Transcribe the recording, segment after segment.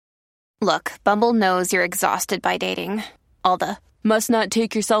Look, Bumble knows you're exhausted by dating. All the must not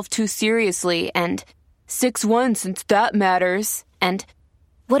take yourself too seriously and 6'1" since that matters. And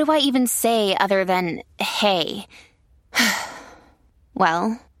what do I even say other than hey?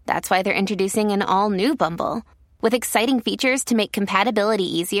 Well, that's why they're introducing an all-new Bumble with exciting features to make compatibility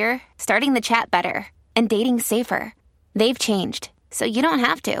easier, starting the chat better, and dating safer. They've changed, so you don't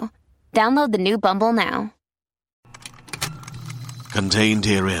have to. Download the new Bumble now. Contained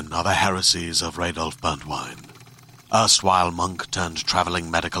herein are the heresies of Radolf Burntwine, erstwhile monk turned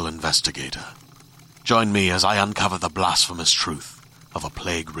traveling medical investigator. Join me as I uncover the blasphemous truth of a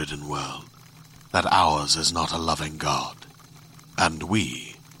plague-ridden world, that ours is not a loving God, and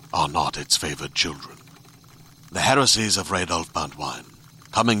we are not its favored children. The heresies of Radolf Burntwine,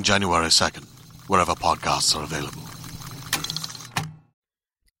 coming January 2nd, wherever podcasts are available.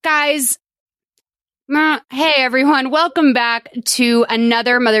 Guys, hey everyone, welcome back to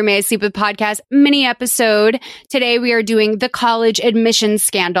another Mother May I Sleep With podcast mini episode. Today we are doing the college admissions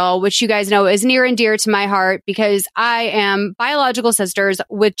scandal, which you guys know is near and dear to my heart because I am biological sisters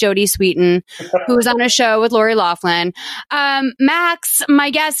with Jodie Sweetin, who was on a show with Lori Loughlin. Max, my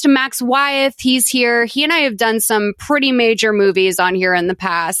guest, Max Wyeth, he's here. He and I have done some pretty major movies on here in the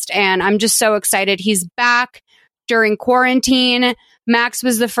past, and I'm just so excited he's back during quarantine. Max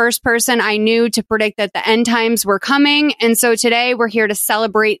was the first person I knew to predict that the end times were coming. And so today we're here to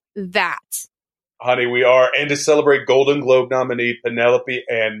celebrate that. Honey, we are. And to celebrate Golden Globe nominee Penelope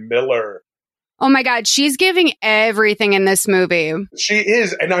Ann Miller. Oh my God, she's giving everything in this movie. She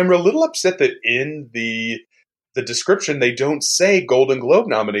is. And I'm a little upset that in the description, they don't say Golden Globe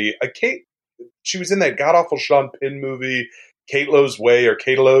nominee. She was in that god-awful Sean Penn movie, Kate-Lo's Way,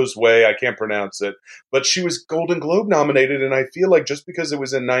 I can't pronounce it. But she was Golden Globe nominated, and I feel like just because it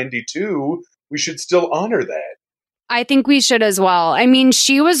was in 92, we should still honor that. I think we should as well. I mean,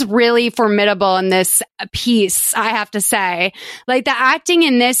 she was really formidable in this piece, I have to say. Like, the acting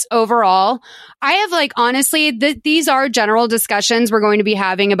in this overall, I have, like, honestly, these are general discussions we're going to be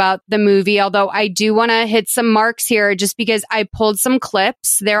having about the movie, although I do want to hit some marks here just because I pulled some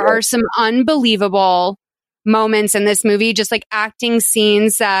clips. There are some unbelievable moments in this movie, just like acting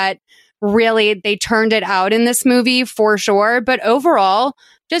scenes that really they turned it out in this movie for sure. But overall,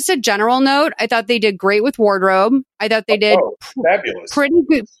 just a general note, I thought they did great with wardrobe. I thought they did fabulous,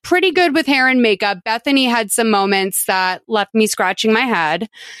 pretty good with hair and makeup. Bethany had some moments that left me scratching my head.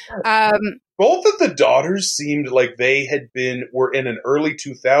 Both of the daughters seemed like they were in an early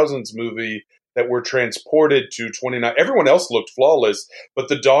 2000s movie that were transported to 29. Everyone else looked flawless, but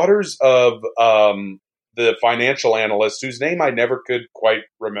the daughters of the financial analyst, whose name I never could quite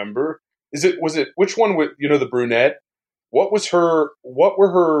remember. Which one with, the brunette? What was her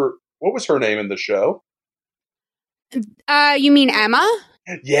name in the show? You mean Emma?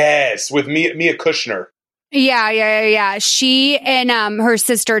 Yes, with Mia Kushner. Yeah. She and her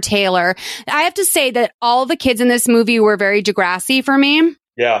sister Taylor. I have to say that all the kids in this movie were very Degrassi for me.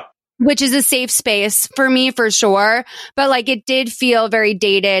 Yeah. Which is a safe space for me for sure. But like it did feel very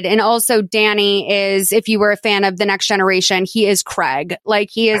dated. And also Danny is, if you were a fan of The Next Generation, he is Craig. Like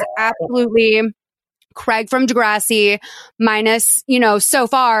he is absolutely Craig from Degrassi minus, so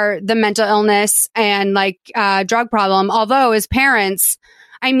far the mental illness and like drug problem. Although his parents,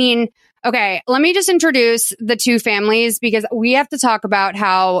 okay, let me just introduce the two families because we have to talk about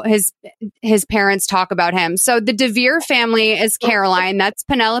how his parents talk about him. So the DeVere family is Caroline, that's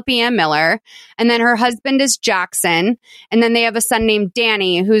Penelope Ann Miller, and then her husband is Jackson, and then they have a son named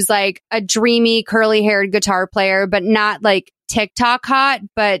Danny who's like a dreamy curly-haired guitar player, but not like TikTok hot,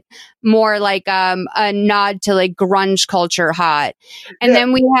 but more like a nod to like grunge culture hot. And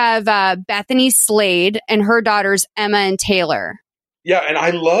then we have Bethany Slade and her daughters Emma and Taylor. Yeah, and I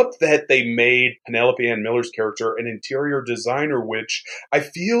loved that they made Penelope Ann Miller's character an interior designer, which I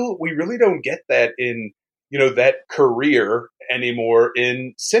feel we really don't get that in, that career anymore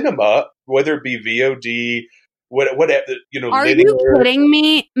in cinema, whether it be VOD, whatever, Are linear. you kidding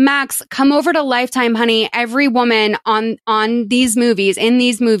me? Max, come over to Lifetime, honey. Every woman on these movies, in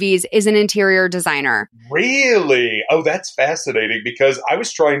these movies, is an interior designer. Really? Oh, that's fascinating because I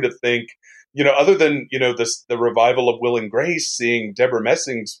was trying to think, other than, the revival of Will and Grace, seeing Deborah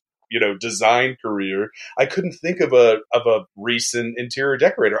Messing's, design career, I couldn't think of a recent interior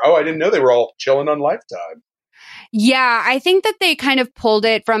decorator. Oh, I didn't know they were all chilling on Lifetime. Yeah, I think that they kind of pulled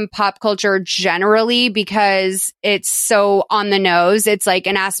it from pop culture generally because it's so on the nose. It's like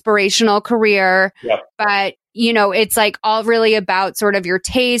an aspirational career, Yep. but it's like all really about sort of your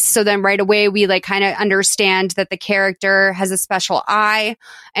taste. So then right away we like kind of understand that the character has a special eye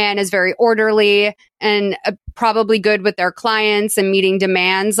and is very orderly and probably good with their clients and meeting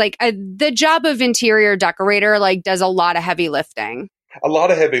demands. Like the job of interior decorator like does a lot of heavy lifting. A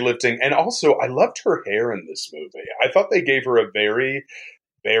lot of heavy lifting. And also, I loved her hair in this movie. I thought they gave her a very,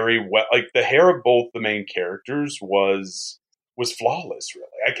 very well, like the hair of both the main characters was flawless, really.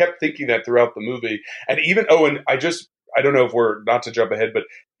 I kept thinking that throughout the movie. And even, and I don't know if we're, not to jump ahead, but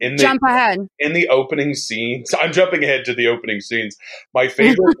jump ahead. In the opening scenes, I'm jumping ahead to the opening scenes. My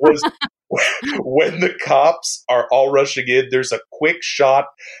favorite was when the cops are all rushing in, there's a quick shot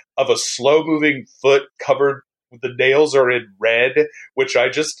of a slow moving foot covered, the nails are in red, which I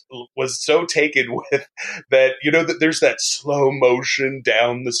just was so taken with that, that there's that slow motion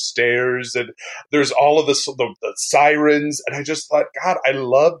down the stairs and there's all of the sirens. And I just thought, God, I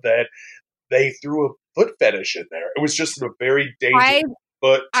love that they threw a foot fetish in there. It was just a very dangerous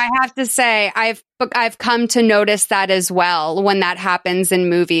foot. I have to say, I've come to notice that as well when that happens in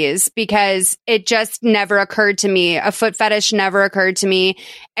movies, because it just never occurred to me. A foot fetish never occurred to me.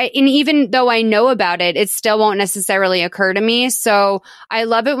 And even though I know about it, it still won't necessarily occur to me. So I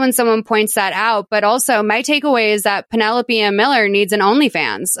love it when someone points that out. But also my takeaway is that Penelope Ann Miller needs an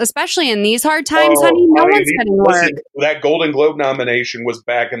OnlyFans, especially in these hard times, honey. No one's getting work. That Golden Globe nomination was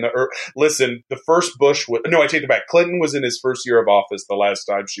back in the... listen, the first Bush... I take it back. Clinton was in his first year of office the last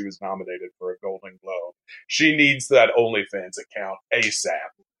time she was nominated for a Golden Globe. She needs that OnlyFans account ASAP.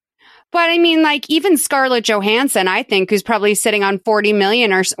 But I mean, like even Scarlett Johansson, I think, who's probably sitting on 40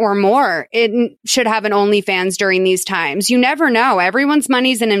 million or more, it should have an OnlyFans during these times. You never know. Everyone's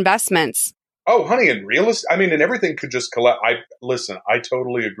money's in investments. Oh, honey, and and everything could just collect. I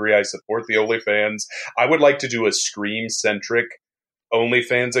totally agree. I support the OnlyFans. I would like to do a Scream-centric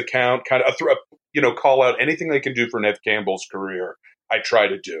OnlyFans account, kind of, call out anything they can do for Neve Campbell's career. I try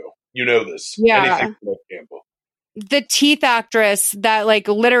to do. You know this. Yeah. Anything for Neve Campbell. The teeth actress that like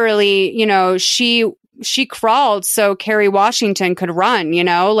literally, she crawled so Kerry Washington could run,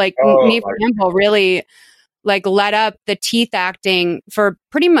 like Neve Campbell really like led up the teeth acting for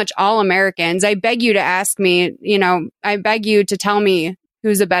pretty much all Americans. I beg you to ask me, I beg you to tell me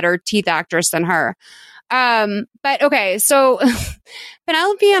who's a better teeth actress than her. But okay, so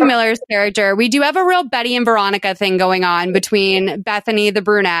Penelope Ann Miller's character, we do have a real Betty and Veronica thing going on between Bethany the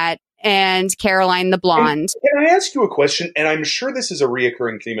brunette and Caroline the blonde. Can I ask you a question? And I'm sure this is a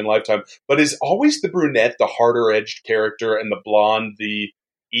reoccurring theme in Lifetime, but is always the brunette the harder-edged character and the blonde the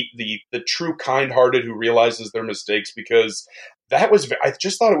true kind-hearted who realizes their mistakes? Because I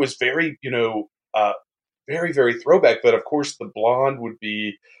just thought it was very, very, very throwback that, of course, the blonde would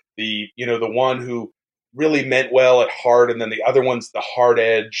be the one who really meant well at heart, and then the other one's the hard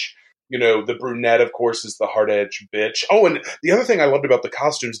edge. The brunette, of course, is the hard edge bitch. Oh, and the other thing I loved about the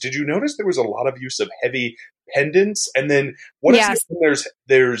costumes, did you notice there was a lot of use of heavy pendants? And then what is it when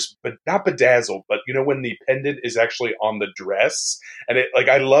there's but not bedazzled, but when the pendant is actually on the dress? And it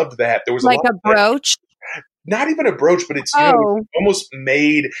I loved that. There was like a brooch. Not even a brooch, but it's almost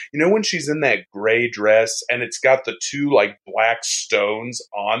made, when she's in that gray dress and it's got the two black stones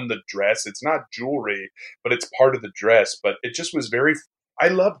on the dress. It's not jewelry, but it's part of the dress. But it just was I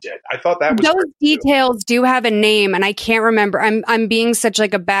loved it. I thought that was those details do have a name, and I can't remember. I'm being such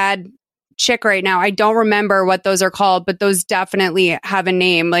a bad chick right now. I don't remember what those are called, but those definitely have a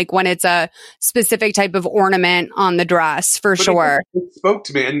name. Like when it's a specific type of ornament on the dress, for sure. It spoke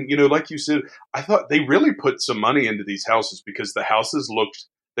to me, and like you said, I thought they really put some money into these houses because the houses looked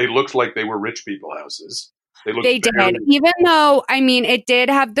like they were rich people houses. They did, even though it did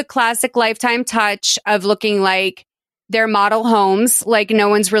have the classic Lifetime touch of looking like they're model homes, like no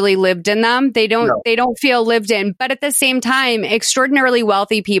one's really lived in them. They don't feel lived in. But at the same time, extraordinarily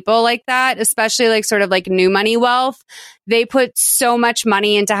wealthy people like that, especially sort of new money wealth, they put so much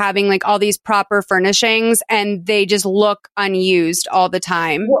money into having all these proper furnishings, and they just look unused all the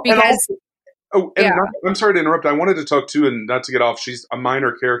time. I'm sorry to interrupt. I wanted to talk too, and not to get off, she's a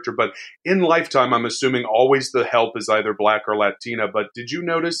minor character, but in Lifetime, I'm assuming always the help is either Black or Latina. But did you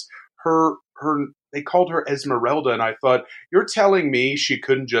notice her they called her Esmeralda, and I thought, you're telling me she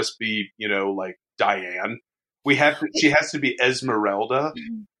couldn't just be, Diane. She has to be Esmeralda.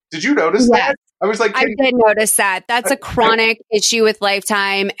 Did you notice that? I was like, I did notice that. That's a chronic issue with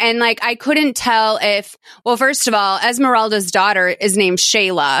Lifetime. And I couldn't tell first of all, Esmeralda's daughter is named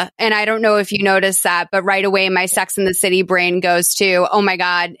Shayla. And I don't know if you noticed that, but right away my Sex and the City brain goes to, oh my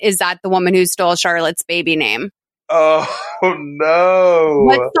God, is that the woman who stole Charlotte's baby name? Oh no!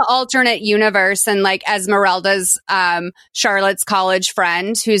 What's the alternate universe? And like Esmeralda's Charlotte's college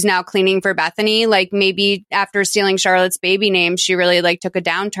friend who's now cleaning for Bethany, like maybe after stealing Charlotte's baby name, she really like took a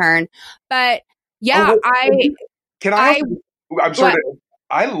downturn. But yeah, I'm sorry.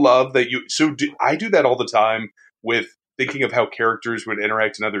 I love that you. So I do that all the time with thinking of how characters would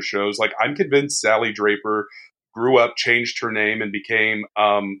interact in other shows. Like I'm convinced Sally Draper grew up, changed her name, and became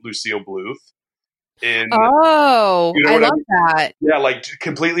Lucille Bluth. I love that. Yeah, like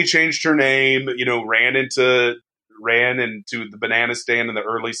completely changed her name. Ran into the banana stand in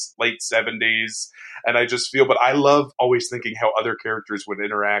the late 70s, and I just feel. But I love always thinking how other characters would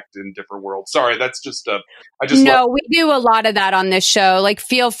interact in different worlds. Sorry, that's just we do a lot of that on this show. Like,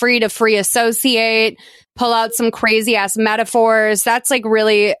 feel free to free associate, pull out some crazy ass metaphors. That's like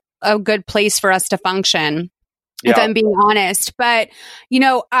really a good place for us to function. If I'm being honest. But,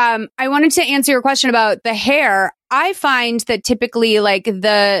 I wanted to answer your question about the hair. I find that typically like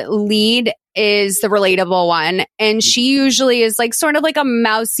the lead is the relatable one. And she usually is like sort of like a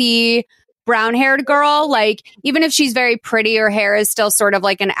mousy brown haired girl. Like even if she's very pretty, her hair is still sort of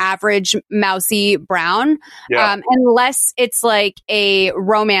like an average mousy brown. Unless it's like a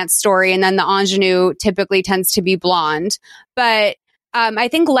romance story. And then the ingenue typically tends to be blonde. But I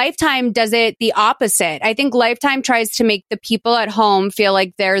think Lifetime does it the opposite. I think Lifetime tries to make the people at home feel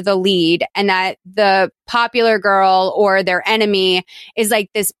like they're the lead and that the popular girl or their enemy is like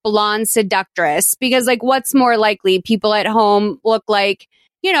this blonde seductress. Because like what's more likely? People at home look like,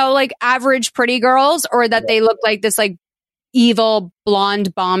 like average pretty girls, or that they look like this like evil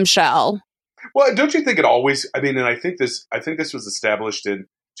blonde bombshell. Well, don't you think it always, and I think this was established in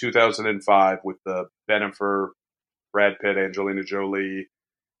 2005 with the Bennifer, Brad Pitt, Angelina Jolie,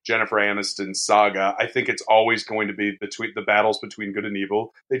 Jennifer Aniston saga. I think it's always going to be between the battles between good and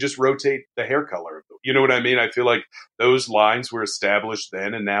evil. They just rotate the hair color. You know what I mean? I feel like those lines were established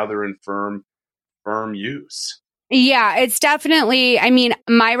then, and now they're in firm use. Yeah, it's definitely,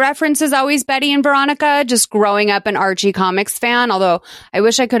 my reference is always Betty and Veronica, just growing up an Archie comics fan, although I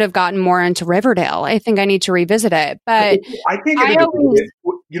wish I could have gotten more into Riverdale. I think I need to revisit it. But I think my issue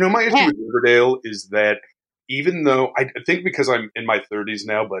with Riverdale is that even though I think because I'm in my 30s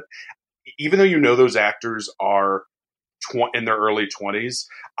now, but even though those actors are in their early 20s,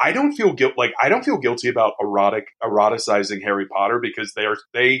 I don't feel guilty about eroticizing Harry Potter because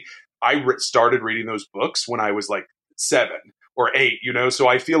I started reading those books when I was like 7 or 8, so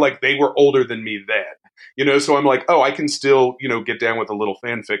I feel like they were older than me then, so I'm like, oh, I can still, get down with a little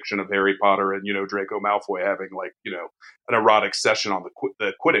fan fiction of Harry Potter and, Draco Malfoy having like, an erotic session on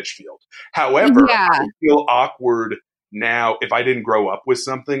the Quidditch field. However, I feel awkward now if I didn't grow up with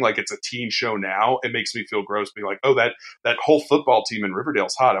something like it's a teen show now. It makes me feel gross being like, oh, that whole football team in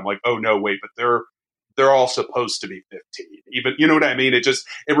Riverdale's hot. I'm like, oh no, wait, but they're all supposed to be 15. Even, you know what I mean? It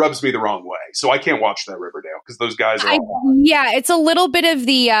rubs me the wrong way. So I can't watch that Riverdale because those guys are it's a little bit of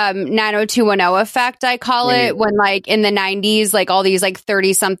the 90210 effect, I call it, when like in the 90s, like all these like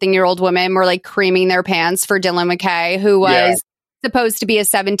 30-something-year-old women were like creaming their pants for Dylan McKay, who was supposed to be a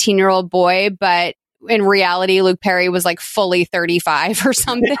 17-year-old boy, but in reality, Luke Perry was like fully 35 or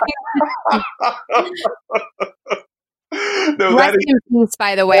something. No, Rest in peace,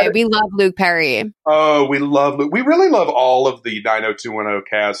 by the way. We love Luke Perry. Oh, we love Luke. We really love all of the 90210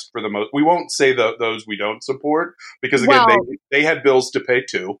 cast for the most. We won't say those we don't support because again, they had bills to pay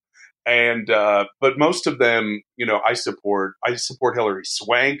too. And but most of them, I support Hilary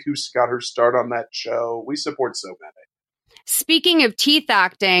Swank, who's got her start on that show. We support so many. Speaking of teeth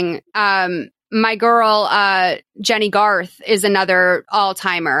acting, my girl Jenny Garth is another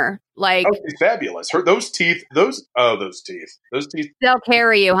all-timer. Like, oh, she's fabulous. Those teeth. They'll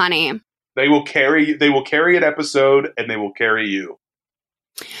carry you, honey. They will carry an episode, and they will carry you.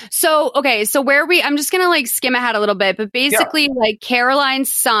 So, okay. So I'm just going to like skim ahead a little bit, but basically like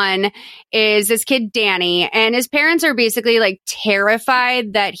Caroline's son is this kid, Danny, and his parents are basically like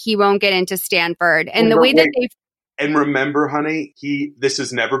terrified that he won't get into Stanford. And and remember, honey, this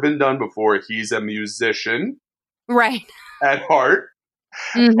has never been done before. He's a musician. Right. At heart.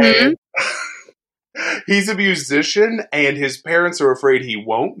 Mm-hmm. And he's a musician, and his parents are afraid he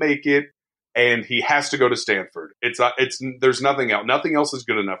won't make it, and he has to go to Stanford. There's nothing else. Nothing else is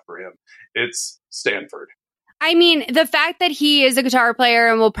good enough for him. It's Stanford. I mean, the fact that he is a guitar player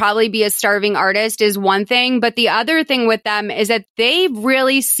and will probably be a starving artist is one thing, but the other thing with them is that they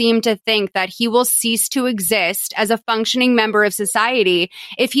really seem to think that he will cease to exist as a functioning member of society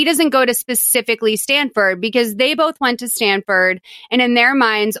if he doesn't go to specifically Stanford, because they both went to Stanford, and in their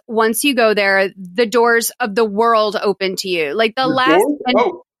minds, once you go there, the doors of the world open to you. Like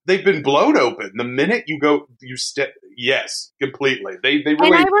they've been blown open. The minute you go, you step. Yes, completely. They really.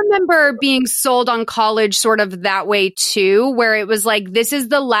 And I remember being sold on college sort of that way too, where it was like, this is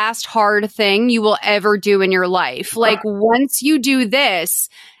the last hard thing you will ever do in your life. Like once you do this,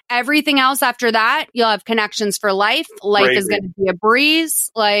 everything else after that, you'll have connections for life. Life is going to be a breeze.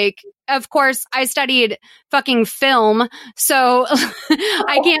 Like, of course, I studied fucking film, so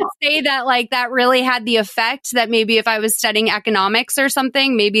I can't say that like that really had the effect that maybe if I was studying economics or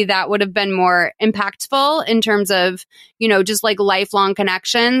something, maybe that would have been more impactful in terms of, you know, just like lifelong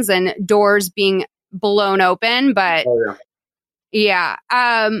connections and doors being blown open. But yeah.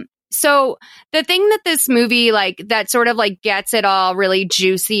 So the thing that this movie, like, that sort of like gets it all really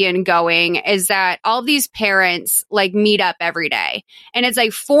juicy and going is that all these parents like meet up every day, and it's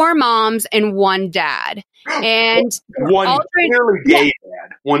like 4 moms and 1 dad, and one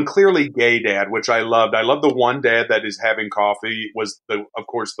clearly gay dad, which I loved. I love the one dad that is having coffee was of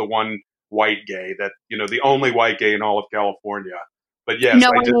course the one white gay that, you know, the only white gay in all of California. But yes, no,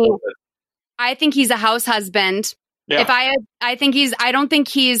 I did love it. I think he's a house husband. Yeah. I don't think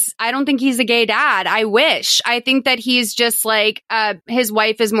he's a gay dad. I wish. I think that he's just like, his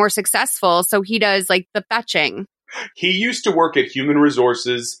wife is more successful, so he does like the fetching. He used to work at Human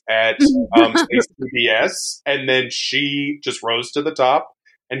Resources at CBS, and then she just rose to the top,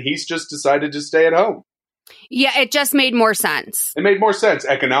 and he's just decided to stay at home. Yeah, it just made more sense. It made more sense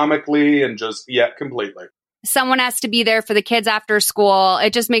economically and just, completely. Someone has to be there for the kids after school.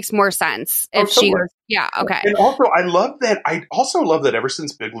 It just makes more sense if she goes. Yeah, okay. And also, I also love that ever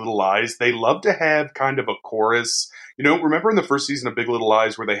since Big Little Lies, they love to have kind of a chorus. You know, remember in the first season of Big Little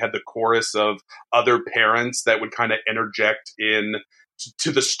Lies where they had the chorus of other parents that would kind of interject in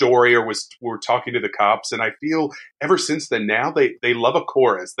to the story or were talking to the cops. And I feel ever since then now they love a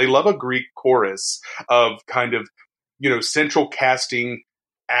chorus. They love a Greek chorus of kind of, you know, central casting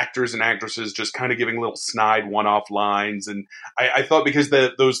actors and actresses just kind of giving little snide one-off lines. And I thought because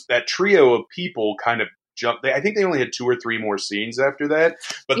that trio of people kind of jumped, I think they only had 2 or 3 more scenes after that,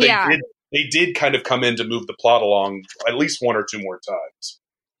 but they did kind of come in to move the plot along at least 1 or 2 more times.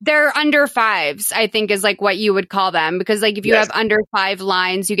 They're under 5s, I think, is like what you would call them. Because like if you have under 5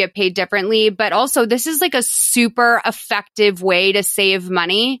 lines, you get paid differently. But also this is like a super effective way to save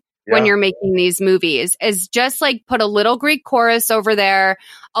money when you're making these movies, is just like put a little Greek chorus over there.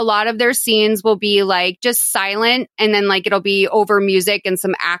 A lot of their scenes will be like just silent, and then like it'll be over music and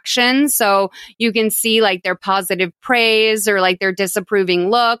some action. So you can see like their positive praise or like their disapproving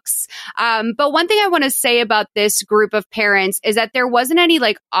looks. But one thing I want to say about this group of parents is that there wasn't any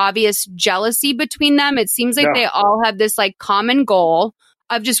like obvious jealousy between them. It seems like they all have this like common goal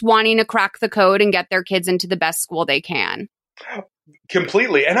of just wanting to crack the code and get their kids into the best school they can.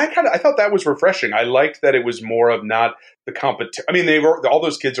 Completely. And I thought that was refreshing. I liked that it was more of not the competition. I mean, all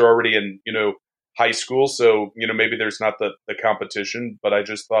those kids are already in, you know, high school. So, you know, maybe there's not the competition, but I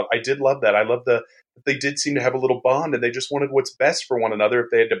just thought I did love that. I love that they did seem to have a little bond, and they just wanted what's best for one another if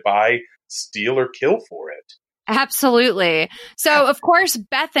they had to buy, steal, or kill for it. Absolutely. So, of course,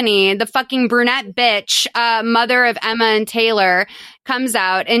 Bethany, the fucking brunette bitch, mother of Emma and Taylor, comes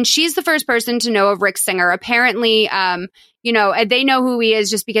out, and she's the first person to know of Rick Singer. Apparently, you know, they know who he is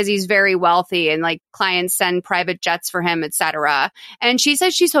just because he's very wealthy, and like clients send private jets for him, etc. And she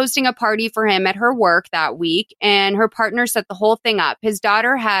says she's hosting a party for him at her work that week, and her partner set the whole thing up. His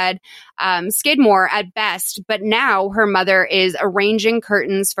daughter had Skidmore at best, but now her mother is arranging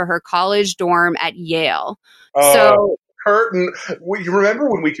curtains for her college dorm at Yale. So curtain. You remember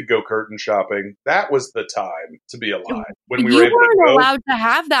when we could go curtain shopping? That was the time to be alive. When we you were able weren't to go. allowed to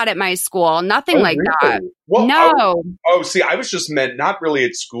have that at my school. Nothing like really? that. Well, no. See, I was just meant not really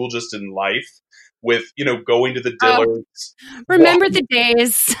at school, just in life. With, you know, going to the Dillards. Remember the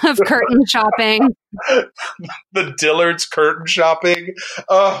days of curtain shopping? The Dillards curtain shopping.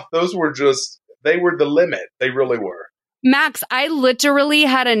 Those were they were the limit. They really were. Max, I literally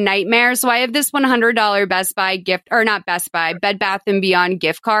had a nightmare. So I have this $100 Best Buy gift, or not Best Buy, Bed Bath & Beyond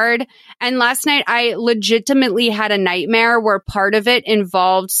gift card. And last night I legitimately had a nightmare where part of it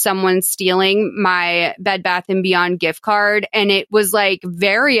involved someone stealing my Bed Bath & Beyond gift card. And it was like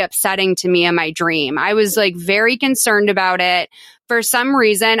very upsetting to me in my dream. I was like very concerned about it. For some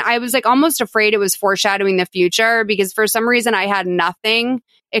reason, I was like almost afraid it was foreshadowing the future, because for some reason I had nothing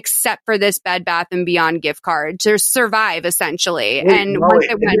except for this Bed Bath & Beyond gift card to survive, essentially. Once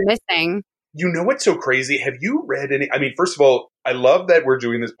it went missing. You know what's so crazy? Have you read any? I mean, first of all, I love that we're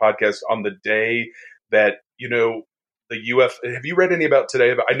doing this podcast on the day that, you know, Have you read any about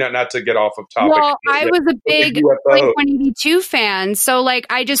today? Not to get off of topic. Well, I was a big Blink-182 fan, so like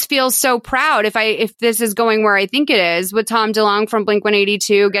I just feel so proud if this is going where I think it is, with Tom DeLonge from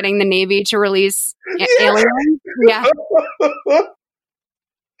Blink-182 getting the Navy to release aliens. Yeah.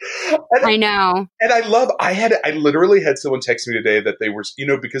 I know. And I literally had someone text me today that they were,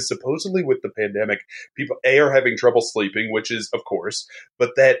 because supposedly with the pandemic, people are having trouble sleeping, which is, of course,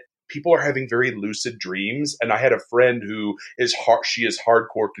 but that people are having very lucid dreams. And I had a friend who she is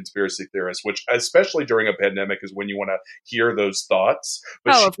hardcore conspiracy theorist, which especially during a pandemic is when you want to hear those thoughts.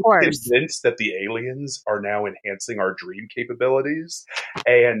 But of course. She's convinced that the aliens are now enhancing our dream capabilities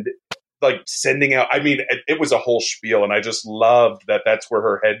and like sending out, it was a whole spiel, and I just loved that that's where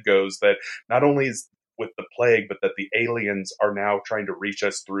her head goes, that not only is with the plague, but that the aliens are now trying to reach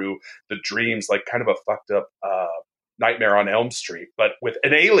us through the dreams, like kind of a fucked up Nightmare on Elm Street, but with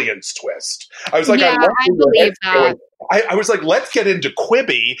an aliens twist. I was like, I believe that. I was like, let's get into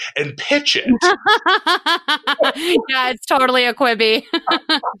Quibi and pitch it. Yeah, it's totally a Quibi.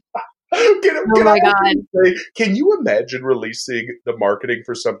 Can you imagine releasing the marketing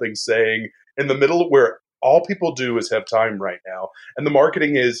for something saying in the middle where all people do is have time right now, and the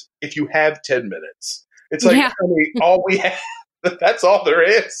marketing is if you have 10 minutes, it's like, honey, all we have. That's all there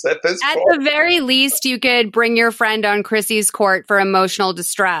is at this point. At the very least, you could bring your friend on Chrissy's court for emotional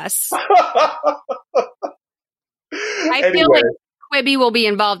distress. I feel like Quibi will be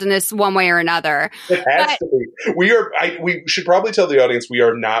involved in this one way or another. It has to be. We should probably tell the audience we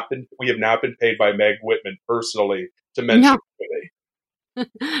have not been paid by Meg Whitman personally to mention Quibi.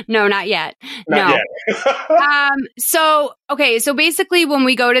 No, not yet. Not yet. So basically when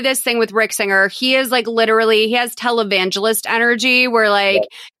we go to this thing with Rick Singer, he is like literally, he has televangelist energy where like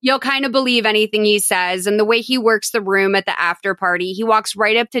you'll kind of believe anything he says. And the way he works the room at the after party, he walks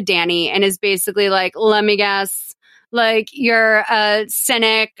right up to Danny and is basically like, let me guess, like you're a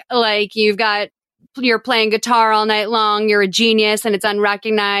cynic, like you're playing guitar all night long, you're a genius and it's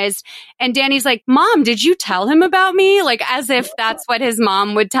unrecognized. And Danny's like, Mom, did you tell him about me? Like as if that's what his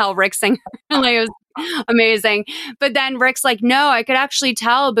mom would tell Rick Singer. Like, it was amazing. But then Rick's like, no, I could actually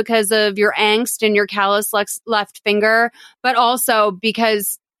tell because of your angst and your callous left finger, but also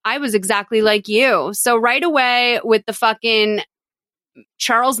because I was exactly like you. So right away with the fucking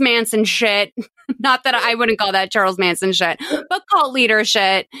Charles Manson shit, not that I wouldn't call that Charles Manson shit, but cult leader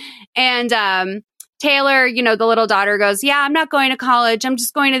shit. And Taylor, the little daughter goes, yeah, I'm not going to college. I'm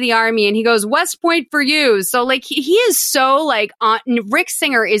just going to the army. And he goes, West Point for you. So like he is so like Rick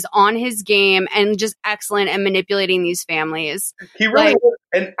Singer is on his game and just excellent at manipulating these families. He really was.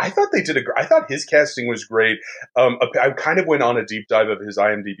 And I thought I thought his casting was great. I kind of went on a deep dive of his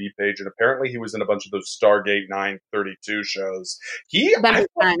IMDb page, and apparently he was in a bunch of those Stargate 932 shows. He's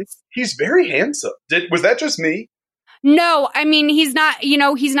very handsome. Was that just me? No, I mean, he's not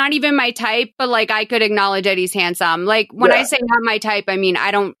even my type, but like I could acknowledge that he's handsome. Like when I say not my type, I mean,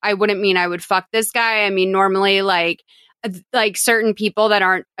 I wouldn't mean I would fuck this guy. I mean, normally like certain people that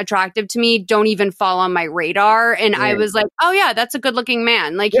aren't attractive to me don't even fall on my radar. And I was like, oh yeah, that's a good looking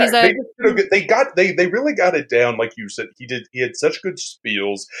man. Like he's they really got it down. Like you said, he had such good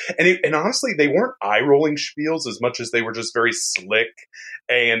spiels, and honestly, they weren't eye rolling spiels as much as they were just very slick.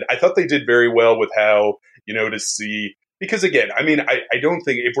 And I thought they did very well with how, to see, because again, I mean, I don't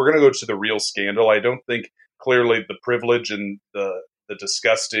think if we're going to go to the real scandal, I don't think clearly the privilege and the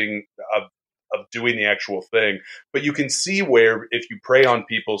disgusting of doing the actual thing, but you can see where if you prey on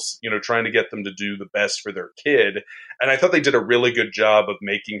people, trying to get them to do the best for their kid. And I thought they did a really good job of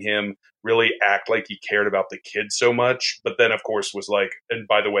making him really act like he cared about the kid so much. But then of course was like, and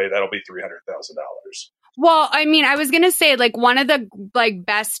by the way, that'll be $300,000. Well, I mean, I was going to say like one of the like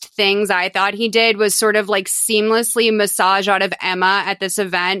best things I thought he did was sort of like seamlessly massage out of Emma at this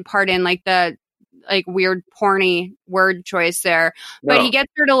event. Pardon like the like weird porny word choice there. But he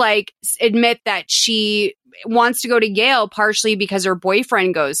gets her to like admit that she wants to go to Yale partially because her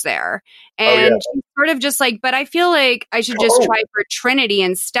boyfriend goes there. And she's sort of just like, but I feel like I should just try for Trinity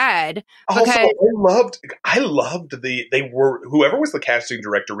instead. Also, I loved whoever was the casting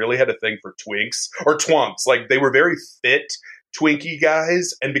director really had a thing for twinks or twunks. Like they were very fit Twinkie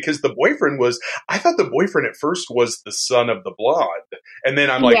guys, and because the boyfriend I thought the boyfriend at first was the son of the blonde, and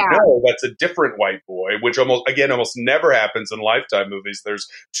then I'm like, no, that's a different white boy, which almost never happens in Lifetime movies. There's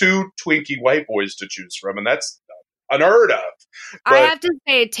two Twinkie white boys to choose from, and that's unheard of. But I have to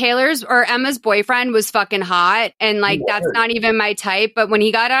say, Taylor's or Emma's boyfriend was fucking hot, and like that's not even my type. But when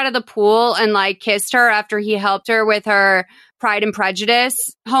he got out of the pool and like kissed her after he helped her with her Pride and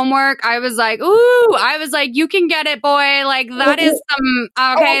Prejudice homework, I was like, ooh, you can get it, boy. Like that is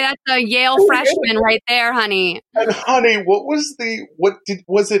that's a Yale freshman right there, honey. And honey, was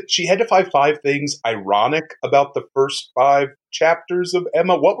it she had to find 5 things ironic about the first 5 chapters of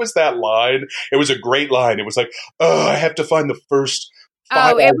Emma? What was that line? It was a great line. It was like, oh, I have to find the first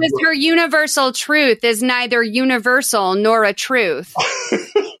 5. Oh, it was her universal truth is neither universal nor a truth.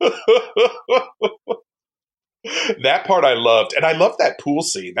 That part I loved. And I loved that pool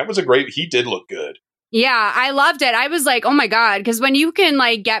scene. That was he did look good. Yeah, I loved it. I was like, oh my God. Because when you can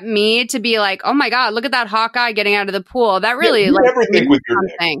like get me to be like, oh my God, look at that Hawkeye getting out of the pool. That really you never think with your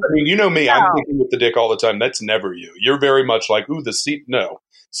dick. something. I mean, you know me, no. I'm thinking with the dick all the time. That's never you. You're very much like, ooh, the seat. No.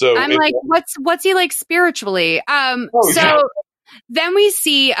 So I'm like, what's he like spiritually? Then we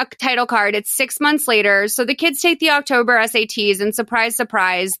see a title card. It's 6 months later. So the kids take the October SATs and surprise,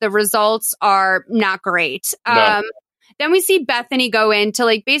 surprise, the results are not great. No. Then we see Bethany go in to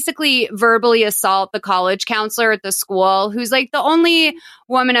like basically verbally assault the college counselor at the school, who's like the only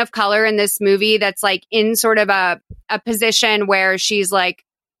woman of color in this movie that's like in sort of a position where she's like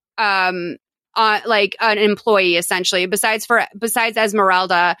an employee essentially, besides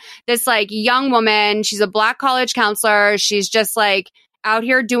Esmeralda, this like young woman, she's a Black college counselor. She's just like out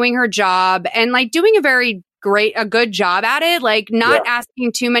here doing her job and like doing a good job at it. Like not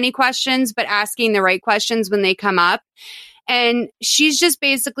asking too many questions, but asking the right questions when they come up. And she's just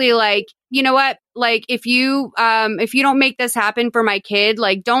basically like, you know what? Like if you don't make this happen for my kid,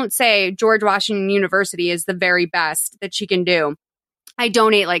 like don't say George Washington University is the very best that she can do. I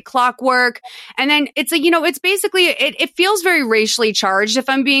donate like clockwork. And then it's like, it's basically, it feels very racially charged, if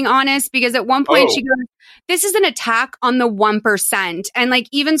I'm being honest, because at one point she goes, this is an attack on the 1%. And like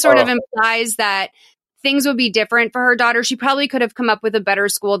even sort of implies that things would be different for her daughter. She probably could have come up with a better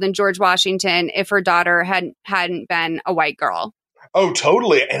school than George Washington if her daughter hadn't been a white girl. Oh,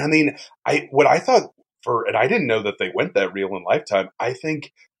 totally. And I mean, I didn't know that they went that real in Lifetime. I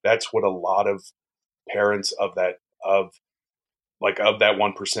think that's what a lot of parents of that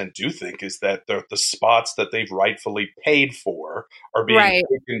 1% do think, is that the spots that they've rightfully paid for are being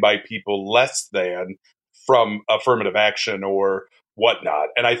taken by people less than from affirmative action or whatnot.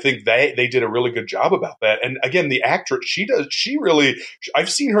 And I think they did a really good job about that. And again, the actress, I've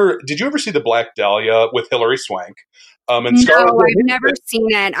seen her. Did you ever see The Black Dahlia with Hilary Swank? No, I've never seen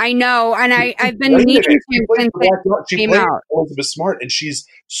it. I know. And I've been needing to since it came out. Elizabeth Smart, and she's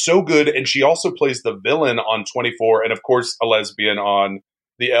so good. And she also plays the villain on 24, and of course a lesbian on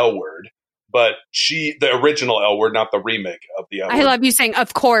The L Word. But the original L Word, not the remake of the L Word. I love you saying,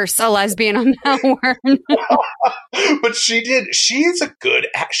 of course, a lesbian on the L Word. But she's a great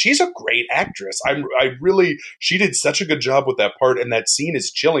actress. She did such a good job with that part. And that scene is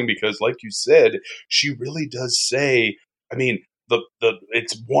chilling because, like you said, she really does say, I mean,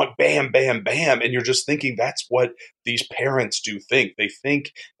 it's one bam, bam, bam. And you're just thinking that's what these parents do think. They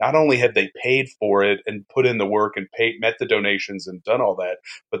think not only have they paid for it and put in the work and met the donations and done all that,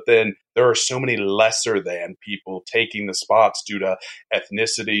 but then there are so many lesser than people taking the spots due to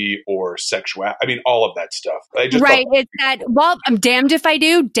ethnicity or sexuality. I mean, all of that stuff. It's that, well, I'm damned if I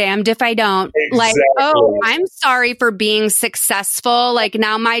do, damned if I don't. Exactly. Like, I'm sorry for being successful. Like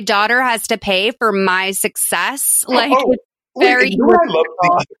now my daughter has to pay for my success. Like, very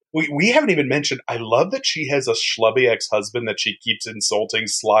we haven't even mentioned, I love that she has a schlubby ex-husband that she keeps insulting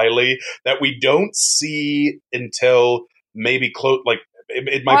slyly that we don't see until maybe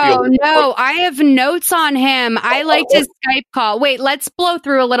it might be I have notes on him. I liked his Skype call. Wait, let's blow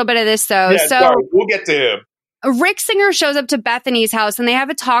through a little bit of this though. Yeah, sorry, we'll get to him. Rick Singer shows up to Bethany's house and they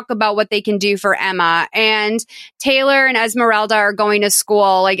have a talk about what they can do for Emma. And Taylor and Esmeralda are going to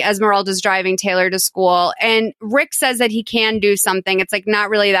school. Like Esmeralda's driving Taylor to school. And Rick says that he can do something. It's like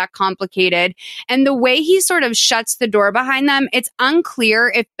not really that complicated. And the way he sort of shuts the door behind them, it's unclear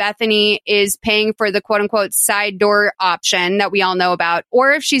if Bethany is paying for the quote unquote side door option that we all know about,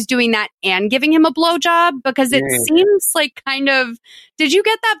 or if she's doing that and giving him a blowjob, because it seems like kind of, did you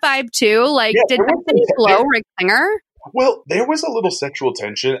get that vibe too? Like, did Bethany blow Rick Singer? Well, there was a little sexual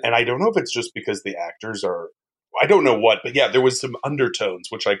tension, and I don't know if it's just because the actors I don't know what, but yeah, there was some undertones,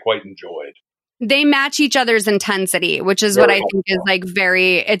 which I quite enjoyed. They match each other's intensity, which is what I think is like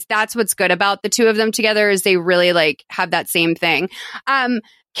that's what's good about the two of them together, is they really like have that same thing.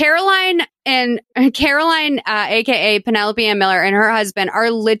 Caroline, aka Penelope Ann Miller, and her husband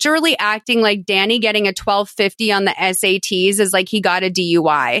are literally acting like Danny getting a 1250 on the SATs is like he got a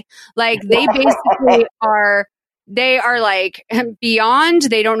DUI. Like they basically are they are like beyond.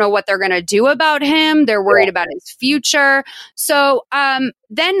 They don't know what they're going to do about him. They're worried about his future. So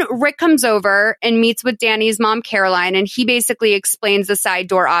then Rick comes over and meets with Danny's mom, Caroline, and he basically explains the side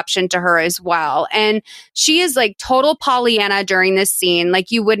door option to her as well. And she is like total Pollyanna during this scene.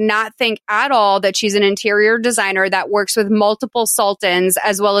 Like you would not think at all that she's an interior designer that works with multiple sultans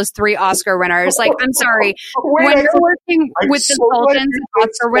as well as 3 Oscar winners. Like, I'm sorry. When you're working with the sultans and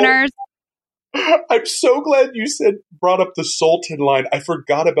Oscar winners, I'm so glad you brought up the Sultan line. I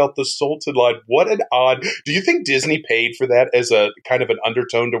forgot about the Sultan line. What an odd. Do you think Disney paid for that as a kind of an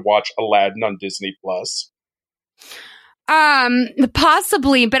undertone to watch Aladdin on Disney Plus?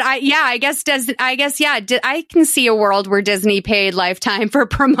 Possibly, but I can see a world where Disney paid Lifetime for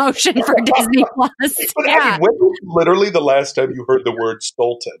promotion for Disney Plus. But I mean, when was literally the last time you heard the word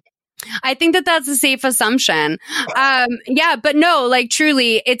Sultan? I think that that's a safe assumption. But no, like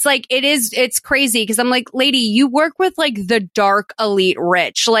truly, it's crazy because I'm like, lady, you work with like the dark elite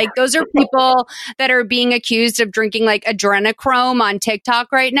rich. Like those are people that are being accused of drinking like adrenochrome on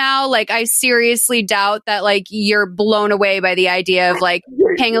TikTok right now. Like I seriously doubt that like you're blown away by the idea of like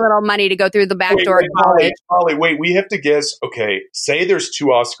paying a little money to go through the back door of college. Holly, wait, we have to guess. Okay, say there's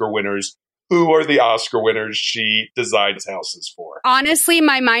 2 Oscar winners. Who are the Oscar winners she designs houses for? Honestly,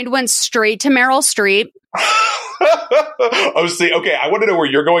 my mind went straight to Meryl Streep. Oh, see, okay, I want to know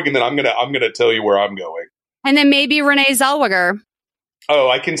where you're going, and then I'm gonna tell you where I'm going. And then maybe Renee Zellweger. Oh,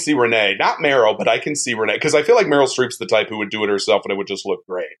 I can see Renee, not Meryl, but I can see Renee because I feel like Meryl Streep's the type who would do it herself, and it would just look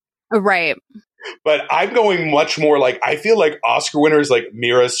great. Right. But I'm going much more like, I feel like Oscar winners like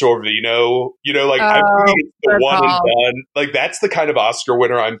Mira Sorvino, like I'm thinking it's the one and done. Like that's the kind of Oscar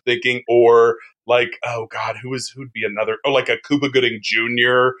winner I'm thinking, or like, oh God, who'd be another? Oh, like a Cuba Gooding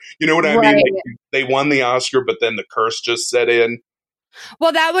Jr. You know what I mean? Like, they won the Oscar, but then the curse just set in.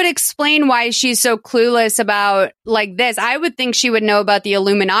 Well, that would explain why she's so clueless about like this. I would think she would know about the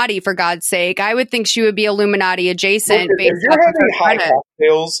Illuminati, for God's sake. I would think she would be Illuminati adjacent. Look, if you're having high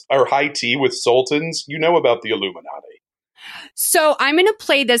cocktails or high tea with sultans, you know about the Illuminati. So I'm going to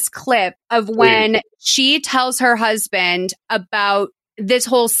play this clip of when she tells her husband about this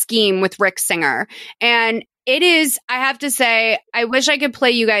whole scheme with Rick Singer. And it is, I have to say, I wish I could play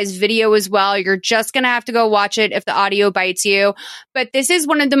you guys video as well. You're just going to have to go watch it if the audio bites you. But this is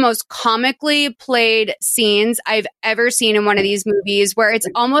one of the most comically played scenes I've ever seen in one of these movies, where it's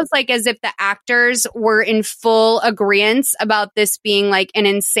almost like as if the actors were in full agreement about this being like an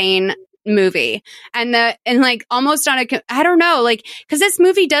insane movie. And like almost on I don't know, like, because this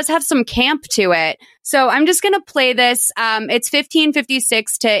movie does have some camp to it. So I'm just going to play this. It's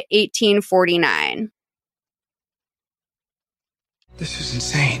 1556 to 1849. This is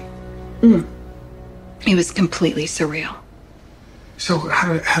insane. It was completely surreal. So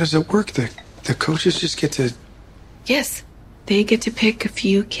how does it work? The coaches just get to... Yes, they get to pick a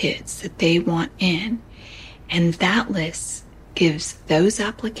few kids that they want in, and that list gives those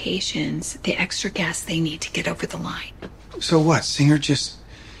applications the extra gas they need to get over the line. So what? Singer just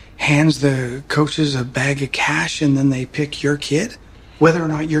hands the coaches a bag of cash and then they pick your kid? Whether or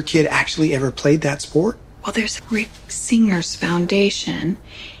not your kid actually ever played that sport? Well, there's Rick Singer's foundation,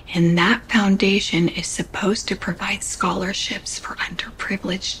 and that foundation is supposed to provide scholarships for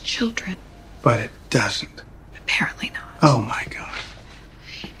underprivileged children. But it doesn't. Apparently not. Oh, my God.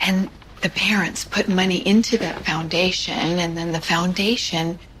 And the parents put money into that foundation, and then the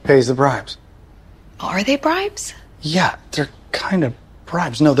foundation... pays the bribes. Are they bribes? Yeah, they're kind of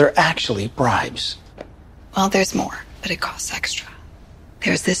bribes. No, they're actually bribes. Well, there's more, but it costs extra.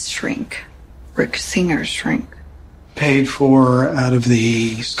 There's this shrink. Rick Singer's shrink. Paid for out of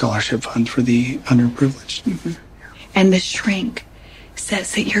the scholarship fund for the underprivileged. Mm-hmm. And the shrink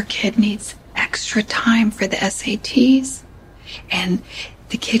says that your kid needs extra time for the SATs. And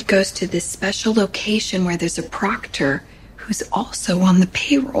the kid goes to this special location where there's a proctor who's also on the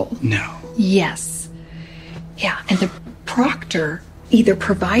payroll. No. Yes. Yeah, and the proctor either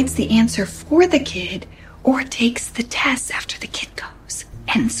provides the answer for the kid or takes the test after the kid goes.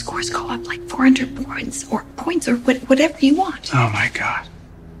 And scores go up like 400 points or whatever you want. Oh, my God.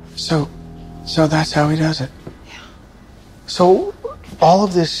 So that's how he does it. Yeah. So all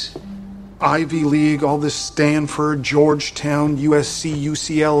of this Ivy League, all this Stanford, Georgetown, USC,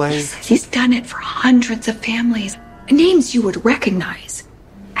 UCLA. He's done it for hundreds of families. Names you would recognize.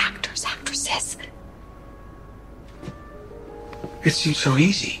 Actors, actresses. It seems so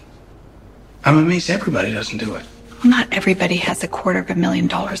easy. I'm amazed everybody doesn't do it. Well, not everybody has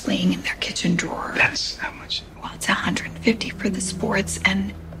 $250,000 laying in their kitchen drawer. That's how much? Well, it's $150 for the sports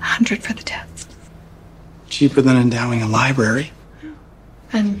and $100 for the tests. Cheaper than endowing a library.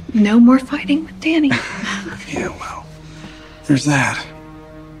 And no more fighting with Danny. Yeah, well, there's that.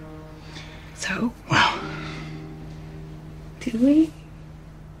 So? Well. Did we?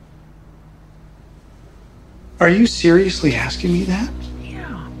 Are you seriously asking me that?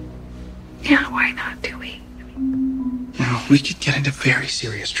 Yeah. Yeah, why not, do we? We could get into very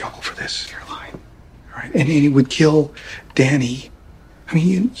serious trouble for this, Caroline. All right, and it would kill Danny. I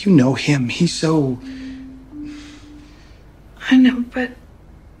mean, you know him. He's so... I know, but...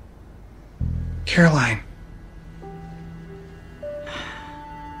 Caroline.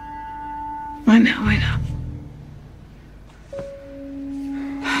 I know.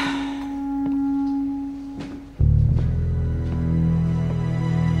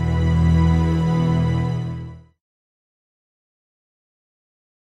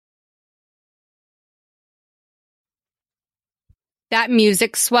 That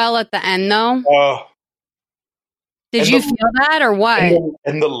music swell at the end, though. Did you feel that or what?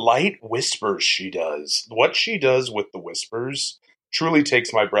 And the light whispers she does. What she does with the whispers truly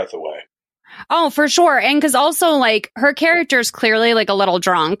takes my breath away. Oh, for sure. And because also, like, her character is clearly, like, a little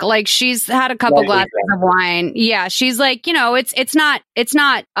drunk. Like, she's had a couple glasses of wine. Yeah, she's like, it's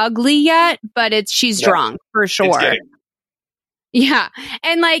not ugly yet, but she's drunk for sure. Yeah.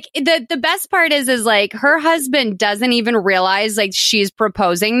 And like the best part is like her husband doesn't even realize like she's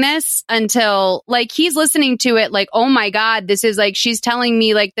proposing this until like he's listening to it like, oh my God, this is like she's telling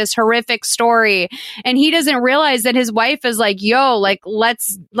me like this horrific story. And he doesn't realize that his wife is like, yo, like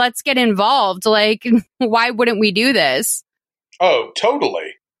let's get involved. Like, why wouldn't we do this? Oh,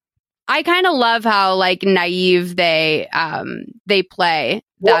 totally. I kind of love how like naive they play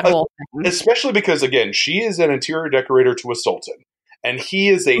that whole thing. Especially because again, she is an interior decorator to a sultan, and he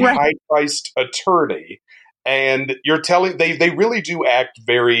is a high-priced attorney. And you're telling they really do act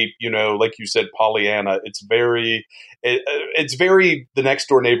very, like you said, Pollyanna. It's very the next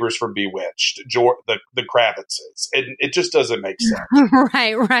door neighbors from Bewitched, the Kravitzes. It just doesn't make sense.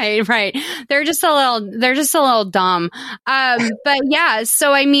 Right. They're just a little dumb. But yeah,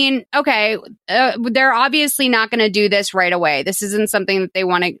 so I mean, okay, they're obviously not going to do this right away. This isn't something that they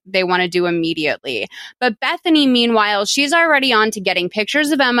want to do immediately. But Bethany, meanwhile, she's already on to getting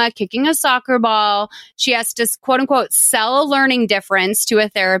pictures of Emma kicking a soccer ball. She has to quote unquote sell a learning difference to a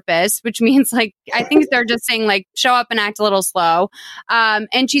therapist, which means like I think they're just saying like show up and act a little slow.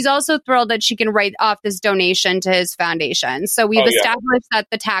 And she's also thrilled that she can write off this donation to his foundation. So we've established that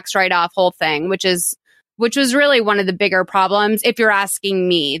the tax write-off whole thing, which was really one of the bigger problems. If you're asking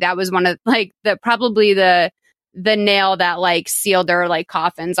me, that was one of like probably the nail that like sealed their like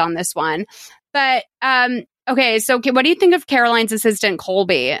coffins on this one. But okay, so what do you think of Caroline's assistant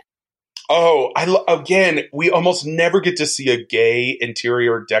Colby? Oh, again, we almost never get to see a gay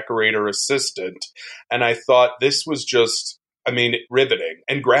interior decorator assistant. And I thought this was just, riveting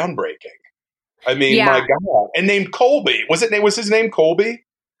and groundbreaking. My God. And named Colby. Was his name Colby?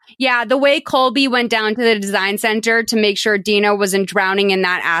 Yeah, the way Colby went down to the design center to make sure Dina wasn't drowning in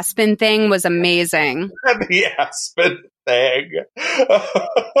that aspen thing was amazing. The aspen thing.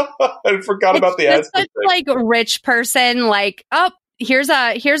 I forgot about the aspen thing. Like a rich person, like, oh, here's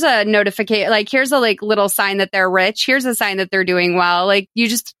a notification, like here's a like little sign that they're rich. Here's a sign that they're doing well. Like you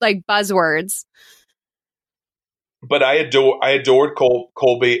just like buzzwords. But I adored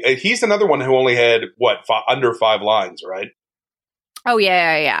Colby. He's another one who only had under 5 lines, right? Oh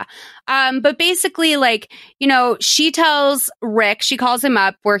yeah. But basically, like, she tells Rick, she calls him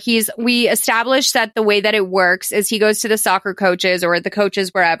up where we established that the way that it works is he goes to the soccer coaches or the coaches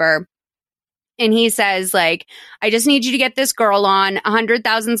wherever. And he says, like, I just need you to get this girl on.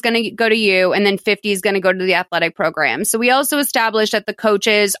 100,000 is going to go to you, and then 50 is going to go to the athletic program. So we also established that the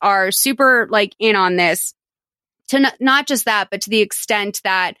coaches are super like in on this. To not just that, but to the extent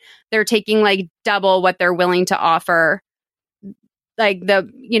that they're taking like double what they're willing to offer, like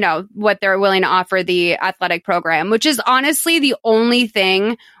what they're willing to offer the athletic program, which is honestly the only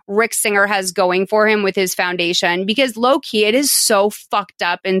thing Rick Singer has going for him with his foundation, because low key, it is so fucked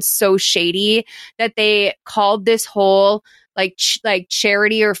up and so shady that they called this whole like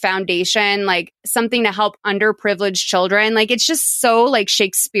charity or foundation, like something to help underprivileged children. Like it's just so like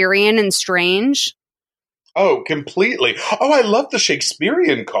Shakespearean and strange. Oh, completely. Oh, I love the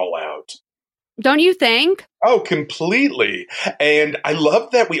Shakespearean call out. Don't you think? Oh, completely. And I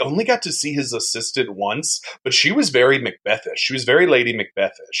love that we only got to see his assistant once, but she was very Macbethish. She was very Lady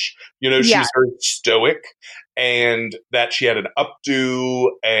Macbethish. She was very stoic, and that she had an updo.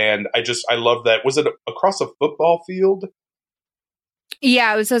 And I love that. Was it across a football field?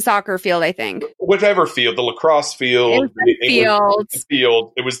 Yeah, it was a soccer field, I think. Whatever field, the lacrosse field,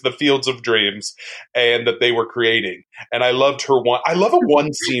 It was the Fields of Dreams, and that they were creating. And I loved her I love a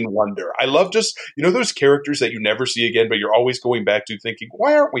one scene wonder. I love just, those characters that you never see again, but you're always going back to thinking,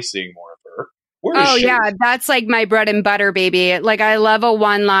 why aren't we seeing more of her? Where is she? Yeah, that's like my bread and butter, baby. Like, I love a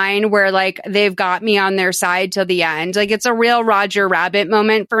one line where like they've got me on their side till the end. Like, it's a real Roger Rabbit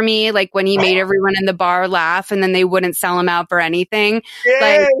moment for me. Like when he made everyone in the bar laugh and then they wouldn't sell him out for anything.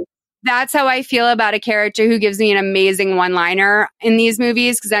 Yay! Like, that's how I feel about a character who gives me an amazing one-liner in these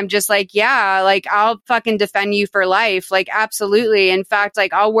movies. Cause I'm just like, yeah, like I'll fucking defend you for life. Like, absolutely. In fact,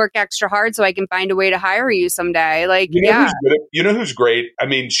 like I'll work extra hard so I can find a way to hire you someday. Like, who's great? I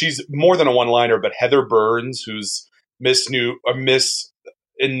mean, she's more than a one-liner, but Heather Burns, who's she's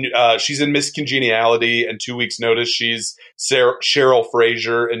in Miss Congeniality, and 2 Weeks Notice. She's Cheryl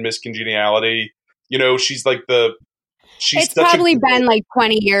Fraser in Miss Congeniality. She's like it's probably been like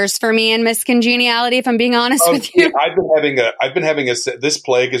 20 years for me in Miss Congeniality, if I'm being honest with you. I've been having this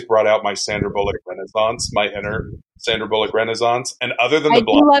plague has brought out my Sandra Bullock Renaissance, my inner Sandra Bullock Renaissance. And other than The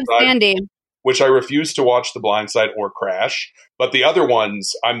Blind Side, Sandy, which I refuse to watch The Blind Side or Crash, but the other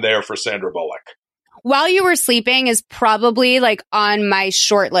ones, I'm there for Sandra Bullock. While You Were Sleeping is probably like on my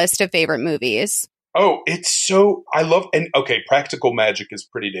short list of favorite movies. Oh, Practical Magic is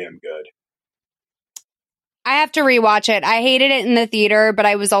pretty damn good. I have to rewatch it. I hated it in the theater, but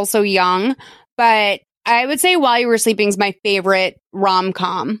I was also young. But I would say While You Were Sleeping is my favorite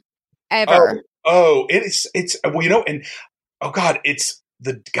rom-com ever. It's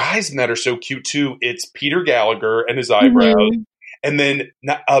the guys in that are so cute too. It's Peter Gallagher and his eyebrows. Mm-hmm. And then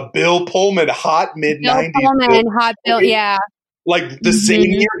Bill Pullman, hot mid-90s. Bill Pullman, hot Bill, yeah. Like the same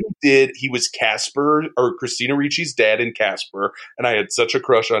year he was Casper, or Christina Ricci's dad in Casper, and I had such a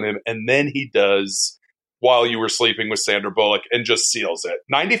crush on him. And then he does While You Were Sleeping with Sandra Bullock and just seals it.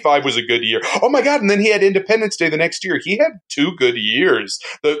 95 was a good year. Oh my God. And then he had Independence Day the next year. He had 2 good years.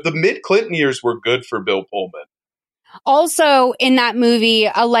 The mid-Clinton years were good for Bill Pullman. Also in that movie,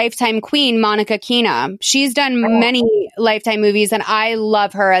 a Lifetime queen, Monica Keena. She's done many Lifetime movies and I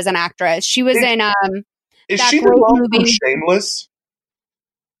love her as an actress. She was in is she the mom from Shameless?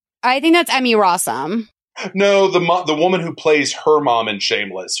 I think that's Emmy Rossum. No, the woman who plays her mom in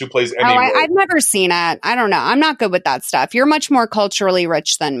Shameless, who plays Emmy. I've never seen it. I don't know. I'm not good with that stuff. You're much more culturally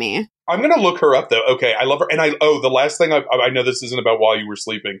rich than me. I'm going to look her up, though. Okay, I love her. And the last thing, I know this isn't about While You Were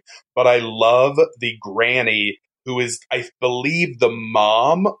Sleeping, but I love the granny who is, I believe, the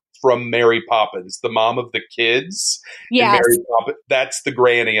mom from Mary Poppins, the mom of the kids. Yes. Mary Poppins. That's the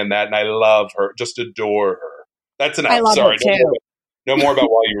granny in that, and I love her. Just adore her. That's enough. I love Sorry. her too. No more about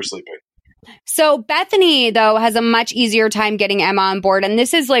While You Were Sleeping. So Bethany, though, has a much easier time getting Emma on board. And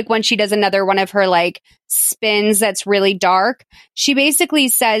this is like when she does another one of her like spins that's really dark. She basically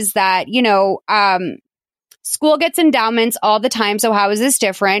says that, school gets endowments all the time. So how is this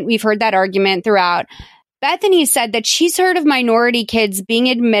different? We've heard that argument throughout. Bethany said that she's heard of minority kids being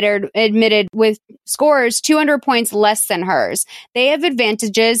admitted with scores 200 points less than hers. They have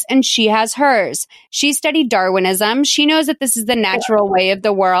advantages and she has hers. She studied Darwinism. She knows that this is the natural way of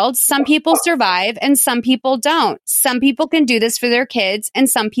the world. Some people survive and some people don't. Some people can do this for their kids and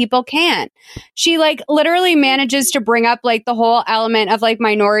some people can't. She like literally manages to bring up like the whole element of like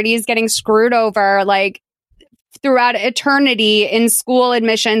minorities getting screwed over like throughout eternity in school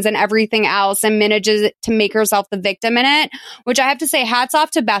admissions and everything else, and manages to make herself the victim in it, which I have to say hats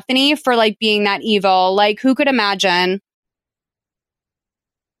off to Bethany for like being that evil. Like, who could imagine?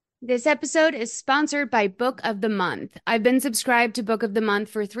 This episode is sponsored by Book of the Month. I've been subscribed to Book of the Month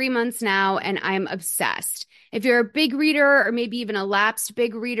for 3 months now, and I'm obsessed. If you're a big reader or maybe even a lapsed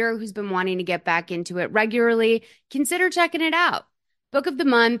big reader who's been wanting to get back into it regularly, consider checking it out. Book of the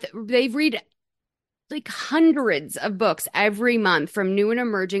Month, they've read like hundreds of books every month from new and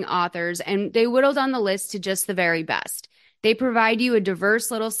emerging authors, and they whittled down the list to just the very best. They provide you a diverse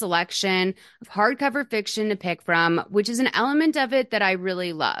little selection of hardcover fiction to pick from, which is an element of it that I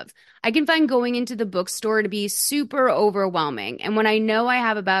really love. I can find going into the bookstore to be super overwhelming, and when I know I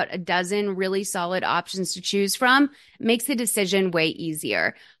have about a dozen really solid options to choose from, it makes the decision way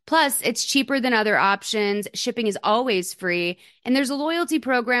easier. Plus, it's cheaper than other options, shipping is always free, and there's a loyalty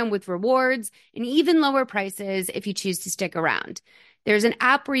program with rewards and even lower prices if you choose to stick around. There's an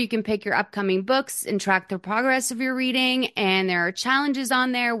app where you can pick your upcoming books and track the progress of your reading, and there are challenges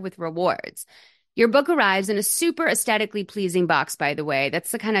on there with rewards. Your book arrives in a super aesthetically pleasing box, by the way. That's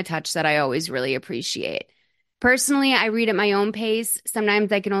the kind of touch that I always really appreciate. Personally, I read at my own pace.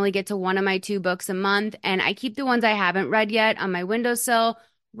 Sometimes I can only get to one of my 2 books a month, and I keep the ones I haven't read yet on my windowsill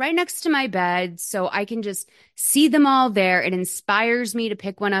right next to my bed so I can just see them all there. It inspires me to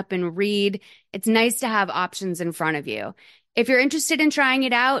pick one up and read. It's nice to have options in front of you. If you're interested in trying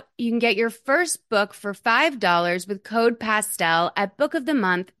it out, you can get your first book for $5 with code PASTEL at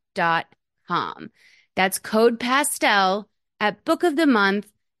bookofthemonth.com. That's code PASTEL at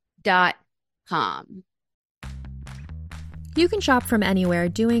bookofthemonth.com. You can shop from anywhere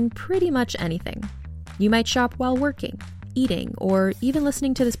doing pretty much anything. You might shop while working, eating, or even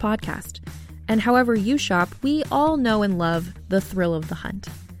listening to this podcast. And however you shop, we all know and love the thrill of the hunt.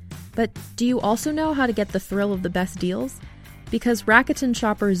 But do you also know how to get the thrill of the best deals? Because Rakuten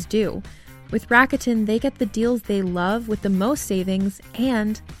shoppers do. With Rakuten, they get the deals they love with the most savings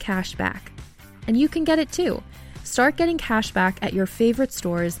and cash back. And you can get it too. Start getting cash back at your favorite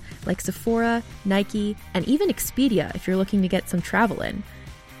stores like Sephora, Nike, and even Expedia if you're looking to get some travel in.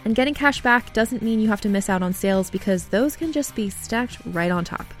 And getting cash back doesn't mean you have to miss out on sales because those can just be stacked right on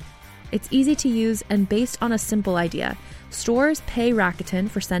top. It's easy to use and based on a simple idea. Stores pay Rakuten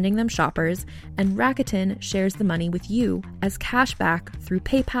for sending them shoppers, and Rakuten shares the money with you as cash back through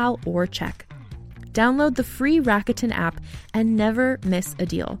PayPal or check. Download the free Rakuten app and never miss a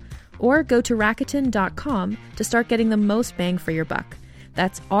deal. Or go to Rakuten.com to start getting the most bang for your buck.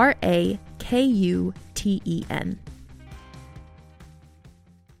 That's Rakuten.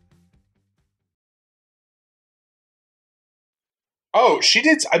 Oh, she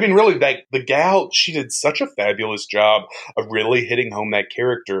did. I mean, really, the gal, she did such a fabulous job of really hitting home that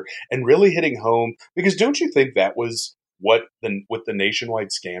character and really hitting home, because don't you think that was what with the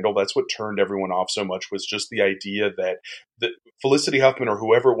Nationwide scandal, that's what turned everyone off so much, was just the idea that Felicity Huffman or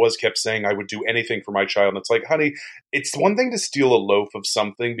whoever it was kept saying, I would do anything for my child. And it's like, honey, it's one thing to steal a loaf of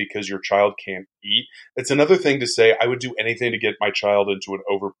something because your child can't eat. It's another thing to say, I would do anything to get my child into an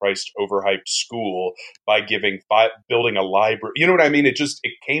overpriced, overhyped school by building a library. You know what I mean? It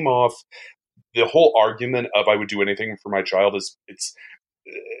came off, the whole argument of I would do anything for my child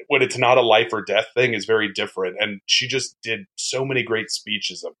when it's not a life or death thing is very different. And she just did so many great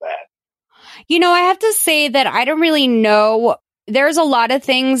speeches of that. You know, I have to say that I don't really know. There's a lot of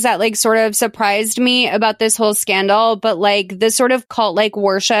things that like sort of surprised me about this whole scandal, but like this sort of cult like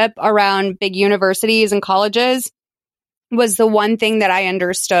worship around big universities and colleges was the one thing that I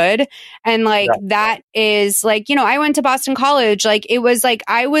understood. And like, that is like, you know, I went to Boston College. Like, it was like,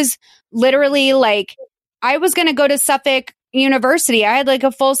 I was literally like, I was going to go to Suffolk University. I had like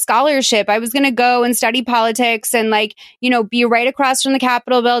a full scholarship. I was going to go and study politics and like, you know, be right across from the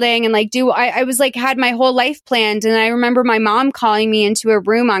Capitol building and like I was like, had my whole life planned. And I remember my mom calling me into a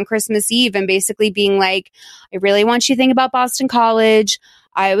room on Christmas Eve and basically being like, I really want you to think about Boston College.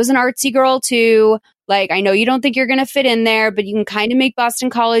 I was an artsy girl too. Like, I know you don't think you're going to fit in there, but you can kind of make Boston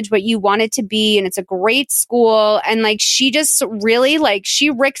College what you want it to be. And it's a great school. And like, she just really like, she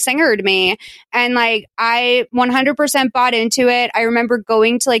Rick Singered me. And like, I 100% bought into it. I remember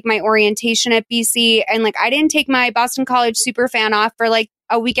going to like my orientation at BC and like, I didn't take my Boston College super fan off for like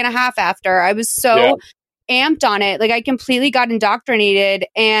a week and a half after. I was so amped on it. Like, I completely got indoctrinated.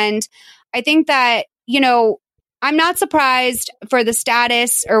 And I think that, you know, I'm not surprised for the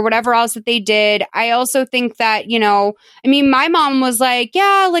status or whatever else that they did. I also think that, you know, I mean, my mom was like,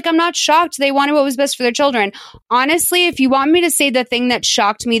 yeah, like, I'm not shocked. They wanted what was best for their children. Honestly, if you want me to say the thing that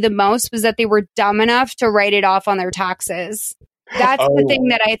shocked me the most was that they were dumb enough to write it off on their taxes. That's the thing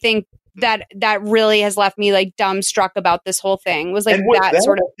that I think that really has left me like dumbstruck about this whole thing, was like that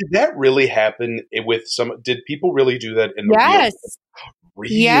sort of. Did that really happen with did people really do that in the Yes.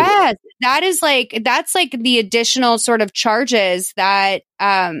 Really? Yes, that's like the additional sort of charges that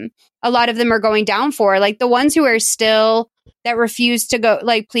a lot of them are going down for. Like the ones who are still that refuse to go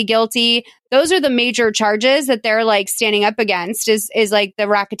like plead guilty, those are the major charges that they're like standing up against is like the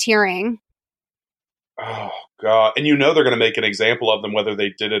racketeering. Oh God. And you know they're going to make an example of them whether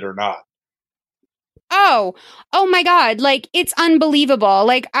they did it or not. Oh my God. Like, it's unbelievable.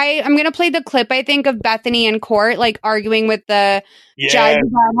 Like, I'm going to play the clip, I think, of Bethany in court, like arguing with the judge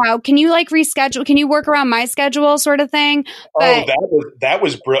about how, can you like reschedule? Can you work around my schedule sort of thing? But, that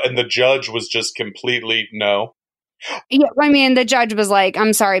was brilliant. And the judge was just completely no. Yeah, I mean, the judge was like,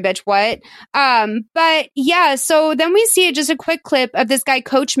 I'm sorry, bitch, what? But yeah, so then we see just a quick clip of this guy,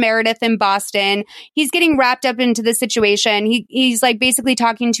 Coach Meredith in Boston. He's getting wrapped up into the situation. He's like basically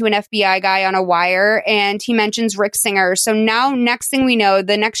talking to an FBI guy on a wire, and he mentions Rick Singer. So now, next thing we know,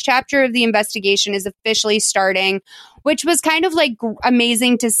 the next chapter of the investigation is officially starting, which was kind of like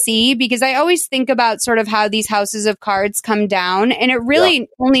amazing to see, because I always think about sort of how these houses of cards come down, and it really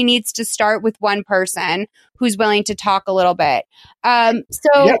only needs to start with one person who's willing to talk a little bit. Oh,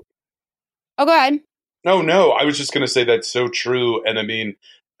 go ahead. No, I was just going to say that's so true. And I mean,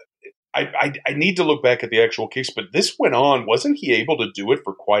 I need to look back at the actual case, but this went on. Wasn't he able to do it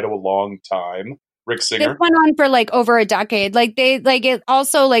for quite a long time? Rick Singer. This went on for like over a decade. Like it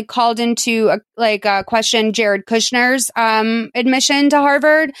also like called into question Jared Kushner's admission to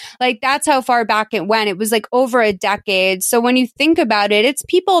Harvard. Like that's how far back it went. It was like over a decade. So when you think about it, it's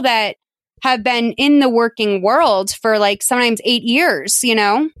people that have been in the working world for like sometimes 8 years, you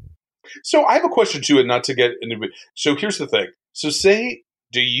know? So I have a question too, and not to get into it. So here's the thing. So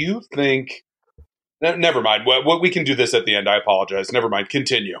do you think, never mind. We can do this at the end. I apologize. Never mind.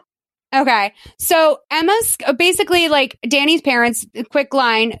 Continue. Okay. So Emma's basically like Danny's parents, quick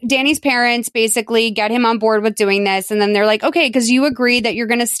line, Danny's parents basically get him on board with doing this. And then they're like, okay, because you agree that you're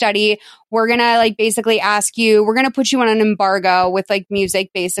going to study. We're going to like basically we're going to put you on an embargo with like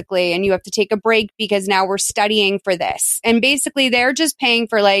music basically. And you have to take a break because now we're studying for this. And basically they're just paying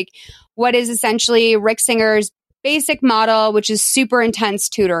for like what is essentially Rick Singer's basic model, which is super intense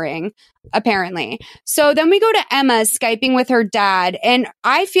tutoring, apparently. So then we go to Emma Skyping with her dad. And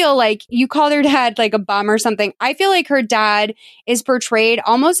I feel like you called her dad like a bum or something. I feel like her dad is portrayed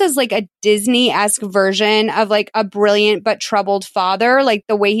almost as like a Disney-esque version of like a brilliant but troubled father, like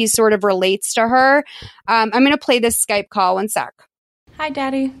the way he sort of relates to her. I'm going to play this Skype call. One sec. Hi,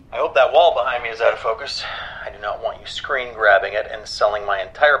 Daddy. I hope that wall behind me is out of focus. I do not want you screen grabbing it and selling my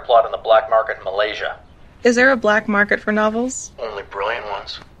entire plot on the black market in Malaysia. Is there a black market for novels? Only brilliant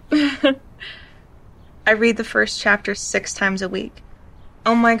ones. I read the first chapter 6 times a week.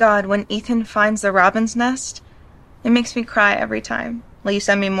 Oh my god, when Ethan finds the robin's nest, it makes me cry every time. Will you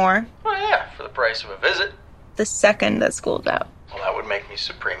send me more? Oh yeah, for the price of a visit. The second that school's out. Well, that would make me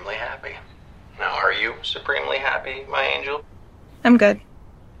supremely happy. Now, are you supremely happy, my angel? I'm good.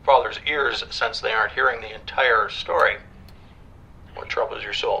 Father's ears sense they aren't hearing the entire story. What troubles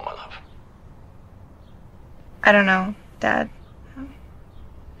your soul, my love? I don't know, Dad.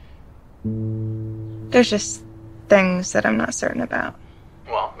 There's just things that I'm not certain about.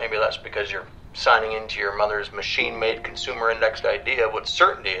 Well, maybe that's because you're signing into your mother's machine-made consumer-indexed idea of what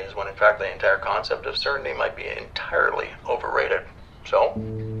certainty is, when in fact the entire concept of certainty might be entirely overrated. So,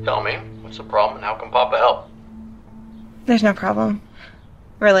 tell me, what's the problem and how can Papa help? There's no problem.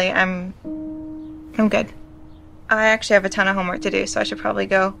 Really, I'm good. I actually have a ton of homework to do, so I should probably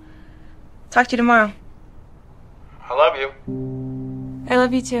go. Talk to you tomorrow. I love you. I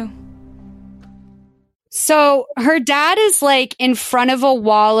love you too. So her dad is like in front of a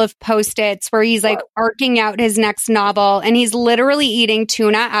wall of Post-its where he's like arcing out his next novel, and he's literally eating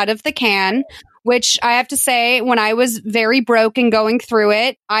tuna out of the can, which I have to say, when I was very broke and going through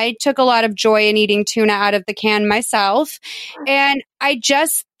it, I took a lot of joy in eating tuna out of the can myself. And I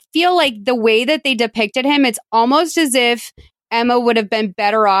just feel like the way that they depicted him, it's almost as if Emma would have been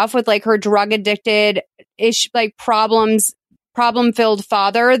better off with like her drug addicted ish, like problem-filled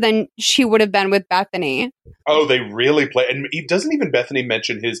father than she would have been with Bethany. Oh, they really play. And he doesn't even Bethany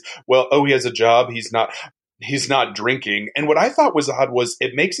mention he has a job. He's not drinking. And what I thought was odd was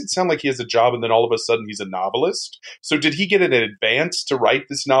it makes it sound like he has a job and then all of a sudden he's a novelist. So did he get an advance to write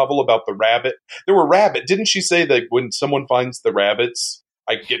this novel about the rabbit? There were rabbit. Didn't she say that when someone finds the rabbits,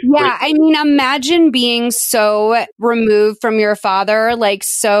 Yeah, I mean, imagine being so removed from your father, like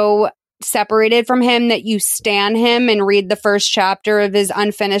so separated from him that you stan him and read the first chapter of his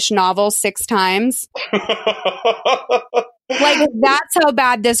unfinished novel 6 times. Like, that's how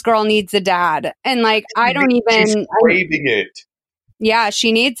bad this girl needs a dad. And like, she's craving it. Yeah,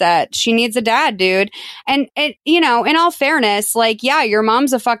 she needs it. She needs a dad, dude. And you know, in all fairness, like, yeah, your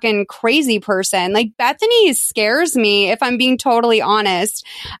mom's a fucking crazy person. Like, Bethany scares me, if I'm being totally honest.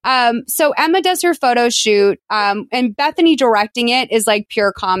 So Emma does her photo shoot, and Bethany directing it is like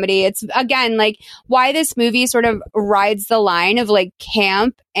pure comedy. It's, again, like why this movie sort of rides the line of like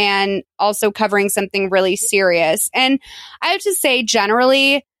camp and also covering something really serious. And I have to say,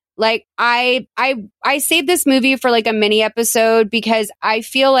 generally, like I saved this movie for like a mini episode because I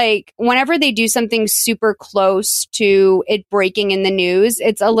feel like whenever they do something super close to it breaking in the news,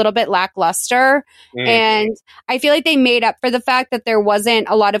 it's a little bit lackluster. And I feel like they made up for the fact that there wasn't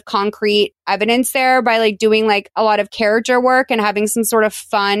a lot of concrete evidence there by like doing like a lot of character work and having some sort of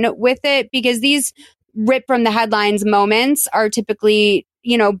fun with it, because these rip from the headlines moments are typically,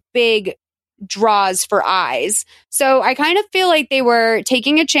 you know, big draws for eyes. So I kind of feel like they were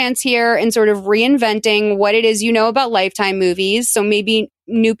taking a chance here and sort of reinventing what it is you know about Lifetime movies. So maybe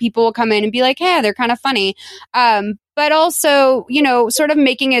new people will come in and be like, hey, they're kind of funny. But also, you know, sort of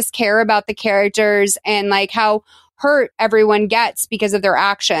making us care about the characters and like how hurt everyone gets because of their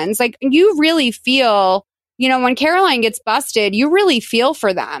actions. Like, you really feel, you know, when Caroline gets busted, you really feel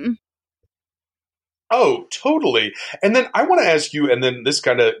for them. Oh, totally. And then I want to ask you, and then this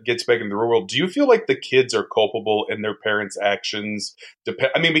kind of gets back into the real world. Do you feel like the kids are culpable in their parents' actions?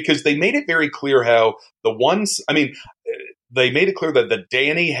 I mean, because they made it very clear how they made it clear that the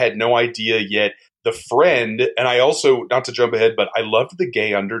Danny had no idea yet. The friend, and I also, not to jump ahead, but I loved the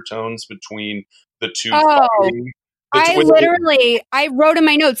gay undertones between the two. Oh, I wrote in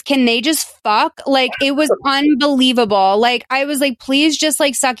my notes, can they just fuck? Like, it was unbelievable. Like, I was like, please just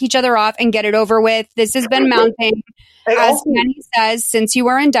like suck each other off and get it over with. This has been mounting, as Penny says, since you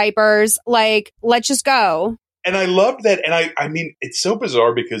were in diapers. Like, let's just go. And I loved that. And I mean, it's so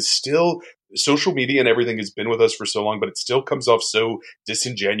bizarre because still social media and everything has been with us for so long, but it still comes off so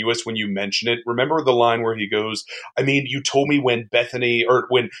disingenuous when you mention it. Remember the line where he goes, I mean, you told me when Bethany or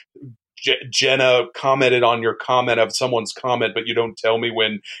when Jenna commented on your comment of someone's comment, but you don't tell me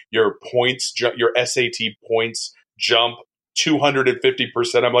when your points, your SAT points jump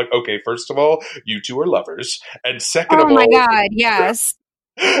 250%. I'm like, okay, first of all, you two are lovers. And second of all, oh my God, yes.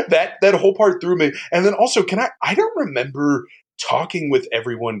 That whole part threw me. And then also, I don't remember talking with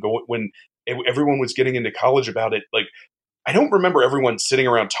everyone when everyone was getting into college about it. Like, I don't remember everyone sitting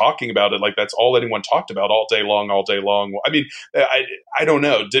around talking about it like that's all anyone talked about all day long. I mean, I don't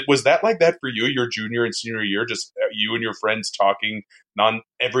know. Was that like that for you, your junior and senior year? Just you and your friends talking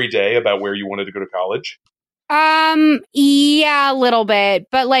every day about where you wanted to go to college? Yeah, a little bit.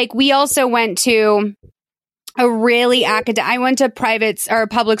 But like, we also went to a really I went to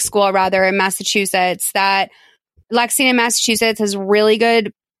public school rather in Massachusetts. That Lexington, Massachusetts has really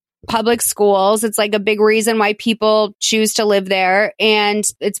good public schools. It's like a big reason why people choose to live there. And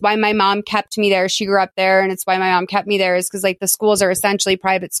it's why my mom kept me there. She grew up there. And it's why my mom kept me there, is because like the schools are essentially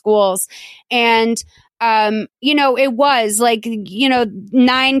private schools. And, it was like,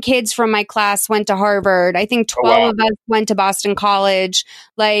 9 kids from my class went to Harvard. I think 12 of us went to Boston College.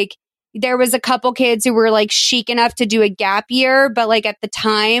 Like, there was a couple kids who were like chic enough to do a gap year, but like at the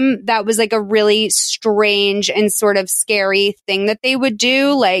time that was like a really strange and sort of scary thing that they would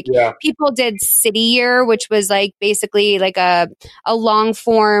do. Like people did city year, which was like basically like a long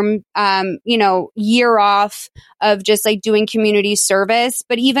form, year off of just like doing community service.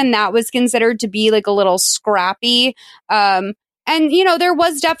 But even that was considered to be like a little scrappy. And, there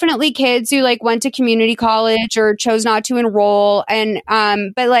was definitely kids who like went to community college or chose not to enroll. And,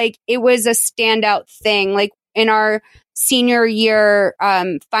 but like, it was a standout thing. Like in our senior year,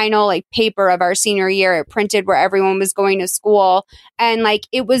 final like paper of our senior year, it printed where everyone was going to school. And like,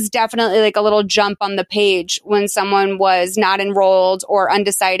 it was definitely like a little jump on the page when someone was not enrolled or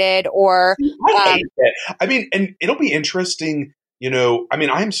undecided or, I hate that. I mean, and it'll be interesting.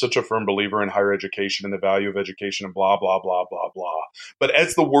 I'm such a firm believer in higher education and the value of education and blah, blah, blah, blah, blah. But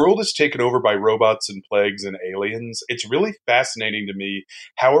as the world is taken over by robots and plagues and aliens, it's really fascinating to me.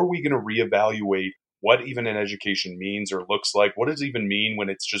 How are we going to reevaluate what even an education means or looks like? What does it even mean when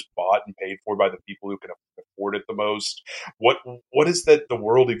it's just bought and paid for by the people who can afford it the most? What is that the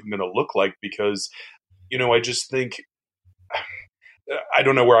world even going to look like? Because, I just think I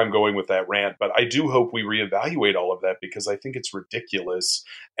don't know where I'm going with that rant, but I do hope we reevaluate all of that because I think it's ridiculous.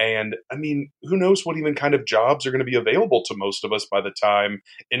 And I mean, who knows what even kind of jobs are going to be available to most of us by the time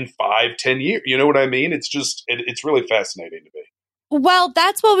in 5-10 years. You know what I mean? It's just, it's really fascinating to me. Well,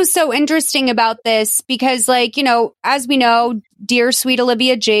 that's what was so interesting about this because, like, as we know, dear sweet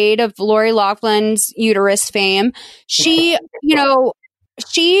Olivia Jade of Lori Loughlin's uterus fame, she,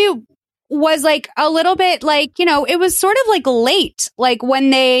 she was like a little bit like, it was sort of like late, like when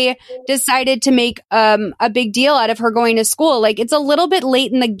they decided to make a big deal out of her going to school. Like it's a little bit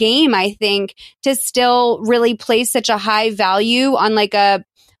late in the game, I think, to still really place such a high value on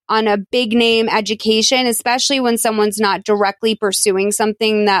on a big name education, especially when someone's not directly pursuing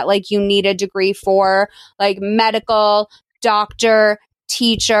something that like you need a degree for, like medical, doctor,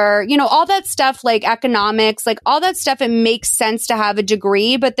 teacher, all that stuff, like economics, like all that stuff. It makes sense to have a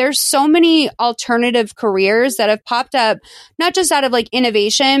degree, but there's so many alternative careers that have popped up, not just out of like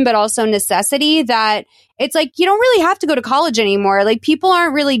innovation, but also necessity, that it's like, you don't really have to go to college anymore. Like people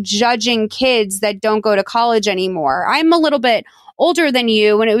aren't really judging kids that don't go to college anymore. I'm a little bit older than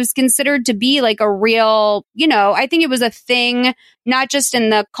you, and it was considered to be like a real, I think it was a thing, not just in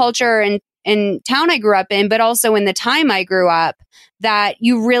the culture and in town I grew up in, but also in the time I grew up, that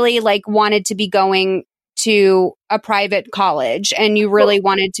you really like wanted to be going to a private college and you really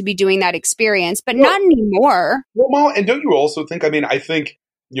wanted to be doing that experience, but not anymore. Well, and don't you also think, I think,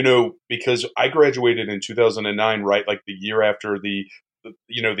 because I graduated in 2009, right? Like the year after the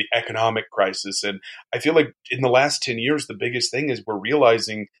economic crisis. And I feel like in the last 10 years, the biggest thing is we're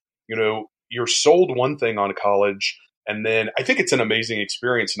realizing, you're sold one thing on college And then I think it's an amazing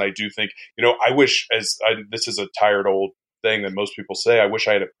experience. And I do think, I wish this is a tired old thing that most people say, I wish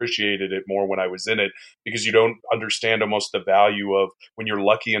I had appreciated it more when I was in it, because you don't understand almost the value of when you're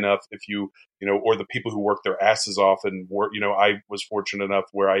lucky enough, if you, or the people who work their asses off and work, I was fortunate enough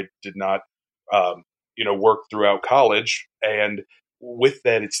where I did not, work throughout college. And with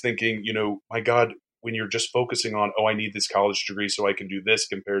that, it's thinking, my God, when you're just focusing on, I need this college degree so I can do this,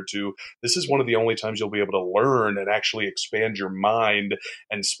 compared to this is one of the only times you'll be able to learn and actually expand your mind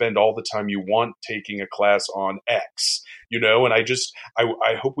and spend all the time you want taking a class on X, and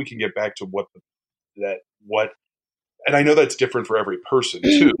I hope we can get back to what and I know that's different for every person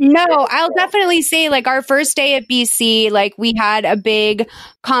too. No, I'll definitely say like our first day at BC, like we had a big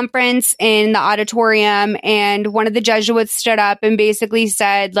conference in the auditorium, and one of the Jesuits stood up and basically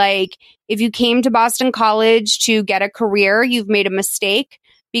said, like, if you came to Boston College to get a career, you've made a mistake,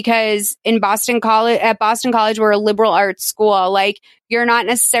 because at Boston College, we're a liberal arts school. Like, you're not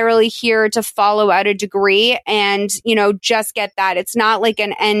necessarily here to follow out a degree and, just get that. It's not like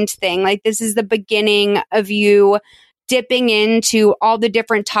an end thing. Like, this is the beginning of you dipping into all the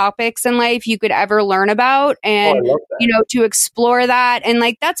different topics in life you could ever learn about, and, to explore that. And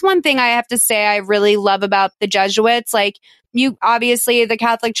like, that's one thing I have to say I really love about the Jesuits. Like, you obviously, the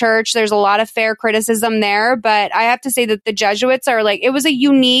Catholic Church, there's a lot of fair criticism there, but I have to say that the Jesuits are like, it was a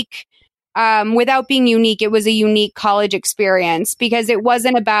unique, without being unique, it was a unique college experience, because it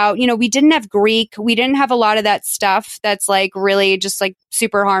wasn't about, we didn't have Greek. We didn't have a lot of that stuff that's like really just like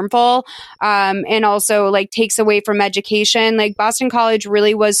super harmful. And also like takes away from education. Like, Boston College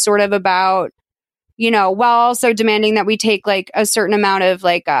really was sort of about, while also demanding that we take like a certain amount of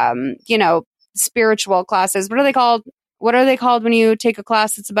like, spiritual classes. What are they called? What are they called when you take a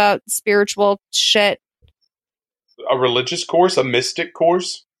class that's about spiritual shit? A religious course, a mystic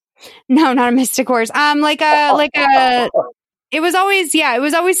course? No, not a mystic course. It was always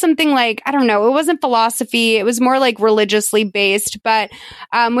something like, I don't know, it wasn't philosophy. It was more like religiously based, but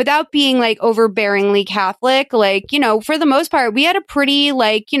without being like overbearingly Catholic, like, for the most part, we had a pretty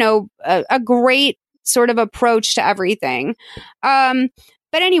like, a great sort of approach to everything.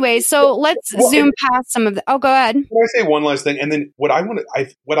 But anyway, so let's zoom past some of the. Oh, go ahead. Can I say one last thing? And then what I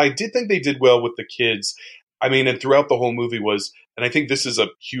did think they did well with the kids, I mean, and throughout the whole movie was, and I think this is a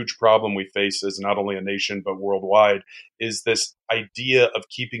huge problem we face as not only a nation, but worldwide, is this idea of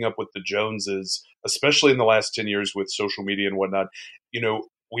keeping up with the Joneses, especially in the last 10 years with social media and whatnot.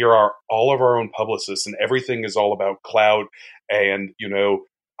 We are all of our own publicists, and everything is all about clout. And,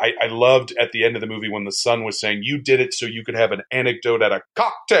 I loved at the end of the movie when the son was saying, you did it so you could have an anecdote at a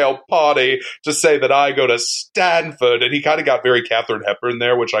cocktail party to say that I go to Stanford. And he kind of got very Katharine Hepburn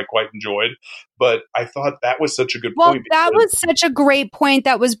there, which I quite enjoyed. But I thought that was such a good point. Well, that was such a great point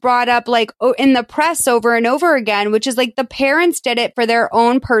that was brought up like in the press over and over again, which is like the parents did it for their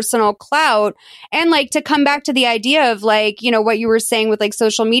own personal clout. And like to come back to the idea of like, what you were saying with like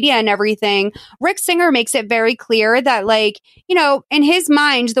social media and everything, Rick Singer makes it very clear that like, in his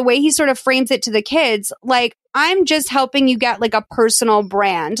mind, the way he sort of frames it to the kids, like, I'm just helping you get like a personal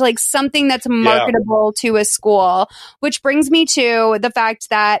brand, like something that's marketable to a school, which brings me to the fact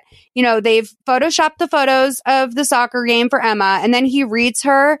that, they've photoshopped the photos of the soccer game for Emma. And then he reads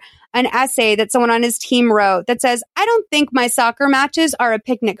her an essay that someone on his team wrote that says, I don't think my soccer matches are a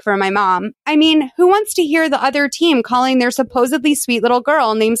picnic for my mom. I mean, who wants to hear the other team calling their supposedly sweet little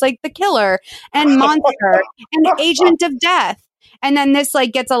girl names like the Killer and Monster and Agent of Death? And then this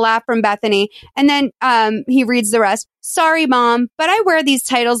like gets a laugh from Bethany. And then he reads the rest. Sorry, Mom, but I wear these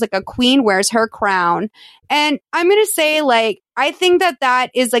titles like a queen wears her crown. And I'm going to say like, I think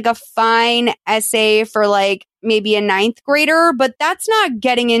that is like a fine essay for like maybe a 9th grader, but that's not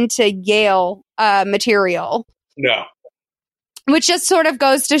getting into Yale material. No. Which just sort of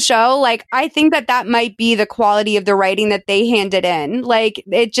goes to show, like, I think that might be the quality of the writing that they handed in. Like,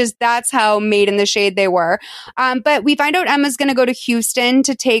 that's how made in the shade they were. But we find out Emma's going to go to Houston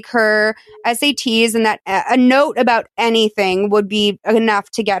to take her SATs, and that a note about anything would be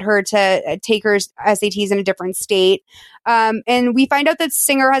enough to get her to take her SATs in a different state. And we find out that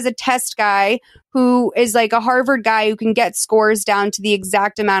Singer has a test guy who is like a Harvard guy who can get scores down to the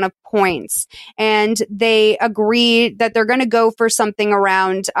exact amount of points. And they agree that they're going to go for something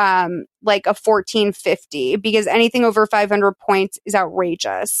around like a 1450, because anything over 500 points is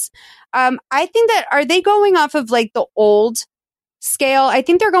outrageous. I think that, are they going off of like the old scale? I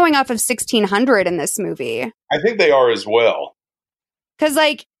think they're going off of 1600 in this movie. I think they are as well. Because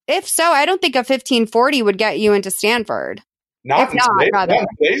like, if so, I don't think a 1540 would get you into Stanford. Not in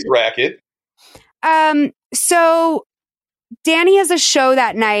today's racket. So Danny has a show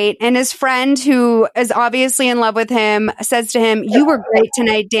that night, and his friend, who is obviously in love with him, says to him, "You were great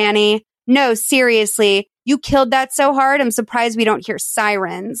tonight, Danny. No, seriously, you killed that so hard. I'm surprised we don't hear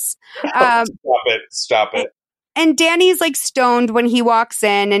sirens." Stop it. And Danny's like stoned when he walks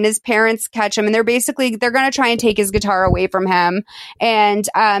in, and his parents catch him, and they're going to try and take his guitar away from him. And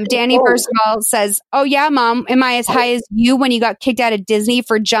Danny, first of all, says, "Oh yeah, Mom, am I as high as you when you got kicked out of Disney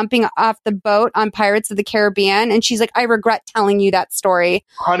for jumping off the boat on Pirates of the Caribbean?" And she's like, "I regret telling you that story."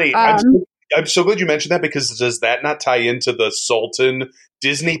 Honey, I'm so glad you mentioned that, because does that not tie into the Sultan?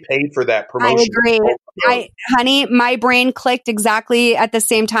 Disney paid for that promotion. I agree. Honey, my brain clicked exactly at the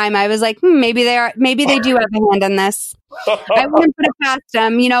same time. I was like, maybe they do have a hand in this. I wouldn't put it past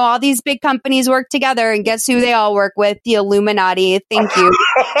them. You know, all these big companies work together, and guess who they all work with? The Illuminati. Thank you.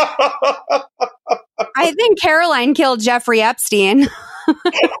 I think Caroline killed Jeffrey Epstein.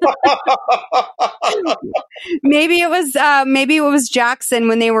 Maybe it was Jackson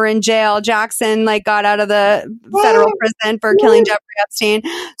when they were in jail. Jackson like got out of the federal prison for killing Jeffrey Epstein.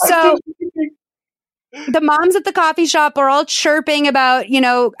 So the moms at the coffee shop are all chirping about, you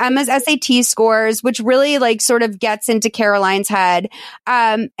know, Emma's SAT scores, which really like sort of gets into Caroline's head.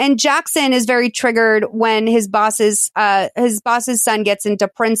 And Jackson is very triggered when his boss's son gets into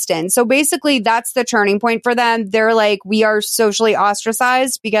Princeton. So basically that's the turning point for them. They're like, we are socially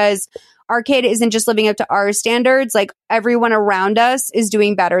ostracized because our kid isn't just living up to our standards. Like everyone around us is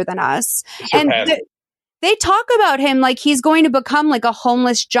doing better than us. And they talk about him like he's going to become like a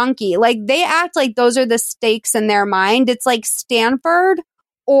homeless junkie. Like they act like those are the stakes in their mind. It's like Stanford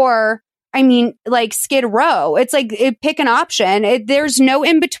or, I mean, like Skid Row. It's like pick an option. There's no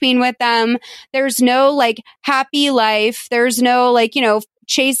in between with them. There's no like happy life. There's no like, you know,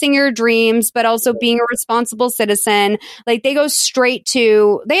 chasing your dreams, but also being a responsible citizen. Like they go straight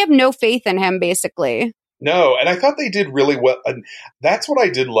to, they have no faith in him basically. No, and I thought they did really well. And that's what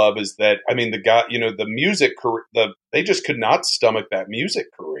I did love is that, I mean, the guy, you know, the music career, they just could not stomach that music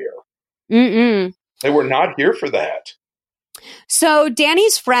career. They were not here for that. So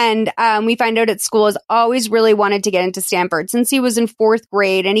Danny's friend, we find out at school, has always really wanted to get into Stanford since he was in 4th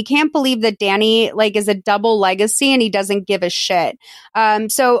grade. And he can't believe that Danny like is a double legacy and he doesn't give a shit.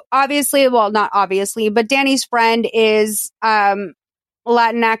 So obviously, well, not obviously, but Danny's friend is,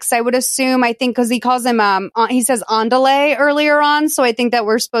 Latinx, I would assume. I think because he calls him, he says andale earlier on. So I think that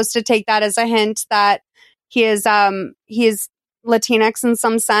we're supposed to take that as a hint that he is Latinx in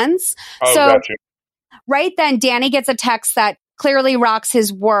some sense. Oh, so gotcha. Right then, Danny gets a text that clearly rocks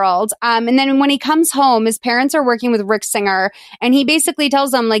his world. And then when he comes home, his parents are working with Rick Singer, and he basically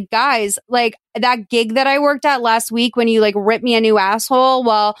tells them, like, guys, like that gig that I worked at last week when you like ripped me a new asshole.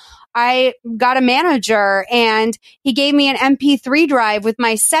 Well, I got a manager and he gave me an MP3 drive with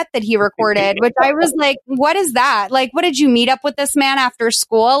my set that he recorded, which I was like, what is that? Like, what did you meet up with this man after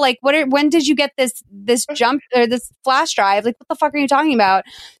school? Like, when did you get this jump or this flash drive? Like, what the fuck are you talking about?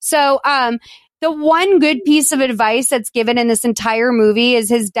 So, the one good piece of advice that's given in this entire movie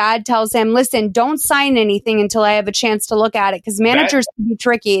is his dad tells him, listen, don't sign anything until I have a chance to look at it because managers can be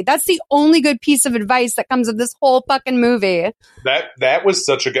tricky. That's the only good piece of advice that comes of this whole fucking movie. That was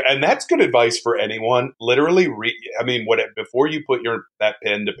such a good, and that's good advice for anyone. Literally, before you put that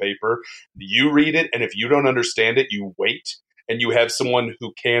pen to paper, you read it, and if you don't understand it, you wait, and you have someone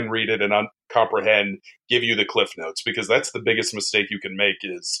who can read it and comprehend give you the cliff notes, because that's the biggest mistake you can make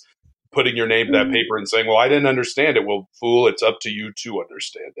is putting your name to that paper and saying, well, I didn't understand it. Well, fool, it's up to you to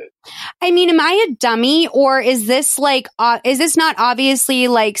understand it. I mean, am I a dummy, or is this like, is this not obviously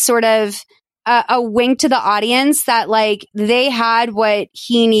like sort of a wink to the audience that like they had what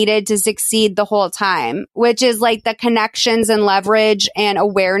he needed to succeed the whole time, which is like the connections and leverage and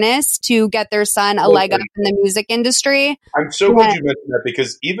awareness to get their son a leg up in the music industry? I'm so glad you mentioned that,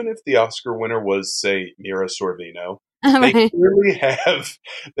 because even if the Oscar winner was, say, Mira Sorvino,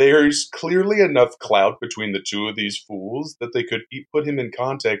 there's clearly enough clout between the two of these fools that they could put him in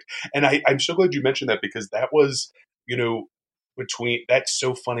contact. And I'm so glad you mentioned that, because that was, you know, that's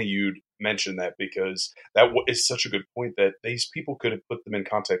so funny you'd mention that, because that is such a good point that these people could have put them in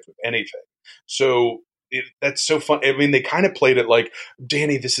contact with anything. So that's so fun. I mean, they kind of played it like,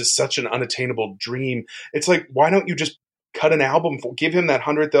 Danny, this is such an unattainable dream. It's like, why don't you just cut an album give him that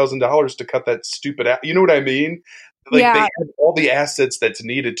 $100,000 to cut that stupid you know what I mean? Like, they have all the assets that's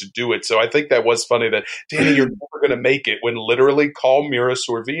needed to do it. So I think that was funny that, Danny, you're never going to make it, when literally call Mira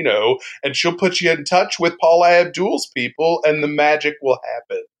Sorvino and she'll put you in touch with Paula Abdul's people and the magic will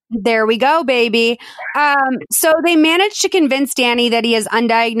happen. There we go, baby. So they managed to convince Danny that he has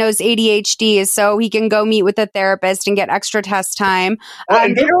undiagnosed ADHD so he can go meet with a therapist and get extra test time.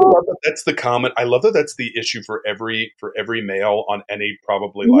 And don't you love that that's the comment? I love that that's the issue for every male on any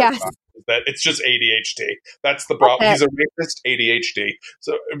probably lifetime. That it's just ADHD. That's the problem. He's a rapist, ADHD.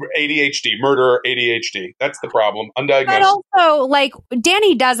 So ADHD, murderer, ADHD. That's the problem. Undiagnosed. But also, like,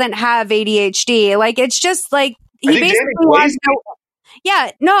 Danny doesn't have ADHD. Like, it's just like he basically wants to.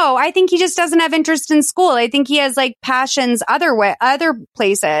 Yeah, no, I think he just doesn't have interest in school. I think he has like passions other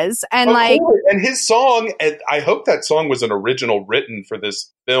places, and and his song. And I hope that song was an original written for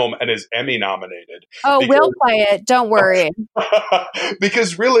this film and is Emmy nominated. Oh, we'll play it. Don't worry.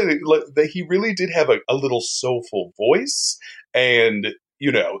 Because really, he really did have a little soulful voice, and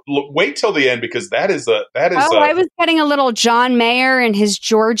wait till the end because that is. I was getting a little John Mayer in his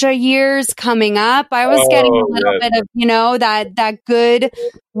Georgia years coming up. I was getting a little bit of that good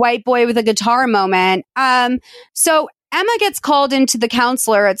white boy with a guitar moment. So Emma gets called into the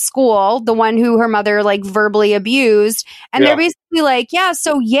counselor at school, the one who her mother like verbally abused. And they're basically like,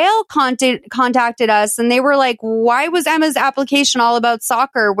 so Yale contacted us and they were like, why was Emma's application all about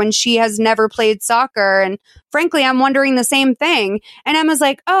soccer when she has never played soccer? And frankly, I'm wondering the same thing. And Emma's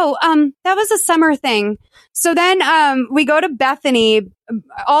like, that was a summer thing. So then we go to Bethany,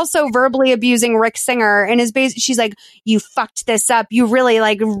 also verbally abusing Rick Singer, and she's like, you fucked this up. You really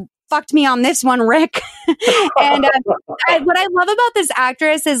fucked me on this one, Rick. And what I love about this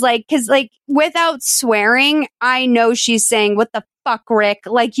actress is because without swearing, I know she's saying, what the fuck, Rick?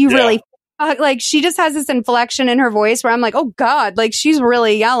 Like, you really she just has this inflection in her voice where I'm like, oh God, like she's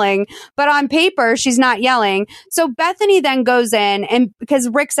really yelling, but on paper, she's not yelling. So Bethany then goes in and because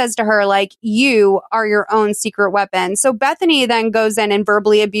Rick says to her, like, you are your own secret weapon. So Bethany then goes in and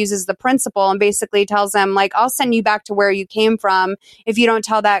verbally abuses the principal and basically tells him, like, I'll send you back to where you came from if you don't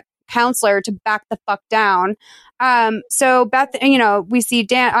tell that counselor to back the fuck down. So we see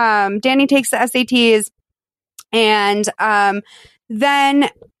Danny takes the SATs and then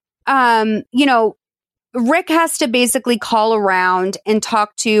Rick has to basically call around and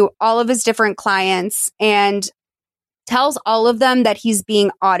talk to all of his different clients and tells all of them that he's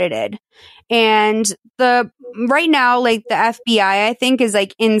being audited. And right now, like the FBI, I think, is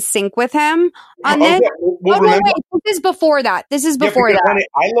like in sync with him on this. This is before that. Honey,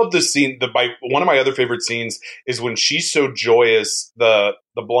 I love this scene. One of my other favorite scenes is when she's so joyous, the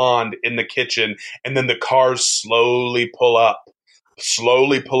blonde in the kitchen, and then the cars slowly pull up.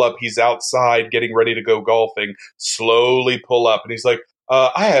 He's outside getting ready to go golfing. Slowly pull up, and he's like,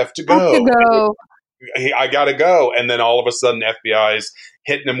 "I have to go. I gotta go." And then all of a sudden, FBI's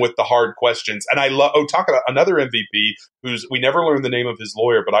hitting him with the hard questions. And I love. Talk about another MVP we never learned the name of his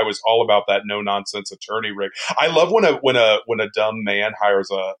lawyer, but I was all about that no nonsense attorney, Rick. I love when a dumb man hires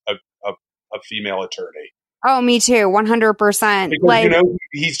a female attorney. Oh, me too. 100%. Because,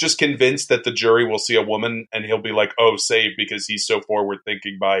 he's just convinced that the jury will see a woman and he'll be like, oh, saved, because he's so forward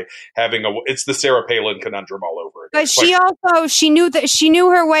thinking by having it's the Sarah Palin conundrum all over again. But she knew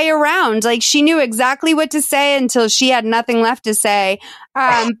her way around. Like, she knew exactly what to say until she had nothing left to say.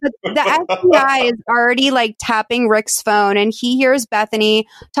 But the FBI is already like tapping Rick's phone and he hears Bethany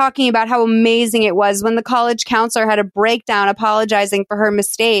talking about how amazing it was when the college counselor had a breakdown apologizing for her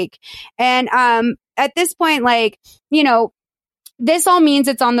mistake. And, at this point, this all means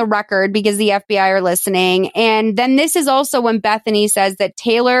it's on the record because the FBI are listening. And then this is also when Bethany says that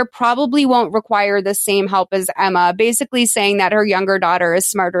Taylor probably won't require the same help as Emma, basically saying that her younger daughter is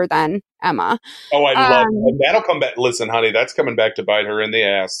smarter than Emma. Oh, I love it. And that'll come back. Listen, honey, that's coming back to bite her in the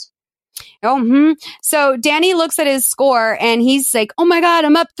ass. So Danny looks at his score and he's like, oh my God,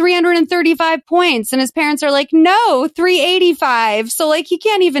 I'm up 335 points. And his parents are like, no, 385. So like, he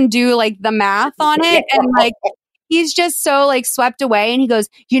can't even do like the math on it. And like, he's just so like swept away. And he goes,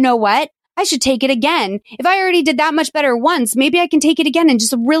 you know what? I should take it again. If I already did that much better once, maybe I can take it again and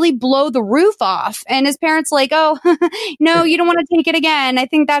just really blow the roof off. And his parents are like, oh, no, you don't want to take it again. I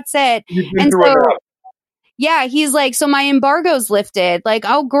think that's it. And so yeah, he's like, so my embargo's lifted. Like,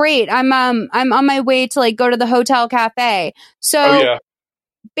 oh, great. I'm on my way to like go to the hotel cafe. So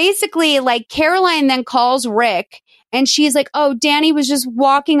basically, like Caroline then calls Rick and she's like, oh, Danny was just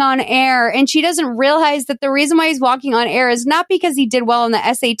walking on air. And she doesn't realize that the reason why he's walking on air is not because he did well in the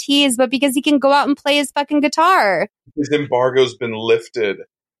SATs, but because he can go out and play his fucking guitar. His embargo's been lifted.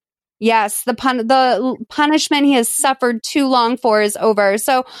 Yes, the punishment he has suffered too long for is over.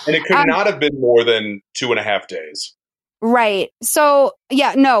 So, and it could not have been more than 2.5 days. Right. So,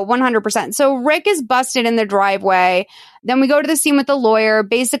 yeah, no, 100%. So Rick is busted in the driveway. Then we go to the scene with the lawyer.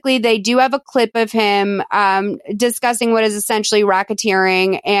 Basically, they do have a clip of him discussing what is essentially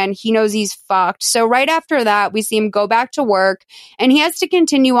racketeering, and he knows he's fucked. So right after that, we see him go back to work, and he has to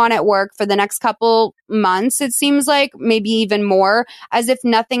continue on at work for the next couple months, it seems like, maybe even more, as if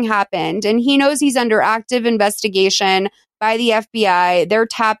nothing happened. And he knows he's under active investigation by the FBI. They're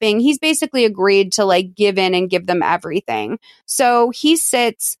tapping. He's basically agreed to like give in and give them everything. So he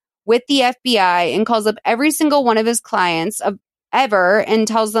sits with the FBI and calls up every single one of his clients ever and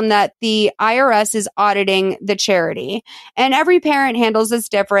tells them that the IRS is auditing the charity. And every parent handles this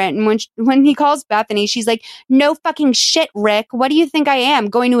different. And when he calls Bethany, she's like, "No fucking shit, Rick. What do you think I am?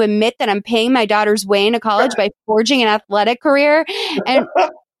 Going to admit that I'm paying my daughter's way into college by forging an athletic career?"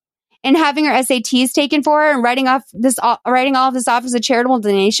 And having her SATs taken for her and writing all of this off as a charitable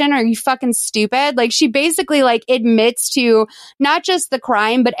donation? Are you fucking stupid? Like, she basically like admits to not just the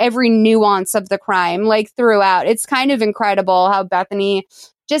crime, but every nuance of the crime, like throughout. It's kind of incredible how Bethany,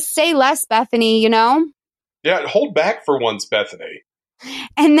 just say less, Bethany, you know? Yeah, hold back for once, Bethany.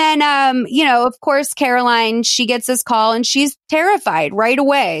 And then, of course, Caroline, she gets this call and she's terrified right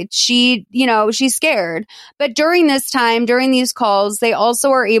away. She's scared. But during this time, during these calls, they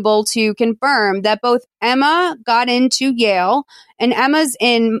also are able to confirm that both Emma got into Yale and Emma's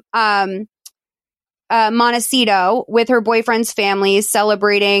in Montecito with her boyfriend's family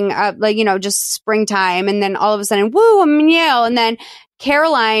celebrating, just springtime. And then all of a sudden, woo, I'm in Yale. And then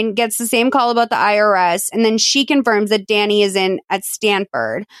Caroline gets the same call about the IRS, and then she confirms that Danny is at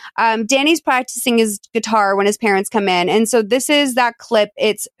Stanford. Danny's practicing his guitar when his parents come in, and so this is that clip.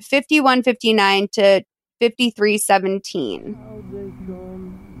 It's 51:59 to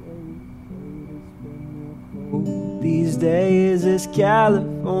 53:17. These days is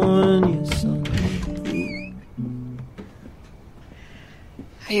California sun.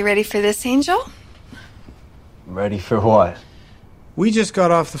 Are you ready for this, Angel? Ready for what? We just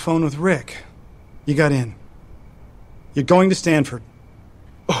got off the phone with Rick. You got in. You're going to Stanford.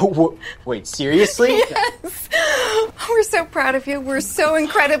 Oh, wait, seriously? Yes. We're so proud of you. We're so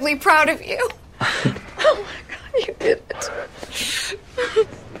incredibly proud of you. Oh my God, you did it.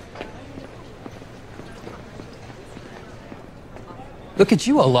 Look at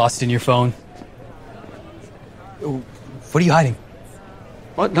you all lost in your phone. What are you hiding?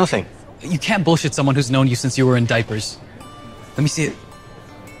 What? Nothing. You can't bullshit someone who's known you since you were in diapers. Let me see it.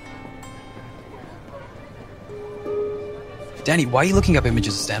 Danny, why are you looking up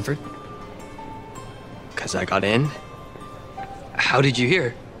images of Stanford? Because I got in. How did you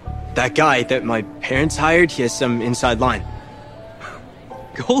hear? That guy that my parents hired, he has some inside line.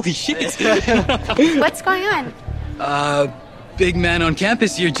 Holy shit. What's going on? Big man on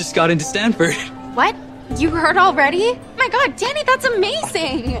campus here just got into Stanford. What? You heard already? My God, Danny, that's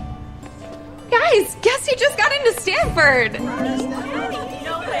amazing! Guys, guess who just got into Stanford?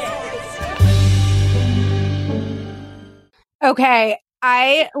 Okay,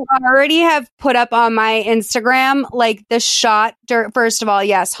 I already have put up on my Instagram, like the shot. First of all,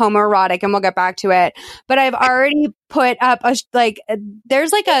 yes, homoerotic, and we'll get back to it. But I've already put up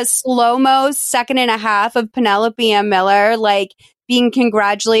there's like a slow-mo second and a half of Penelope M. Miller, like being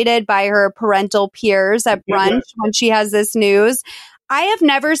congratulated by her parental peers at brunch when she has this news. I have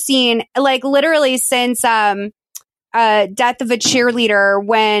never seen, like, literally since Death of a Cheerleader,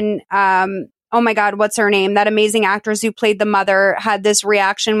 when oh my God, what's her name? That amazing actress who played the mother had this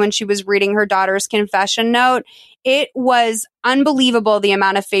reaction when she was reading her daughter's confession note. It was unbelievable the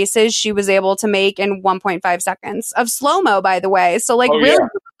amount of faces she was able to make in 1.5 seconds of slow-mo, by the way. So really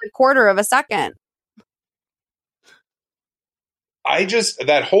a quarter of a second.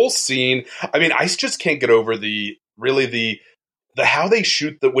 That whole scene, I mean, I just can't get over the how they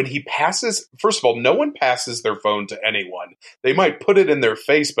shoot when he passes. First of all, no one passes their phone to anyone. They might put it in their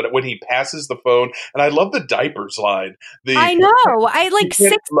face, but when he passes the phone, and I love the diapers line. I know. I like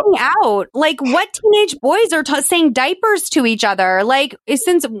 6 me out. Like, what teenage boys are saying diapers to each other? Like,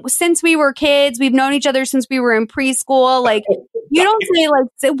 since we were kids, we've known each other since we were in preschool. Like, you don't say like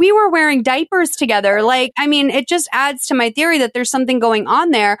we were wearing diapers together. Like, I mean, it just adds to my theory that there's something going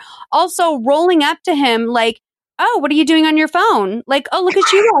on there. Also, rolling up to him like, "Oh, what are you doing on your phone?" Like, "Oh, look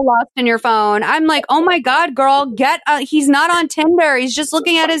at you all lost in your phone." I'm like, "Oh my God, girl, he's not on Tinder. He's just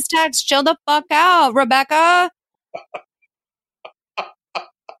looking at his text. Chill the fuck out, Rebecca."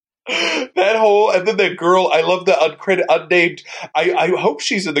 That whole, and then the girl, I love the unnamed, I hope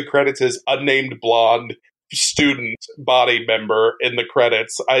she's in the credits as unnamed blonde student body member in the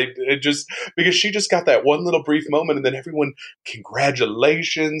credits. Because she just got that one little brief moment, and then everyone,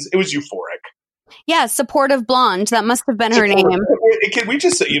 congratulations. It was euphoric. Yeah, supportive blonde. That must have been her name. Can we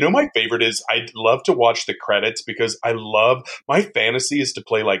just say, my favorite is I love to watch the credits because my fantasy is to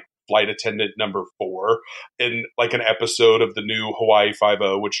play like flight attendant number 4 in like an episode of the new Hawaii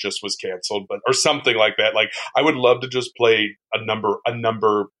Five-0, which just was canceled, or something like that. Like I would love to just play a number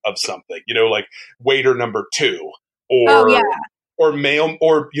of something, like waiter number 2 or male,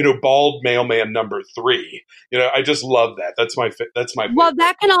 or bald mailman number 3. I just love that. That's my favorite. Well,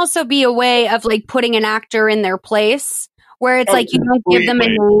 that can also be a way of like putting an actor in their place, where it's like you don't give them a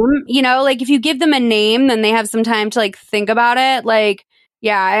name. Like if you give them a name, then they have some time to like think about it. Like,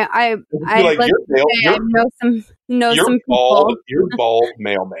 yeah, I like know some bald, people. You're bald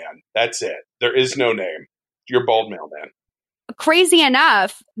mailman. That's it. There is no name. You're bald mailman. Crazy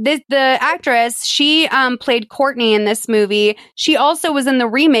enough, the actress, she played Courtney in this movie. She also was in the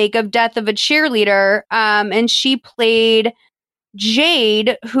remake of Death of a Cheerleader, and she played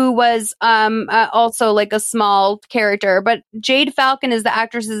Jade, who was also like a small character. But Jade Falcon is the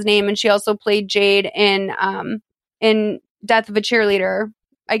actress's name, and she also played Jade in Death of a Cheerleader,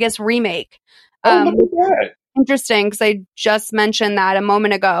 I guess, remake. Look at that. Interesting, because I just mentioned that a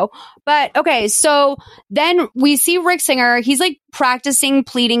moment ago. But okay, so then we see Rick Singer. He's like practicing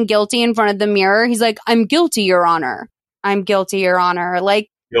pleading guilty in front of the mirror. He's like, "I'm guilty, Your Honor. I'm guilty, Your Honor." Like,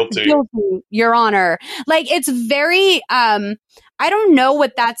 guilty, Your Honor. Like, it's very, I don't know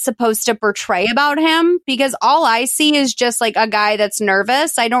what that's supposed to portray about him, because all I see is just like a guy that's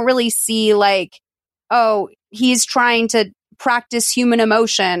nervous. I don't really see like, oh, he's trying to practice human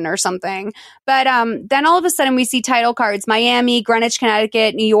emotion or something. But then all of a sudden we see title cards: Miami, Greenwich,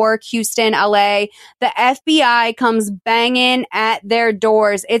 Connecticut, New York, Houston, LA. The FBI comes banging at their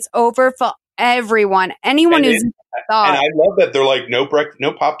doors. It's over for everyone. Anyone who's thought. And I love that they're like, no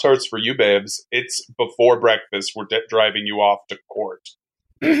Pop-Tarts for you, babes. It's before breakfast. We're driving you off to court.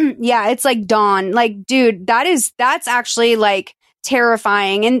 Yeah, it's like dawn. Like, dude, that's actually like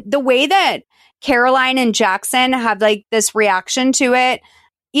terrifying. And the way that Caroline and Jackson have like this reaction to it,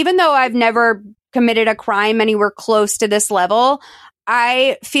 even though I've never committed a crime anywhere close to this level,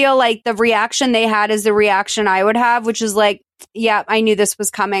 I feel like the reaction they had is the reaction I would have, which is like, yeah, I knew this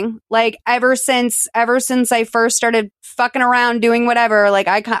was coming. Like ever since I first started fucking around doing whatever, like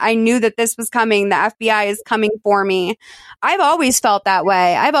I knew that this was coming. The FBI is coming for me. I've always felt that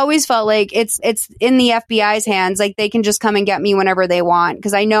way. I've always felt like it's in the FBI's hands. Like they can just come and get me whenever they want,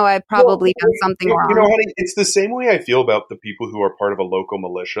 because I know I've probably done something wrong. Honey, it's the same way I feel about the people who are part of a local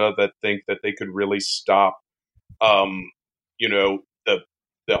militia that think that they could really stop,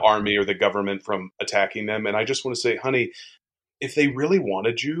 the army or the government from attacking them. And I just want to say, honey, if they really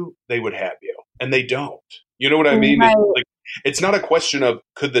wanted you, they would have you, and they don't. You know what I mean? Right. It's not a question of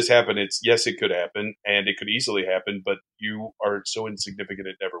could this happen. It's yes, it could happen, and it could easily happen, but you are so insignificant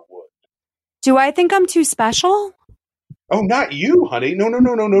it never would. Do I think I'm too special? Oh, not you, honey. No.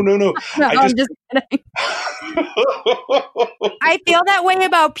 I'm just kidding. I feel that way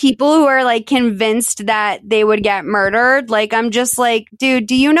about people who are like convinced that they would get murdered. Like, I'm just like, dude,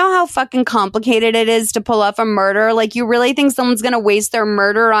 do you know how fucking complicated it is to pull off a murder? Like, you really think someone's going to waste their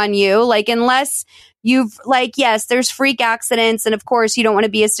murder on you? Like, unless you've like, yes, there's freak accidents. And of course you don't want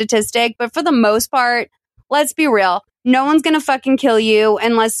to be a statistic, but for the most part, let's be real. No one's going to fucking kill you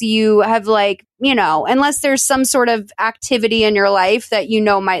unless you have like, unless there's some sort of activity in your life that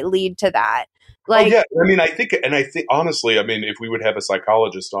might lead to that. Like, oh, yeah. I mean, I think honestly, I mean, if we would have a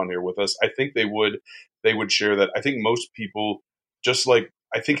psychologist on here with us, I think they would share that. I think most people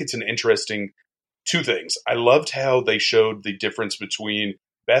I think it's an interesting two things. I loved how they showed the difference between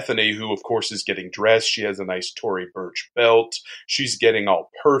Bethany, who of course is getting dressed. She has a nice Tory Burch belt. She's getting all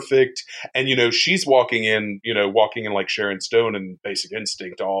perfect. And, she's walking in like Sharon Stone and Basic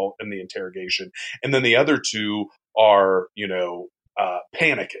Instinct all in the interrogation. And then the other two are,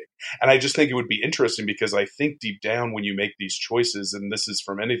 panicking. And I just think it would be interesting because I think deep down when you make these choices, and this is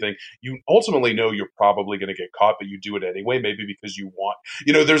from anything, you ultimately know you're probably going to get caught, but you do it anyway, maybe because you want,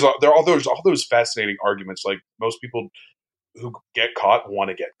 there's all those fascinating arguments. Like most people who get caught want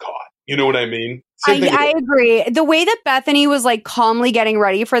to get caught. You know what I mean? I agree. The way that Bethany was like calmly getting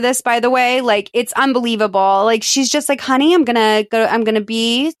ready for this, by the way, like it's unbelievable. Like she's just like, honey, I'm going to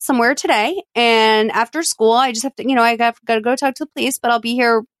be somewhere today. And after school, I just have to, I got to go talk to the police, but I'll be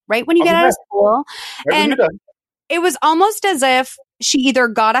here right when you get out of school. And it was almost as if she either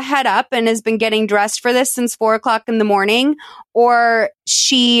got a head up and has been getting dressed for this since 4:00 in the morning, or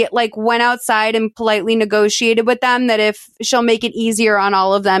she like went outside and politely negotiated with them that if she'll make it easier on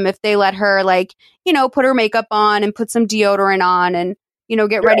all of them if they let her like, put her makeup on and put some deodorant on and,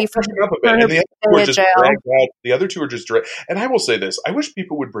 get ready for her and the other two are just jail. dragged out. The other two are just dragged. And I will say this: I wish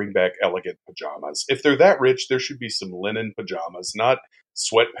people would bring back elegant pajamas. If they're that rich, there should be some linen pajamas, not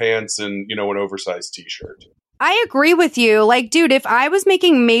sweatpants and an oversized T-shirt. I agree with you. Like, dude, if I was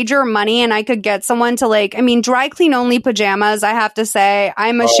making major money and I could get someone to dry clean only pajamas, I have to say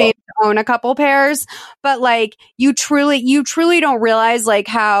I'm ashamed to own a couple pairs, but like you truly don't realize like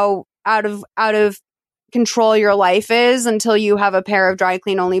how out of control your life is until you have a pair of dry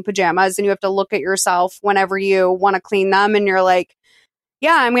clean only pajamas and you have to look at yourself whenever you want to clean them and you're like,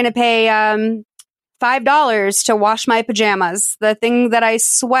 yeah, I'm going to pay $5 to wash my pajamas. The thing that I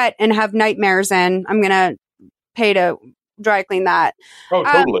sweat and have nightmares in, I'm going to pay to dry clean that. Oh,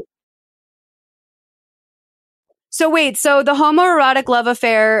 totally. So the homoerotic love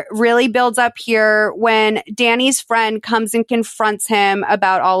affair really builds up here when Danny's friend comes and confronts him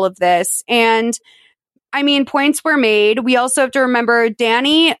about all of this. And I mean, points were made. We also have to remember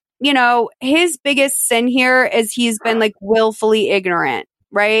Danny, his biggest sin here is he's been like willfully ignorant,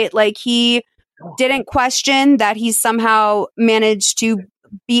 right? Like he didn't question that he somehow managed to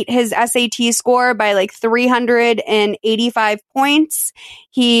beat his SAT score by like 385 points.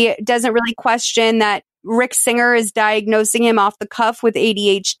 He doesn't really question that Rick Singer is diagnosing him off the cuff with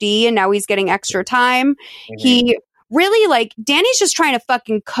ADHD and now he's getting extra time. Mm-hmm. He really like Danny's just trying to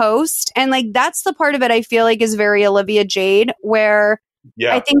fucking coast. And like, that's the part of it I feel like is very Olivia Jade, where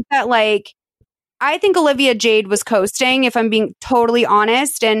I think that I think Olivia Jade was coasting, if I'm being totally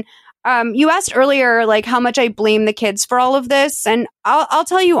honest. And you asked earlier, like how much I blame the kids for all of this. And I'll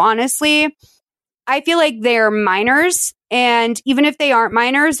tell you honestly, I feel like they're minors. And even if they aren't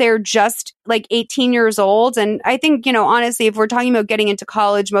minors, they're just like 18 years old. And I think, honestly, if we're talking about getting into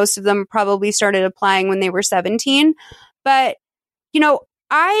college, most of them probably started applying when they were 17. But,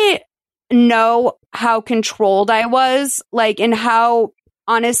 I know how controlled I was, like, and how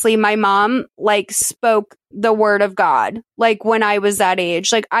honestly my mom like spoke the word of God, like when I was that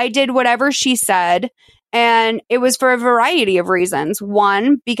age. Like I did whatever she said. And it was for a variety of reasons.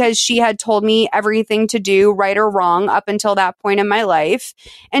 One, because she had told me everything to do, right or wrong, up until that point in my life.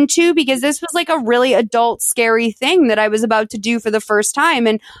 And two, because this was like a really adult, scary thing that I was about to do for the first time.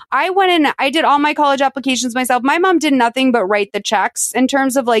 And I went in, I did all my college applications myself. My mom did nothing but write the checks in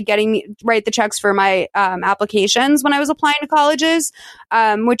terms of like getting me write the checks for my applications when I was applying to colleges,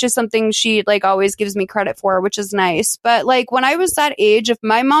 which is something she like always gives me credit for, which is nice. But like when I was that age, if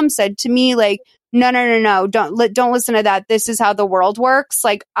my mom said to me like, no, don't listen to that, this is how the world works,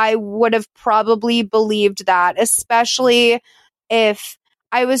 like I would have probably believed that, especially if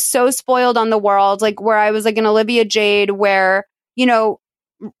I was so spoiled on the world, like where I was like an Olivia Jade where,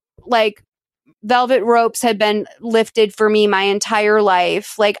 like velvet ropes had been lifted for me my entire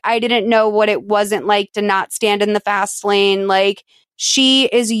life. Like I didn't know what it wasn't like to not stand in the fast lane. Like she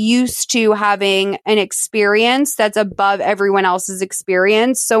is used to having an experience that's above everyone else's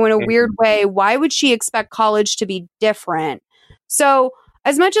experience. So in a weird way, why would she expect college to be different? So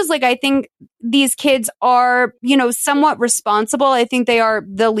as much as like, I think these kids are, somewhat responsible, I think they are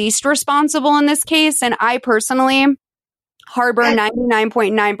the least responsible in this case. And I personally harbor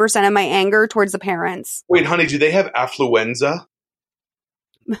 99.9% of my anger towards the parents. Wait, honey, do they have affluenza?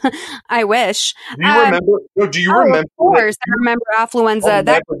 I wish. Do you remember? No, do you remember? Of course, I remember affluenza. I'll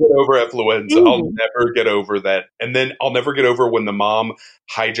never get over affluenza. I'll never get over that. And then I'll never get over when the mom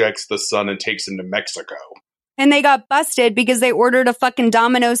hijacks the son and takes him to Mexico. And they got busted because they ordered a fucking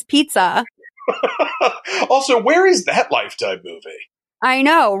Domino's pizza. Also, where is that Lifetime movie? I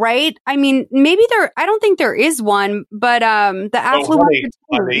know, right? I mean, maybe I don't think there is one, but the affluenza.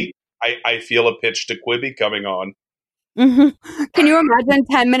 Honey, I feel a pitch to Quibi coming on. Mm-hmm. Can you imagine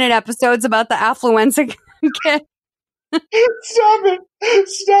 10-minute episodes about the affluenza kid? Stop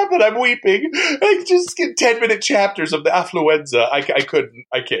it, I'm weeping. I just get 10-minute chapters of the affluenza. I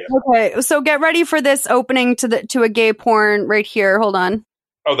can't. Okay, so get ready for this opening to a gay porn right here. Hold on.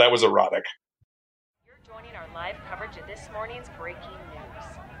 Oh, that was erotic. You're joining our live coverage of this morning's breaking news.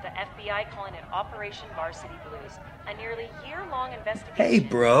 The FBI calling it Operation Varsity Blues, a nearly year-long investigation. Hey,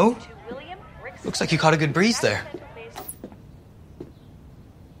 bro. To William Rickson. Looks like you caught a good breeze there.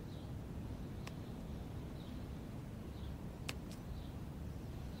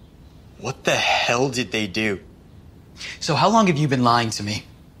 What the hell did they do? So how long have you been lying to me?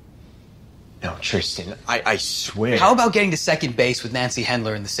 No, Tristan, I swear. How about getting to second base with Nancy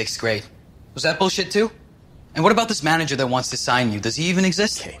Hendler in the 6th grade? Was that bullshit too? And what about this manager that wants to sign you? Does he even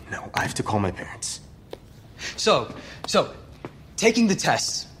exist? Okay, no, I have to call my parents. So, taking the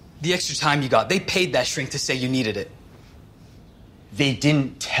test, the extra time you got, they paid that shrink to say you needed it. They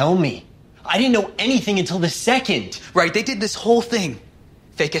didn't tell me. I didn't know anything until the second. Right, they did this whole thing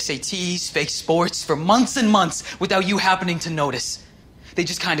Fake SATs, fake sports for months and months without you happening to notice. They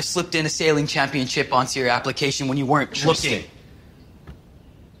just kind of slipped in a sailing championship onto your application when you weren't looking.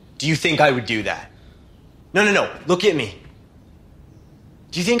 Do you think I would do that? No. Look at me.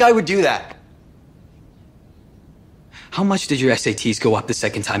 Do you think I would do that? How much did your SATs go up the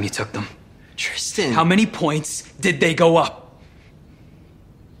second time you took them? Tristan. How many points did they go up?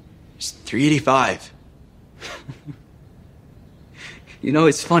 It's 385. You know,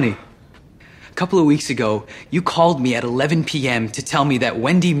 it's funny. A couple of weeks ago, you called me at 11 p.m. to tell me that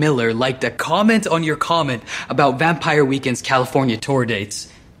Wendy Miller liked a comment on your comment about Vampire Weekend's California tour dates.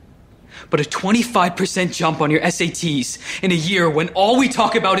 But a 25% jump on your SATs in a year when all we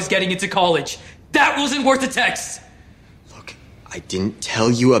talk about is getting into college, that wasn't worth a text! Look, I didn't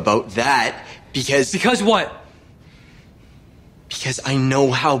tell you about that because... Because what? Because I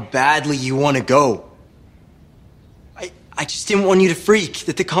know how badly you want to go. I just didn't want you to freak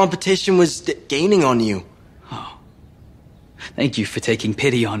that the competition was gaining on you. Oh. Thank you for taking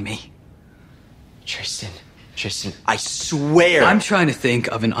pity on me. Tristan, I swear. I'm trying to think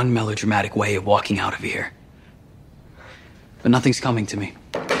of an unmelodramatic way of walking out of here. But nothing's coming to me.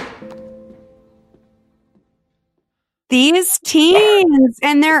 These teens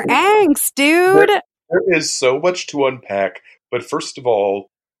and their angst, dude. There is so much to unpack. But first of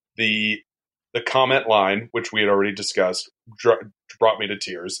all, the comment line, which we had already discussed, brought me to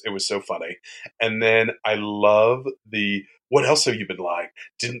tears. It was so funny. And then I love what else have you been lying?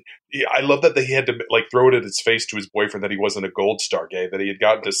 I love that he had to throw it at his face to his boyfriend that he wasn't a Gold Star gay, that he had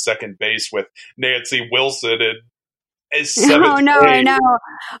gotten to second base with Nancy Wilson and Oh, no, I know.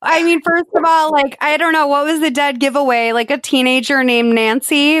 I mean, first of all, I don't know, what was the dead giveaway? A teenager named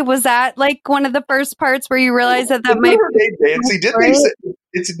Nancy? Was that one of the first parts where you realized that might be Nancy? Didn't he say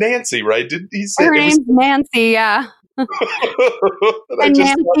it's Nancy, right? Didn't he say her name's Nancy? Yeah. And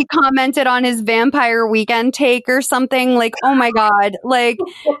Nancy commented on his Vampire Weekend take or something. Oh my God.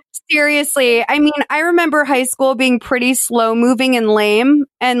 Seriously. I mean, I remember high school being pretty slow moving and lame.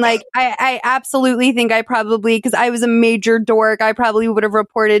 And I absolutely think because I was a major dork, I probably would have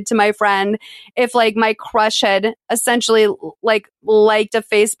reported to my friend if my crush had essentially liked a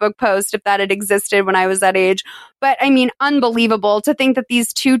Facebook post, if that had existed when I was that age. But I mean, unbelievable to think that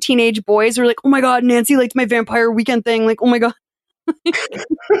these two teenage boys were oh my God, Nancy liked my Vampire Weekend thing. Oh my God. but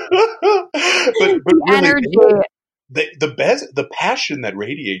really, energy. The passion that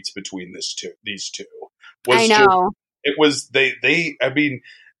radiates between these two was I know. It was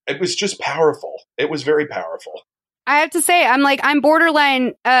it was just powerful. It was very powerful. I have to say, I'm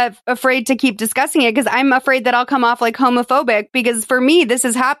borderline afraid to keep discussing it because I'm afraid that I'll come off homophobic because for me, this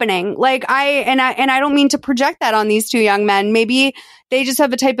is happening. I don't mean to project that on these two young men. Maybe they just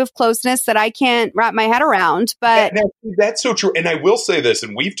have a type of closeness that I can't wrap my head around. But that's so true. And I will say this,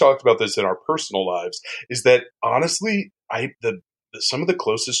 and we've talked about this in our personal lives, is that honestly, some of the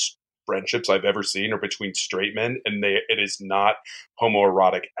closest friendships I've ever seen are between straight men, and it is not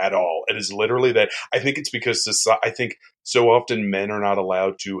homoerotic at all. It is literally that. I think it's because I think so often men are not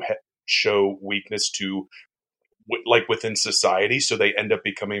allowed to show weakness to within society, so they end up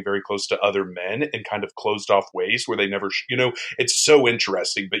becoming very close to other men in kind of closed off ways where they never it's so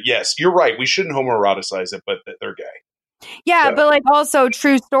interesting. But yes, you're right, we shouldn't homoeroticize it, but they're gay. Yeah, so. But also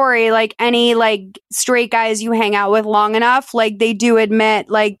true story, any straight guys you hang out with long enough, they do admit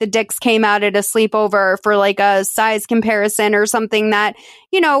the dicks came out at a sleepover for a size comparison or something that,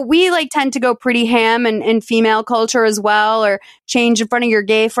 we tend to go pretty ham in female culture as well, or change in front of your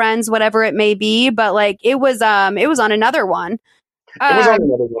gay friends, whatever it may be. But it was on another one. It was on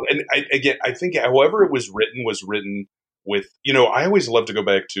another one. And I think however it was written with, I always love to go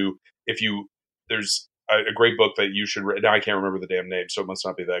back to there's a great book that you should read. Now I can't remember the damn name, so it must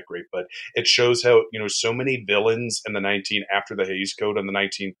not be that great. But it shows how so many villains in after the Hays Code in the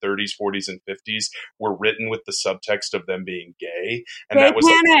 1930s, 40s, and 50s were written with the subtext of them being gay, and gay that was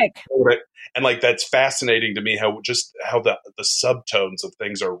panic. And that's fascinating to me how the subtones of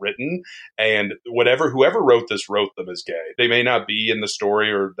things are written, and whoever wrote this wrote them as gay. They may not be in the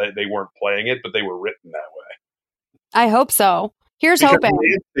story or they weren't playing it, but they were written that way. I hope so. Here's hoping.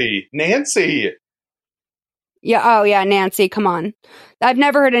 Nancy. Yeah. Oh, yeah. Nancy, come on. I've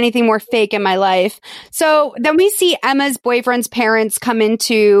never heard anything more fake in my life. So then we see Emma's boyfriend's parents come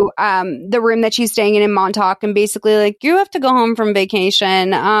into the room that she's staying in Montauk and basically you have to go home from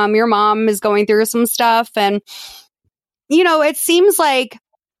vacation. Your mom is going through some stuff. And, it seems like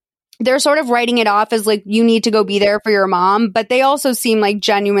they're sort of writing it off as you need to go be there for your mom. But they also seem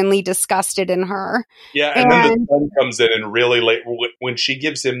genuinely disgusted in her. Yeah. And then the son comes in and really when she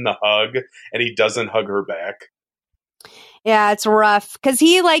gives him the hug and he doesn't hug her back. Yeah, it's rough because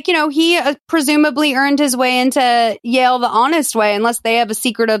he presumably earned his way into Yale the honest way, unless they have a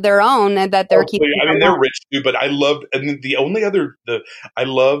secret of their own and that they're keeping. I mean, they're rich too, but I loved, and I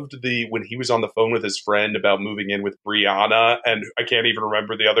loved when he was on the phone with his friend about moving in with Brianna, and I can't even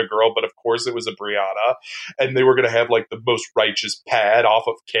remember the other girl, but of course it was a Brianna, and they were going to have like the most righteous pad off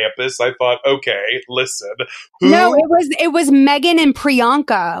of campus. I thought, okay, listen, no, it was Megan and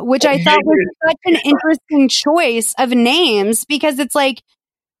Priyanka, which I thought was such an interesting choice of names because it's like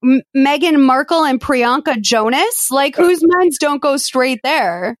Meghan Markle and Priyanka Jonas, like whose minds don't go straight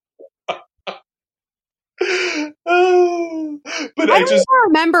there. But I don't even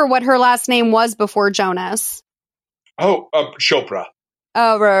remember what her last name was before Jonas. Chopra.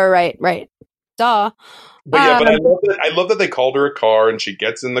 Oh, right. Duh. But yeah, but I love that they called her a car, and she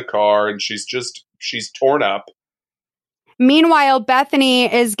gets in the car, and she's torn up. Meanwhile,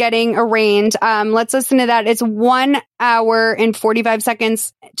 Bethany is getting arraigned. Let's listen to that. It's 1 hour and 45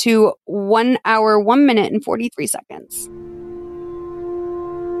 seconds to 1 hour, 1 minute and 43 seconds.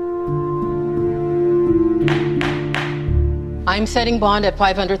 I'm setting bond at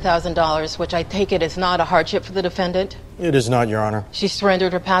 $500,000, which I take it is not a hardship for the defendant. It is not, Your Honor. She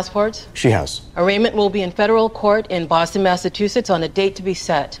surrendered her passports? She has. Arraignment will be in federal court in Boston, Massachusetts on a date to be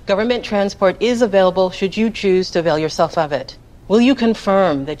set. Government transport is available should you choose to avail yourself of it. Will you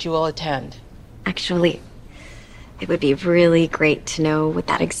confirm that you will attend? Actually, it would be really great to know what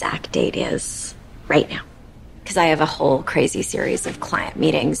that exact date is right now. Because I have a whole crazy series of client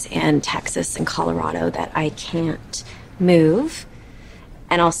meetings in Texas and Colorado that I can't move.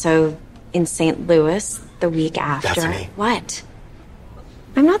 And also in St. Louis the week after. Bethany. What?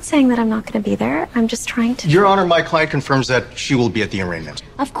 I'm not saying that I'm not going to be there. I'm just trying to... Your Honor, my client confirms that she will be at the arraignment.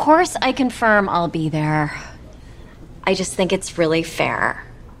 Of course I confirm I'll be there. I just think it's really fair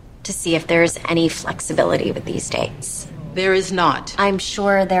to see if there's any flexibility with these dates. There is not. I'm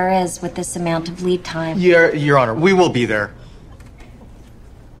sure there is with this amount of lead time. Your Honor, we will be there.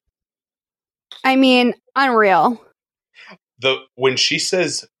 I mean, unreal. When she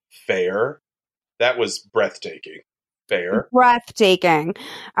says fair, that was breathtaking. Fair. Breathtaking.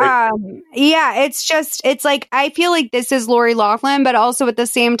 Yeah, it's like, I feel like this is Lori Loughlin, but also at the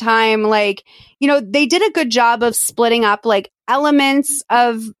same time, like, they did a good job of splitting up like elements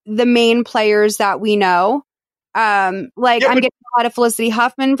of the main players that we know. I'm getting a lot of Felicity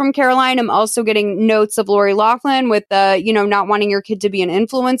Huffman from Caroline. I'm also getting notes of Lori Loughlin with the, not wanting your kid to be an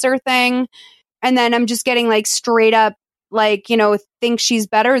influencer thing. And then I'm just getting like straight up, like, think she's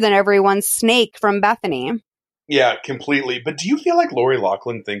better than everyone Snake from Bethany. Yeah, completely. But do you feel like Lori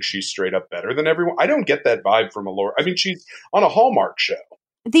Loughlin thinks she's straight up better than everyone? I don't get that vibe from a Lori. I mean, she's on a Hallmark show.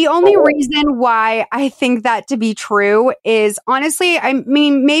 The only reason why I think that to be true is, honestly, I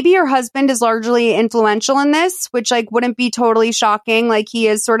mean, maybe your husband is largely influential in this, which like wouldn't be totally shocking. Like he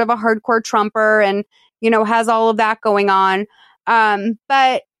is sort of a hardcore Trumper and, has all of that going on.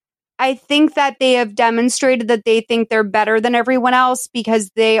 But I think that they have demonstrated that they think they're better than everyone else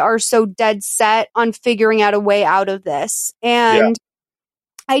because they are so dead set on figuring out a way out of this. And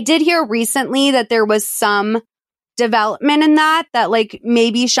I did hear recently that there was some development in that like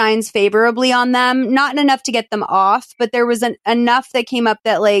maybe shines favorably on them. Not enough to get them off, but there was enough that came up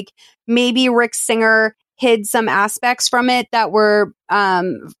that like maybe Rick Singer hid some aspects from it that were,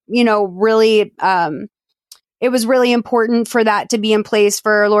 really, it was really important for that to be in place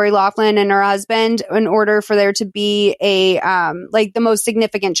for Lori Loughlin and her husband in order for there to be a, like the most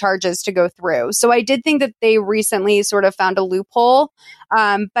significant charges to go through. So I did think that they recently sort of found a loophole,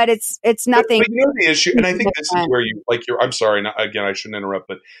 but it's nothing. But the issue, and I think this is where I'm sorry, again, I shouldn't interrupt,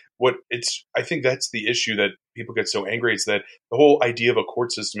 but I think that's the issue that people get so angry. It's that the whole idea of a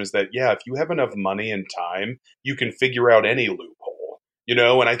court system is that, if you have enough money and time, you can figure out any loophole.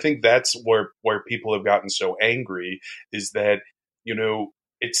 And I think that's where people have gotten so angry is that,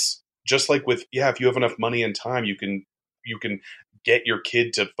 it's just like with, if you have enough money and time, you can get your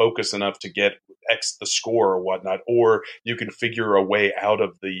kid to focus enough to get X the score or whatnot, or you can figure a way out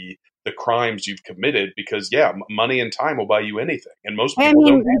of the crimes you've committed because money and time will buy you anything. And most people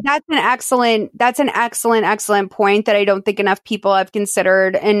don't. That's an excellent point that I don't think enough people have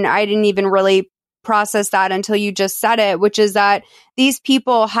considered. And I didn't even really process that until you just said it, which is that these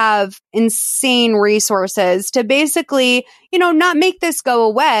people have insane resources to basically, not make this go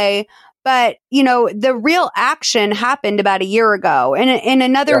away. But, the real action happened about a year ago. And in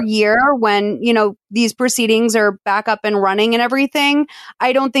another year, when, these proceedings are back up and running and everything,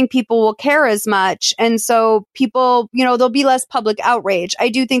 I don't think people will care as much. And so people, there'll be less public outrage. I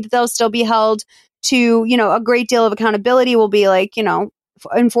do think that they'll still be held to, a great deal of accountability will be like,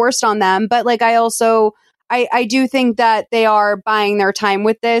 enforced on them. But like, I I do think that they are buying their time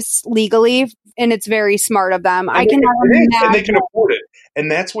with this legally, and it's very smart of them. I cannot imagine. And they can afford it.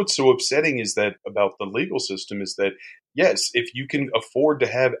 And that's what's so upsetting is that about the legal system is that, yes, if you can afford to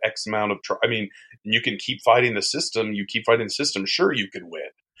have X amount of, you can keep fighting the system, sure, you can win.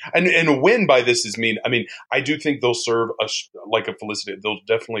 And a win by this is I do think they'll serve like a Felicity, they'll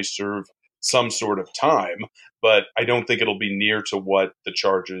definitely serve some sort of time, but I don't think it'll be near to what the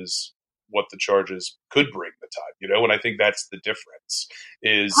charges could bring the time, and I think that's the difference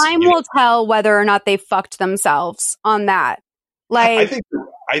is time will tell whether or not they fucked themselves on that. Like,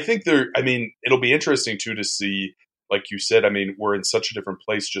 I think it'll be interesting too to see, like you said, we're in such a different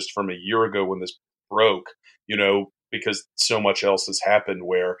place just from a year ago when this broke, because so much else has happened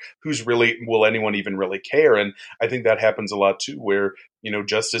where will anyone even really care? And I think that happens a lot too, where,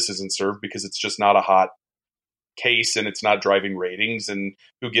 justice isn't served because it's just not a hot case and it's not driving ratings, and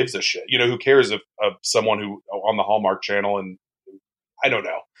who gives a shit? Who cares of someone who on the Hallmark Channel, and I don't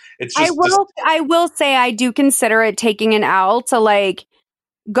know. It's just I will say I do consider it taking an L to like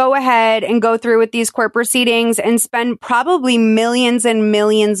go ahead and go through with these court proceedings and spend probably millions and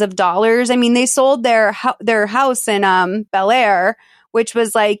millions of dollars. I mean, they sold their house in Bel Air, which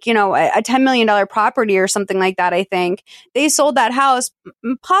was like, a $10 million property or something like that. I think they sold that house,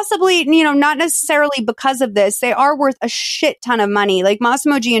 possibly, not necessarily because of this. They are worth a shit ton of money. Like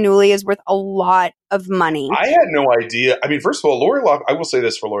Massimo Giannulli is worth a lot of money. I had no idea. First of all, I will say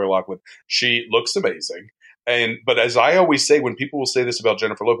this for Lori Loughlin. She looks amazing. But as I always say, when people will say this about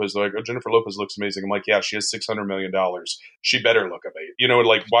Jennifer Lopez, they're like, "Oh, Jennifer Lopez looks amazing." I'm like, "Yeah, she has $600 million. She better look amazing."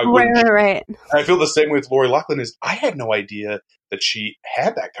 Like, why wouldn't she? Right. I feel the same way with Lori Loughlin. I had no idea that she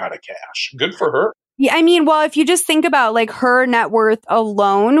had that kind of cash. Good for her. Yeah, well, if you just think about like her net worth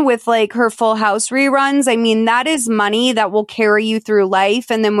alone with like her Full House reruns, that is money that will carry you through life.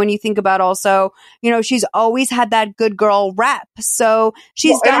 And then when you think about also, she's always had that good girl rep. So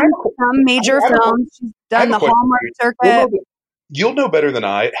she's done some major films. She's done the Hallmark circuit. You'll know better than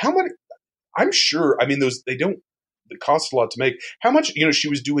I. How many? I'm sure. They cost a lot to make. How much? She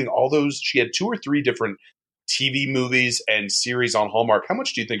was doing all those. She had 2 or 3 different TV movies and series on Hallmark. How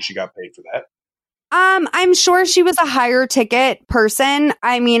much do you think she got paid for that? I'm sure she was a higher ticket person.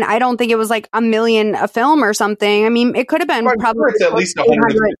 I don't think it was like $1 million a film or something. It could have been probably at least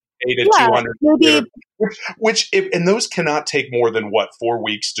 100 to 200. Maybe. And those cannot take more than 4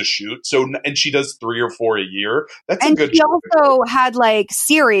 weeks to shoot. So, and she does 3 or 4 a year. That's a good. She also had like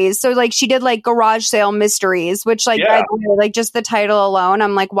series. So like she did like Garage Sale Mysteries, which by the way, like just the title alone,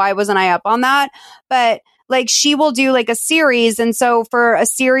 I'm like, why wasn't I up on that? But like she will do like a series. And so for a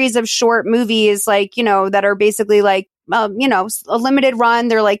series of short movies, like, that are basically like, a limited run,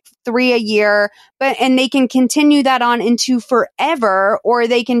 they're like 3 a year, and they can continue that on into forever, or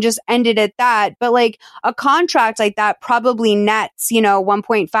they can just end it at that. But like a contract like that probably nets,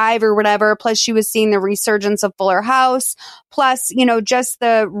 1.5 or whatever. Plus she was seeing the resurgence of Fuller House. Plus, just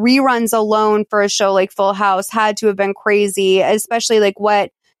the reruns alone for a show like Full House had to have been crazy, especially like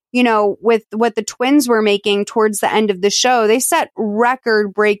with what the twins were making towards the end of the show. They set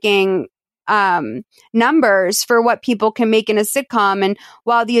record breaking numbers for what people can make in a sitcom. And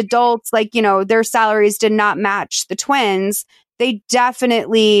while the adults, their salaries did not match the twins, they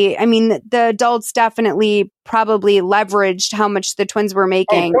definitely, the adults definitely probably leveraged how much the twins were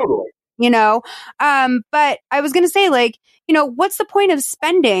making. Oh, totally. But I was going to say, what's the point of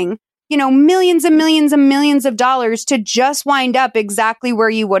spending millions and millions and millions of dollars to just wind up exactly where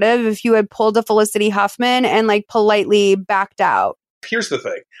you would have if you had pulled a Felicity Huffman and like politely backed out? Here's the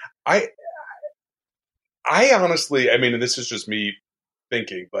thing. I honestly, and this is just me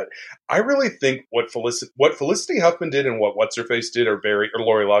thinking, but I really think what Felicity Huffman did and what What's-Her-Face did or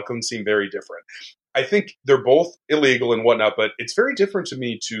Lori Loughlin seem very different. I think they're both illegal and whatnot, but it's very different to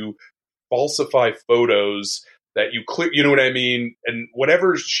me to falsify photos that you click, you know what I mean? And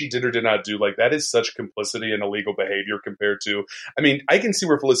whatever she did or did not do, like that is such complicity and illegal behavior compared to, I can see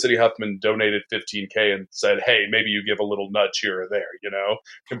where Felicity Huffman donated $15,000 and said, hey, maybe you give a little nudge here or there,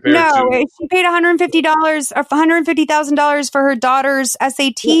 compared to. She paid $150 or $150,000 for her daughter's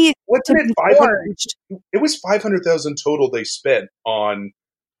SAT. What's it? It was $500,000 total they spent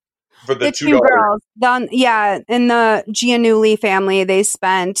for the two girls. In the Giannulli family, they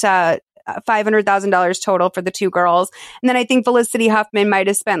spent, $500,000 total for the 2 girls. And then I think Felicity Huffman might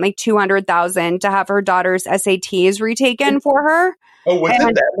have spent like $200,000 to have her daughter's SATs retaken for her. Oh, was it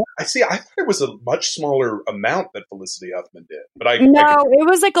that? I see. I thought it was a much smaller amount that Felicity Huffman did, but No, it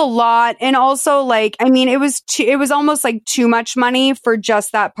was like a lot, and also like I mean, it was almost like too much money for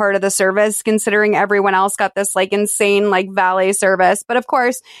just that part of the service, considering everyone else got this like insane like valet service. But of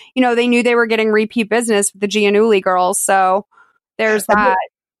course, they knew they were getting repeat business with the Giannulli girls, so there's that.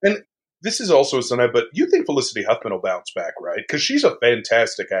 And this is also a sign, but you think Felicity Huffman will bounce back, right? Because she's a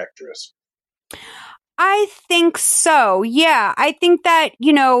fantastic actress. I think so. Yeah. I think that,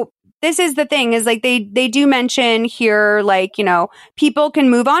 this is the thing is like they do mention here, like, people can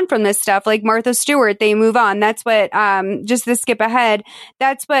move on from this stuff. Like Martha Stewart, they move on. That's what, just to skip ahead.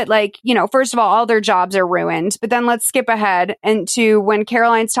 That's what like, first of all their jobs are ruined, but then let's skip ahead and to when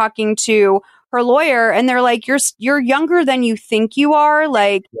Caroline's talking to her lawyer and they're like, you're younger than you think you are.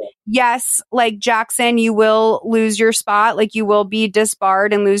 Like, yes, like Jackson, you will lose your spot. Like you will be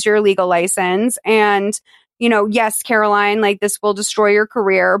disbarred and lose your legal license. And, yes, Caroline, like this will destroy your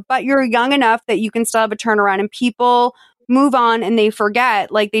career, but you're young enough that you can still have a turnaround and people move on and they forget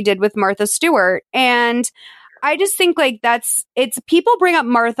like they did with Martha Stewart. And I just think like it's people bring up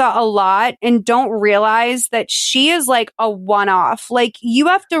Martha a lot and don't realize that she is like a one-off. Like you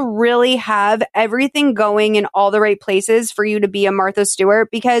have to really have everything going in all the right places for you to be a Martha Stewart,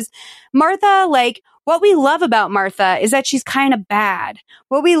 because Martha, like what we love about Martha is that she's kind of bad.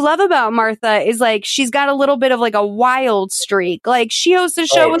 What we love about Martha is like she's got a little bit of like a wild streak. Like she hosts a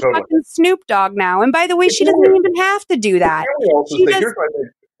show with fucking Snoop Dogg now. And by the way, she doesn't even have to do that.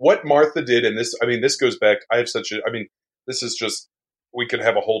 What Martha did, and this goes back, this is just, we could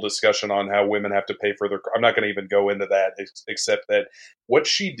have a whole discussion on how women have to pay for their, I'm not going to even go into that, except that what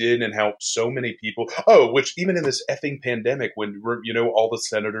she did and how so many people, which even in this effing pandemic, when, all the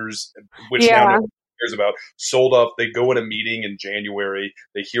senators, which now no one cares about, sold off, they go in a meeting in January,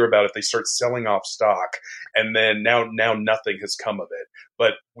 they hear about it, they start selling off stock, and then now nothing has come of it.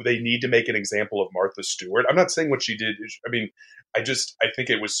 But they need to make an example of Martha Stewart. I'm not saying what she did, I think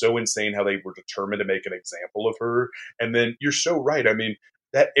it was so insane how they were determined to make an example of her. And then you're so right. I mean,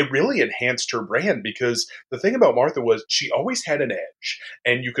 that it really enhanced her brand, because the thing about Martha was she always had an edge,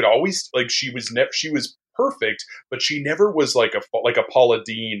 and you could always like she was perfect, but she never was like a Paula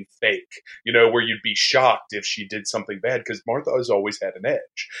Deen fake, where you'd be shocked if she did something bad, because Martha has always had an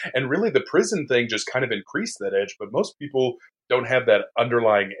edge. And really the prison thing just kind of increased that edge, but most people don't have that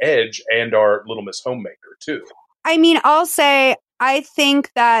underlying edge and are Little Miss Homemaker too. I mean, I'll say, I think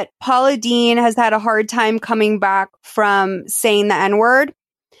that Paula Deen has had a hard time coming back from saying the N-word.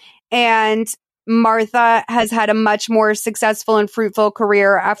 And Martha has had a much more successful and fruitful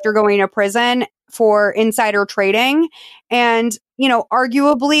career after going to prison for insider trading. And,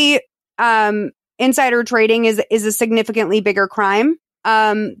 arguably, insider trading is a significantly bigger crime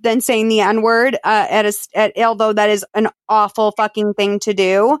than saying the N-word, although that is an awful fucking thing to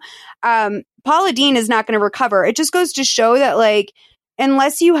do. Paula Deen is not going to recover. It just goes to show that, like,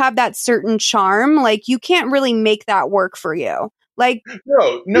 unless you have that certain charm, like, you can't really make that work for you. Like,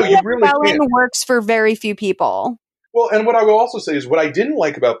 no, you really can't. Works for very few people. Well, and what I will also say is what I didn't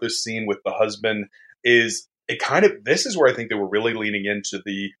like about this scene with the husband is this is where I think they were really leaning into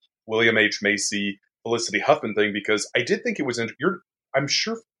the William H. Macy, Felicity Huffman thing, because I did think it was, I'm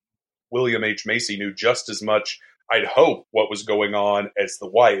sure William H. Macy knew just as much, I'd hope, what was going on as the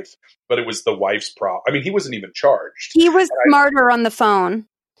wife, but it was the wife's problem. I mean, he wasn't even charged. He was smarter on the phone.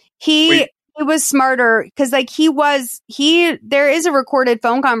 He was smarter because like there is a recorded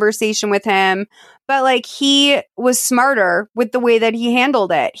phone conversation with him, but like he was smarter with the way that he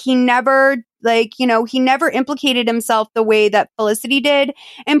handled it. He never he never implicated himself the way that Felicity did.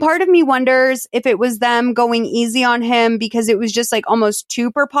 And part of me wonders if it was them going easy on him because it was just like almost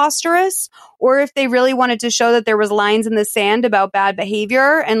too preposterous, or if they really wanted to show that there was lines in the sand about bad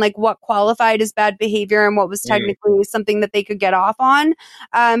behavior and like what qualified as bad behavior and what was technically something that they could get off on.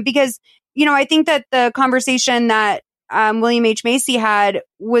 Because, I think that the conversation that William H. Macy had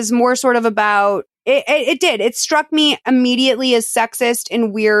was more sort of about It struck me immediately as sexist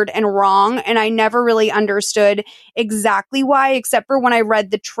and weird and wrong. And I never really understood exactly why, except for when I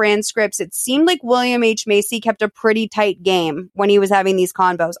read the transcripts. It seemed like William H. Macy kept a pretty tight game when he was having these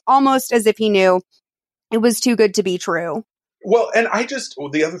convos, almost as if he knew it was too good to be true. Well, and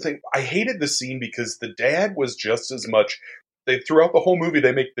the other thing, I hated the scene because the dad was just as much, throughout the whole movie,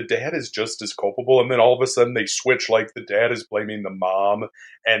 they make the dad is just as culpable. And then all of a sudden they switch, like the dad is blaming the mom.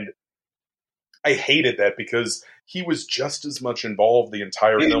 And I hated that because he was just as much involved the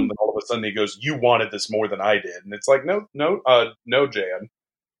entire film. Then all of a sudden he goes, "You wanted this more than I did," and it's like, no, Jan.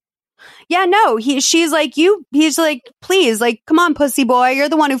 Yeah, no. She's like, he's like, please, like, come on, pussy boy, you're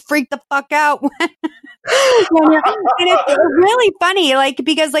the one who freaked the fuck out And it's really funny, like,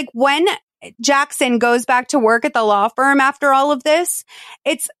 because like when Jackson goes back to work at the law firm after all of this,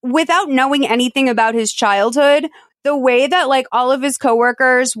 it's without knowing anything about his childhood. The way that like all of his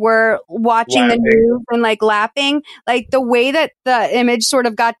coworkers were watching the news and like laughing, like the way that the image sort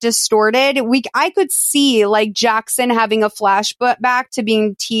of got distorted, I could see like Jackson having a flashback to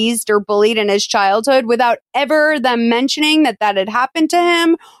being teased or bullied in his childhood without ever them mentioning that had happened to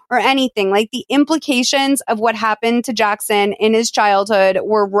him or anything. Like the implications of what happened to Jackson in his childhood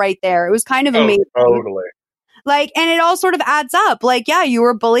were right there. It was kind of amazing. Totally. Like, and it all sort of adds up. Like, yeah, you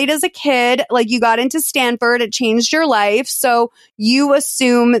were bullied as a kid. Like, you got into Stanford. It changed your life. So you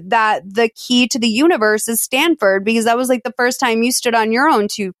assume that the key to the universe is Stanford because that was like the first time you stood on your own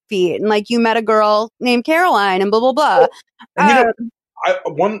 2 feet. And like, you met a girl named Caroline and blah, blah, blah. And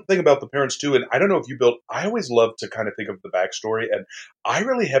one thing about the parents too, and I don't know if you I always love to kind of think of the backstory. And I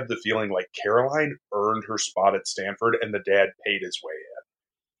really have the feeling like Caroline earned her spot at Stanford and the dad paid his way in.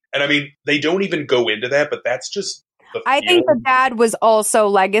 And I mean, they don't even go into that, but that's just I think the dad was also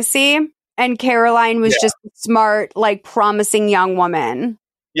legacy, and Caroline was just a smart, like, promising young woman.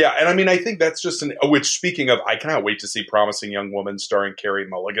 Yeah, and I mean, I think that's just which, speaking of, I cannot wait to see Promising Young Woman starring Carey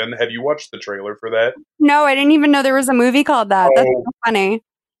Mulligan. Have you watched the trailer for that? No, I didn't even know there was a movie called that. That's so funny.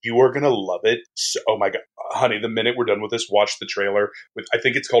 You are going to love it. Oh my God. Honey, the minute we're done with this, watch the trailer. I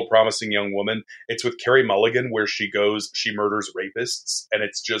think it's called Promising Young Woman. It's with Carey Mulligan where she murders rapists. And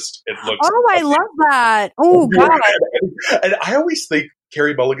it looks. Oh, I love that. Oh, God. And I always think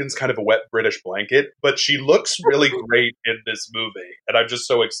Carey Mulligan's kind of a wet British blanket, but she looks really great in this movie. And I'm just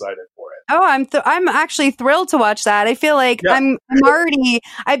so excited for it. Oh, I'm actually thrilled to watch that. I feel like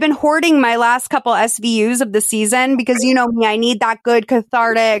I've been hoarding my last couple SVUs of the season because you know me, I need that good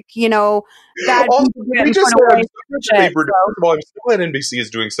cathartic, bad we just first of all, I'm so glad NBC is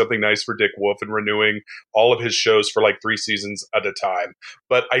doing something nice for Dick Wolf and renewing all of his shows for like 3 seasons at a time.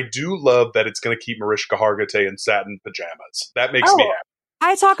 But I do love that it's going to keep Mariska Hargitay in satin pajamas. That makes me happy.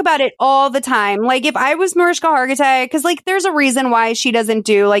 I talk about it all the time. Like, if I was Mariska Hargitay, because, like, there's a reason why she doesn't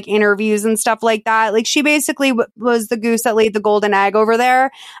do, like, interviews and stuff like that. Like, she basically was the goose that laid the golden egg over there.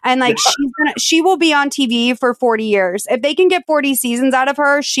 And, like, she will be on TV for 40 years. If they can get 40 seasons out of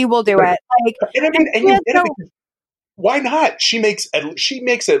her, she will do it. Like, why not? She makes at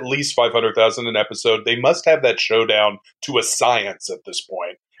least $500,000 an episode. They must have that showdown to a science at this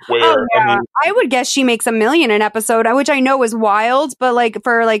point. Where I would guess she makes $1 million an episode, which I know is wild, but like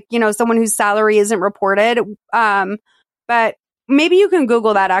for like someone whose salary isn't reported. But maybe you can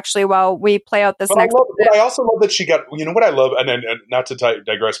Google that actually while we play out this next. I also love that she got. You know what I love, and not to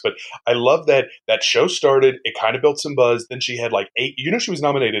digress, but I love that show started. It kind of built some buzz. Then she had like 8. She was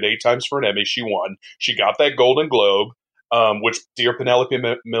nominated 8 times for an Emmy. She won. She got that Golden Globe. Which dear Penelope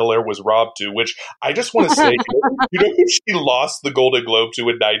Miller was robbed to, which I just want to say, who she lost the Golden Globe to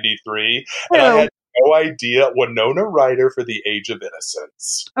in 93? And I had no idea. Winona Ryder for The Age of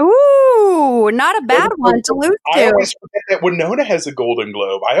Innocence. Ooh, not a bad one to lose to. I always forget that Winona has a Golden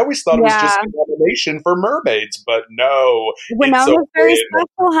Globe. I always thought it was just a nomination for Mermaids, but no. Winona's very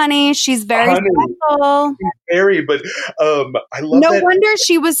special, honey. She's very special. Very, but I love No wonder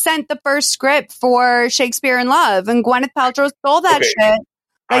she was sent the first script for Shakespeare in Love, and Gwyneth Paltrow stole that shit.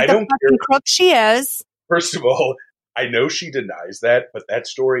 Like the fucking crook she is. First of all, I know she denies that, but that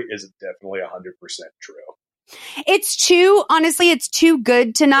story is definitely 100% true. It's too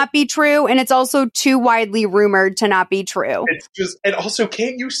good to not be true, and it's also too widely rumored to not be true. It's just, and also,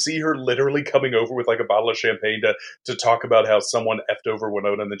 can't you see her literally coming over with like a bottle of champagne to talk about how someone effed over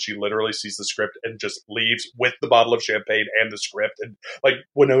Winona, and then she literally sees the script and just leaves with the bottle of champagne and the script, and like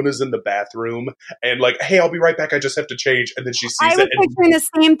Winona's in the bathroom and like, hey, I'll be right back, I just have to change, and then she sees it. I was picturing the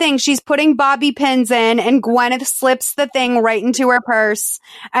same thing. She's putting bobby pins in, and Gwyneth slips the thing right into her purse,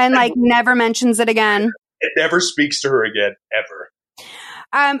 and like never mentions it again. It never speaks to her again, ever.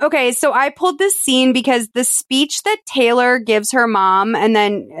 Okay, so I pulled this scene because the speech that Taylor gives her mom, and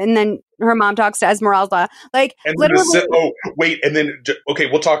then her mom talks to Esmeralda, like literally.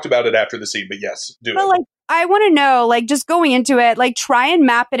 We'll talk about it after the scene, but yes, do it. Like, I want to know, like, just going into it, like, try and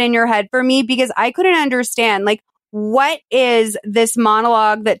map it in your head for me because I couldn't understand, like, what is this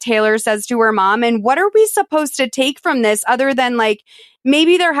monologue that Taylor says to her mom, and what are we supposed to take from this other than like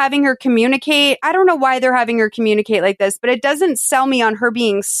maybe they're having her communicate. I don't know why they're having her communicate like this, but it doesn't sell me on her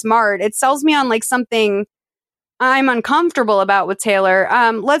being smart. It sells me on like something I'm uncomfortable about with Taylor.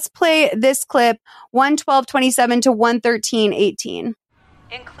 Let's play this clip, 1:12:27 to 1:13:18.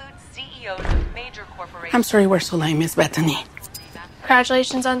 Includes CEOs of major corporations. I'm sorry we're so late, Miss Bethany.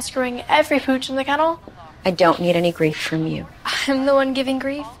 Congratulations on screwing every pooch in the kennel. I don't need any grief from you. I'm the one giving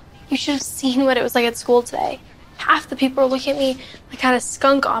grief. You should have seen what it was like at school today. Half the people were looking at me like I had a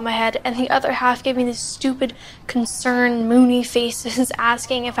skunk on my head, and the other half gave me these stupid, concerned, moony faces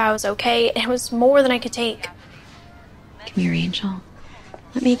asking if I was okay, and it was more than I could take. Come here, Angel.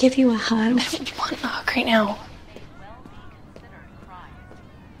 Let me give you a hug. I don't want a hug right now.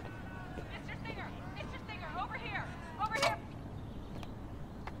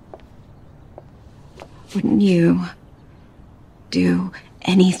 Wouldn't you do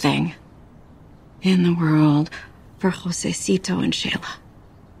anything in the world for Josecito and Shayla?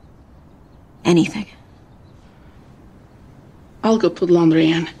 Anything. I'll go put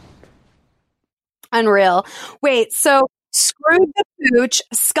laundry in. Unreal. Wait, so screwed the pooch,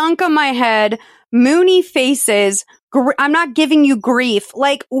 skunk on my head, moony faces. I'm not giving you grief.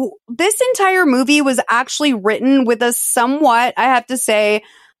 Like, this entire movie was actually written with a somewhat, I have to say,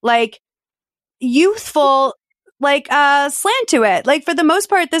 like, youthful, like, slant to it. Like, for the most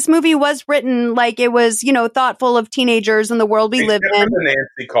part, this movie was written like it was, you know, thoughtful of teenagers and the world we live in. The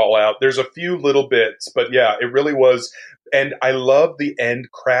Nancy call out. There's a few little bits, but yeah, it really was. And I love the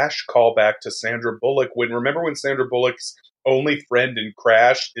end Crash callback to Sandra Bullock. Remember when Sandra Bullock's only friend in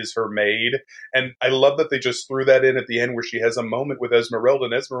Crash is her maid? And I love that they just threw that in at the end where she has a moment with Esmeralda.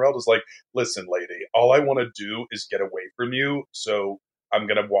 And Esmeralda's like, listen, lady, all I want to do is get away from you. So I'm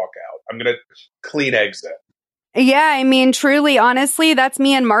going to walk out. I'm going to clean exit. Yeah, I mean, truly, honestly, that's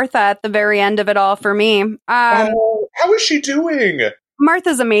me and Martha at the very end of it all for me. How is she doing?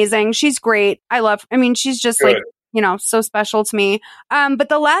 Martha's amazing. She's great. She's just Good. like, you know, so special to me. But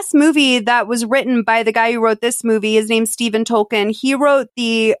the last movie that was written by the guy who wrote this movie, his name's Stephen Tolkien. He wrote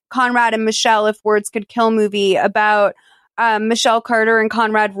the Conrad and Michelle If Words Could Kill movie about Michelle Carter and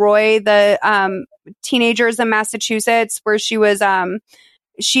Conrad Roy, the teenagers in Massachusetts, where she was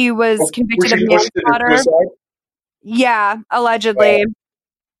convicted of manslaughter. Yeah, allegedly.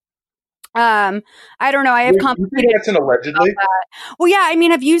 I don't know. I have complicated. That's an allegedly. Well, yeah. I mean,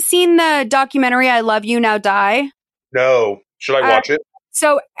 have you seen the documentary "I Love You Now Die"? No. Should I watch it?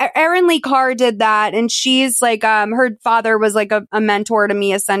 So Erin Lee Carr did that, and she's like, her father was like a mentor to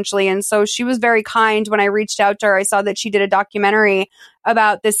me essentially, and so she was very kind when I reached out to her. I saw that she did a documentary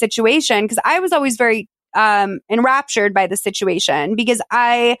about this situation because I was always very enraptured by the situation because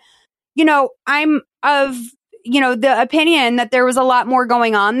I'm of the opinion that there was a lot more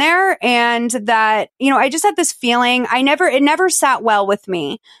going on there and that, I just had this feeling it never sat well with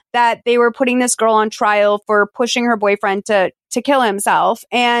me that they were putting this girl on trial for pushing her boyfriend to kill himself.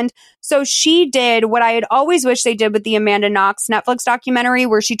 And so she did what I had always wished they did with the Amanda Knox Netflix documentary,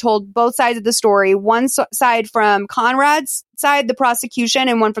 where she told both sides of the story, one side from Conrad's side, the prosecution,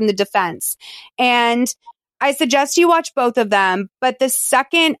 and one from the defense. And I suggest you watch both of them, but the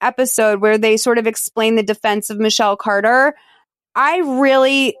second episode where they sort of explain the defense of Michelle Carter,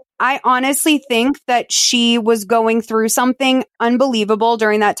 I honestly think that she was going through something unbelievable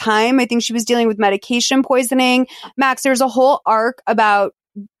during that time. I think she was dealing with medication poisoning. Max, there's a whole arc about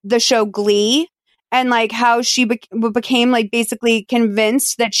the show Glee and like how she became like basically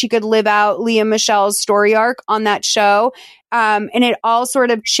convinced that she could live out Leah Michelle's story arc on that show. And it all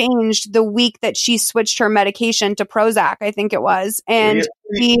sort of changed the week that she switched her medication to Prozac, I think it was. And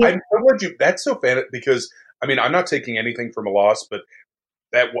I'm so glad that's so fan because I'm not taking anything from a loss, but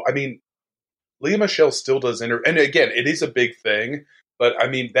Leah Michelle still does and again, it is a big thing, but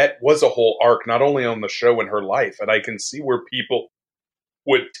that was a whole arc, not only on the show and her life. And I can see where people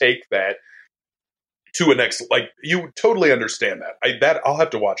would take that to a next, like, you totally understand that. I'll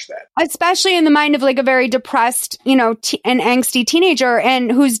have to watch that. Especially in the mind of like a very depressed, and angsty teenager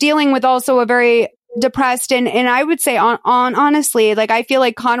and who's dealing with also a very depressed and I would say honestly, like, I feel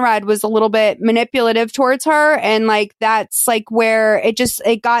like Conrad was a little bit manipulative towards her. And like, that's like where it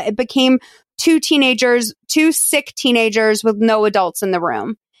became two sick teenagers with no adults in the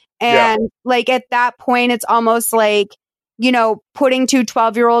room. And like, at that point, it's almost like, putting two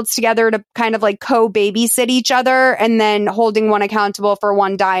 12-year-olds together to kind of like co-babysit each other and then holding one accountable for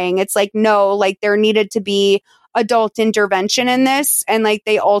one dying. It's like, no, like there needed to be adult intervention in this. And like,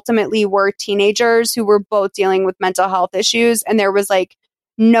 they ultimately were teenagers who were both dealing with mental health issues. And there was like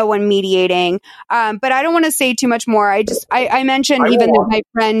no one mediating. But I don't want to say too much more. I mentioned even though my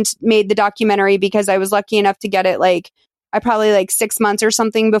friend made the documentary because I was lucky enough to get it probably like 6 months or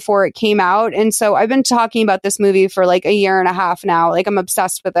something before it came out. And so I've been talking about this movie for like a year and a half now. Like, I'm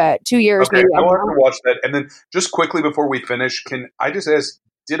obsessed with it. 2 years. Okay, I want to watch that. And then just quickly before we finish, can I just ask,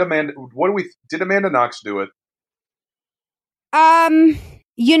 did Amanda Knox do it? I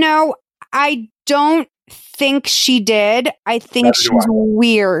don't think she did. I think she's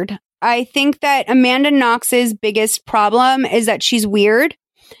weird. I think that Amanda Knox's biggest problem is that she's weird.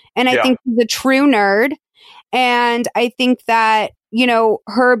 And I think she's a true nerd. And I think that, you know,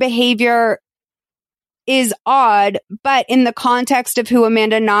 her behavior is odd, but in the context of who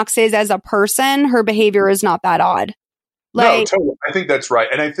Amanda Knox is as a person, her behavior is not that odd. No, totally. I think that's right.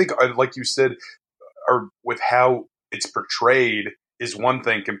 And I think, like you said, or with how it's portrayed is one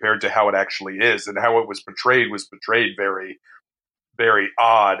thing compared to how it actually is. And how it was portrayed very, very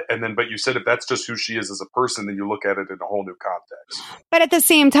odd. And then, but you said if that's just who she is as a person, then you look at it in a whole new context. But at the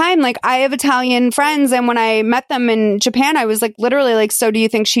same time, like, I have Italian friends, and when I met them in Japan, I was like, literally like, so do you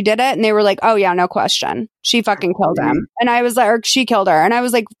think she did it? And they were like, oh yeah, no question. She fucking killed him. And I was like, or she killed her. And I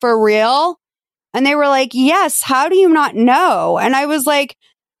was like, for real? And they were like, yes, how do you not know? And I was like,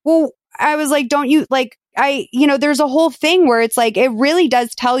 well, don't you like, you know, there's a whole thing where it's like, it really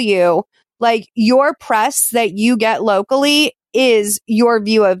does tell you, like, your press that you get locally is your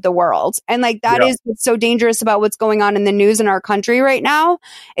view of the world. And like, that is what's so dangerous about what's going on in the news in our country right now,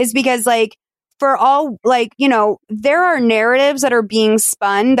 is because, like, for all, like, you know, there are narratives that are being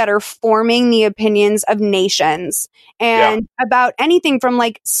spun that are forming the opinions of nations, and about anything from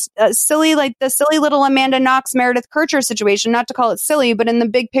like silly, like the silly little Amanda Knox, Meredith Kercher situation, not to call it silly, but in the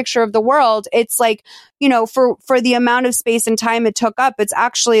big picture of the world, it's like, you know, for the amount of space and time it took up, it's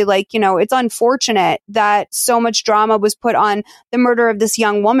actually like, you know, it's unfortunate that so much drama was put on the murder of this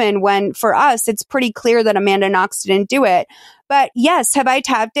young woman, when for us, it's pretty clear that Amanda Knox didn't do it. But yes, have I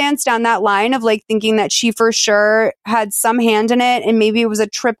tap danced down that line of like thinking that she for sure had some hand in it, and maybe it was a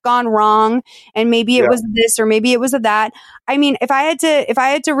trip gone wrong, and maybe it was this, or maybe it was that. I mean, if I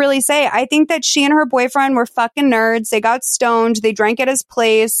had to really say, I think that she and her boyfriend were fucking nerds. They got stoned. They drank at his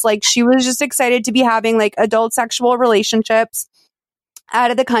place. Like, she was just excited to be having like adult sexual relationships out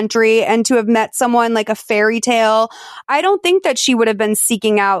of the country, and to have met someone like a fairy tale. I don't think that she would have been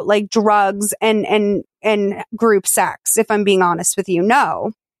seeking out like drugs and group sex, if I'm being honest with you.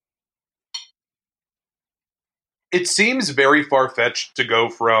 No. It seems very far-fetched to go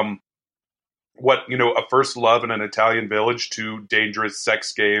from what, you know, a first love in an Italian village to dangerous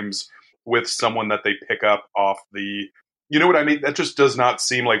sex games with someone that they pick up off the, you know what I mean? That just does not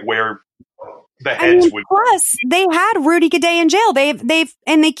seem like where the heads would. Plus, they had Rudy Gay in jail.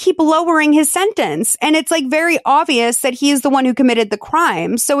 They keep lowering his sentence, and it's like very obvious that he's the one who committed the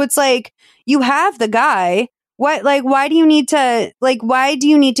crime. So it's like, you have the guy. What, like, why do you need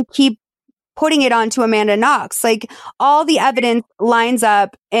to keep putting it onto Amanda Knox? Like, all the evidence lines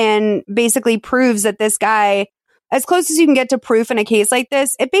up and basically proves that this guy, as close as you can get to proof in a case like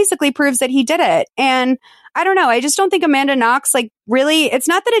this, it basically proves that he did it. And I don't know. I just don't think Amanda Knox, like, really, it's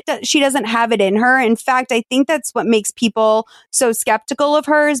not that she doesn't have it in her. In fact, I think that's what makes people so skeptical of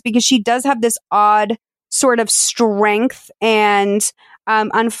her, is because she does have this odd sort of strength and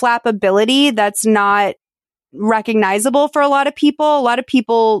unflappability that's not recognizable for a lot of people. A lot of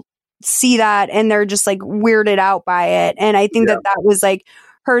people see that and they're just like weirded out by it. And I think that was like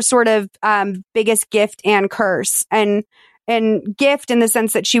her sort of biggest gift and curse. And gift in the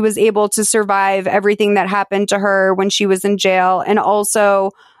sense that she was able to survive everything that happened to her when she was in jail, and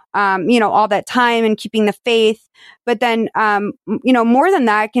also, you know, all that time and keeping the faith. But then, you know, more than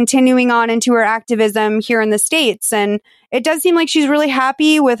that, continuing on into her activism here in the States. And it does seem like she's really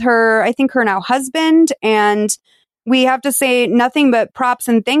happy with her, I think, her now husband. And we have to say nothing but props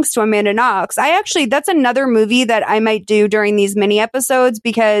and thanks to Amanda Knox. That's another movie that I might do during these mini episodes,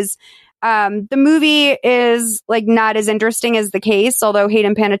 because the movie is like not as interesting as the case, although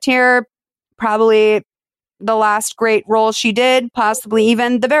Hayden Panettiere, probably the last great role she did, possibly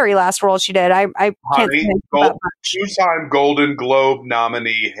even the very last role she did. I can't say that much. Two-time Golden Globe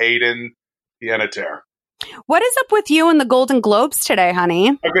nominee Hayden Panettiere. What is up with you and the Golden Globes today,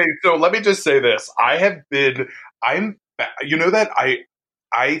 honey? Okay, so let me just say this. You know that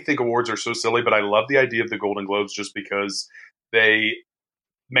I think awards are so silly, but I love the idea of the Golden Globes just because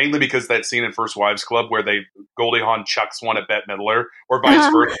mainly because that scene in First Wives Club where Goldie Hawn chucks one at Bette Midler, or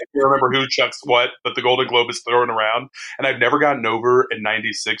vice versa. I can't remember who chucks what, but the Golden Globe is thrown around. And I've never gotten over in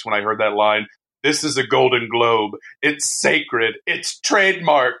 '96 when I heard that line, "This is a Golden Globe. It's sacred. It's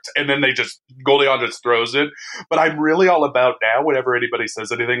trademarked." And then Goldie Hawn just throws it. But I'm really all about now, whenever anybody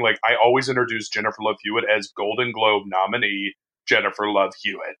says anything, like, I always introduce Jennifer Love Hewitt as Golden Globe nominee Jennifer Love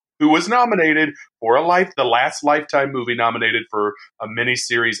Hewitt, who was nominated for the last Lifetime movie nominated for a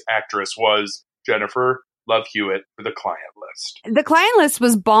miniseries actress was Jennifer Love Hewitt for The Client List. The Client List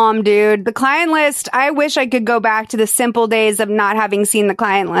was bomb, dude. The Client List, I wish I could go back to the simple days of not having seen The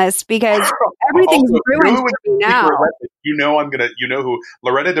Client List, because everything's ruined for me now. You know who,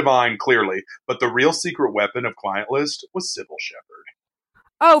 Loretta Devine, clearly, but the real secret weapon of Client List was Sybil Shepherd.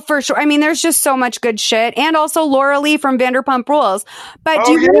 Oh, for sure. I mean, there's just so much good shit. And also Laura Lee from Vanderpump Rules. But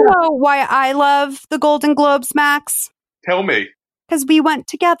do you know why I love the Golden Globes, Max? Tell me. Because we went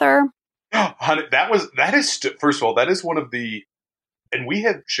together. Honey, first of all, that is one of the, and we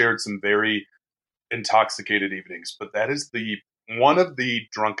have shared some very intoxicated evenings, but that is one of the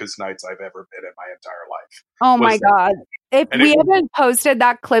drunkest nights I've ever been in my entire life. Oh my God. If we haven't posted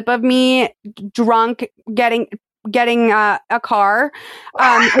that clip of me drunk getting a car,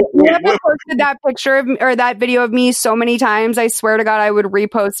 if we haven't posted that picture or that video of me so many times, I swear to God, I would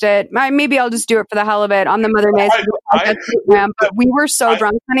repost it. Maybe I'll just do it for the hell of it on the Mother Mace Instagram. But we were so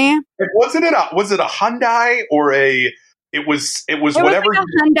drunk, honey. Was it a Hyundai or it was whatever. Like a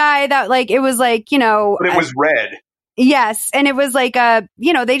Hyundai that it was but it was red. Yes. And it was they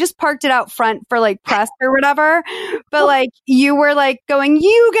just parked it out front for press or whatever. But you were going,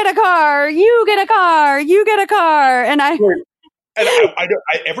 you get a car, you get a car, you get a car. And I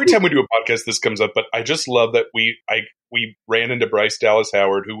every time we do a podcast, this comes up, but I just love that we ran into Bryce Dallas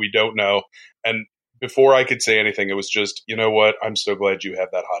Howard, who we don't know. And before I could say anything, it was just, you know what? I'm so glad you have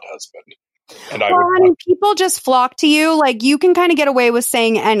that hot husband. And people just flock to you. You can kind of get away with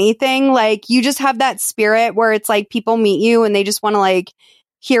saying anything. You just have that spirit where it's people meet you and they just want to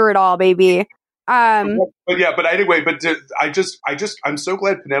hear it all, baby. I'm so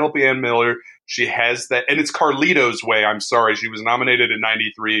glad Penelope Ann Miller, she has that, and it's Carlito's Way. I'm sorry, she was nominated in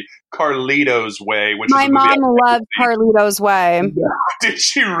 '93. Carlito's Way, which my mom loved Carlito's Way. Yeah. Did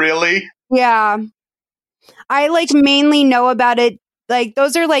she really? Yeah, I mainly know about it.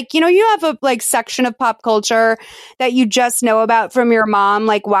 Those are you have a section of pop culture that you just know about from your mom,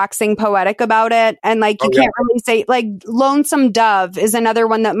 waxing poetic about it. And you can't really say Lonesome Dove is another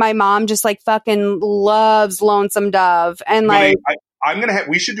one that my mom just fucking loves Lonesome Dove. And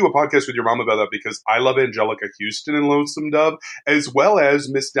we should do a podcast with your mom about that because I love Angelica Houston in Lonesome Dove as well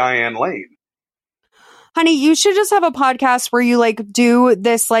as Miss Diane Lane. Honey, you should just have a podcast where you do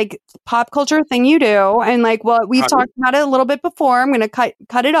this pop culture thing you do. And we've talked about it a little bit before. I'm going to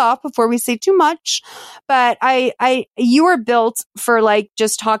cut it off before we say too much. But you are built for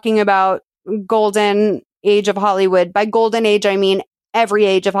just talking about golden age of Hollywood. By golden age, I mean every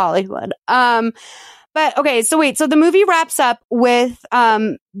age of Hollywood. But okay, so the movie wraps up with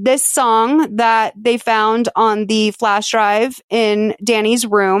this song that they found on the flash drive in Danny's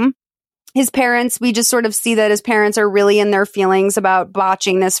room. His parents, we just sort of see that his parents are really in their feelings about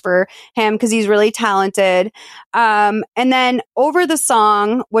botching this for him because he's really talented. And then over the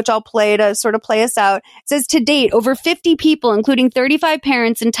song, which I'll play to sort of play us out, it says, to date, over 50 people, including 35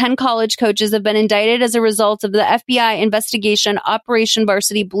 parents and 10 college coaches, have been indicted as a result of the FBI investigation Operation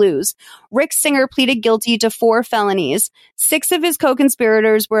Varsity Blues. Rick Singer pleaded guilty to 4 felonies. 6 of his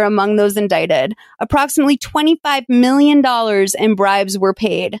co-conspirators were among those indicted. Approximately $25 million in bribes were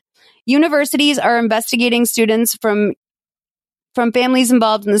paid. Universities are investigating students from families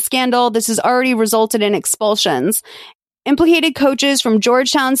involved in the scandal. This has already resulted in expulsions. Implicated coaches from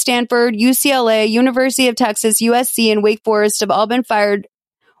Georgetown, Stanford, UCLA, University of Texas, USC, and Wake Forest have all been fired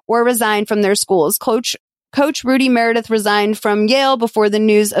or resigned from their schools. Coach Rudy Meredith resigned from Yale before the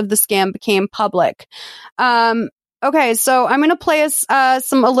news of the scam became public. Okay, so I'm going to play us a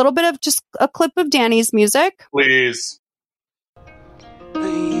little bit of just a clip of Danny's music. Please.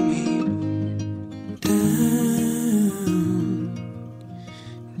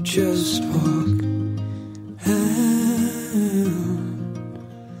 Just walk out,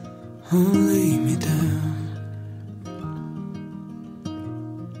 oh, lay me down.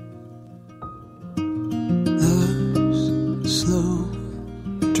 Love's slow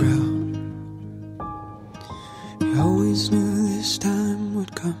drought. We always knew this time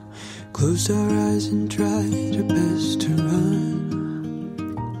would come. Closed our eyes and tried our best to run.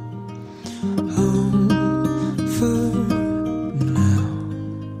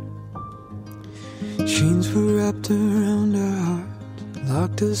 Chains were wrapped around our hearts,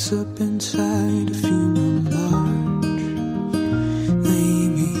 locked us up inside a funeral march. Lay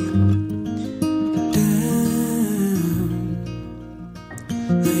me down,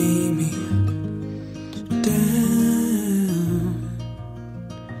 lay me down.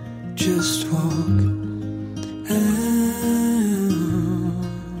 Just walk out,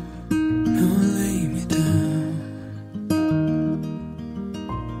 no, lay me down.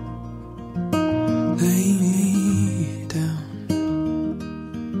 Lay me down.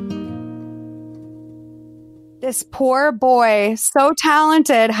 This poor boy, so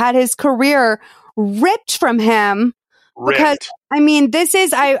talented, had his career ripped from him. Because, I mean, this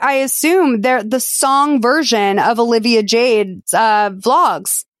is, I assume, the song version of Olivia Jade's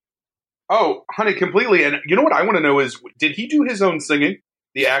vlogs. Oh, honey, completely. And you know what I want to know is, did he do his own singing,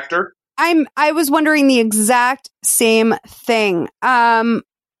 the actor? I was wondering the exact same thing.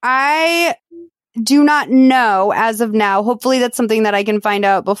 I do not know as of now. Hopefully that's something that I can find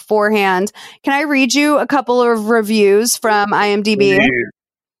out beforehand. Can I read you a couple of reviews from IMDb?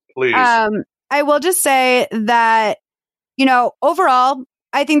 Please. I will just say that, overall,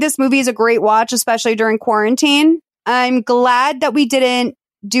 I think this movie is a great watch, especially during quarantine. I'm glad that we didn't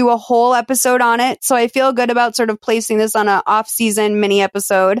do a whole episode on it. So I feel good about sort of placing this on an off-season mini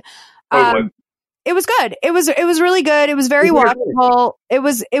episode. It was good. It was really good. It was very watchable. It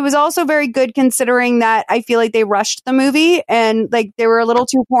was also very good considering that I feel like they rushed the movie and like they were a little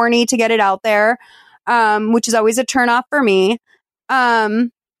too horny to get it out there, which is always a turnoff for me.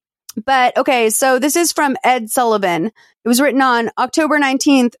 But okay, so this is from Ed Sullivan. It was written on October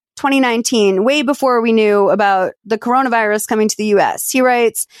 19th, 2019, way before we knew about the coronavirus coming to the US. He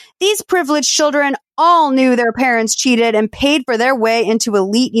writes, "These privileged children all knew their parents cheated and paid for their way into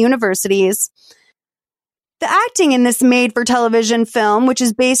elite universities." The acting in this made-for-television film, which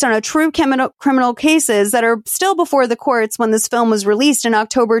is based on a true criminal cases that are still before the courts when this film was released in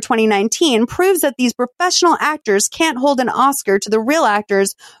October 2019, proves that these professional actors can't hold an Oscar to the real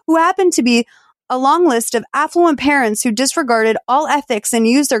actors who happen to be a long list of affluent parents who disregarded all ethics and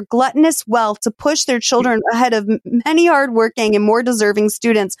used their gluttonous wealth to push their children ahead of many hardworking and more deserving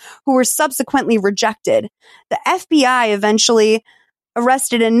students who were subsequently rejected. The FBI eventually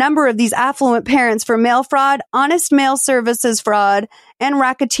arrested a number of these affluent parents for mail fraud, honest mail services fraud, and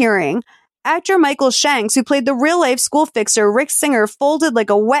racketeering. Actor Michael Shanks, who played the real-life school fixer Rick Singer, folded like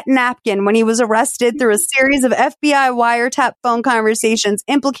a wet napkin when he was arrested through a series of FBI wiretap phone conversations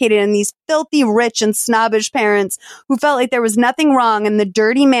implicated in these filthy, rich, and snobbish parents who felt like there was nothing wrong in the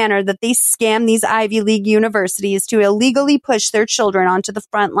dirty manner that they scammed these Ivy League universities to illegally push their children onto the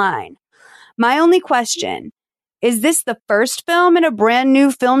front line. My only question: is this the first film in a brand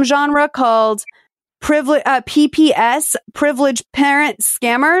new film genre called PPS, Privileged Parent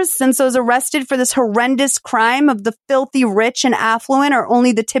Scammers, since those arrested for this horrendous crime of the filthy rich and affluent are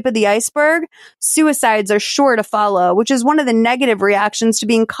only the tip of the iceberg? Suicides are sure to follow, which is one of the negative reactions to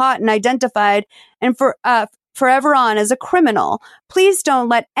being caught and identified and forever on as a criminal. Please don't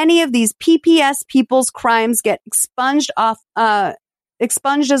let any of these PPS people's crimes get expunged as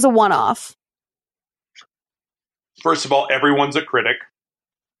a one-off. First of all, everyone's a critic.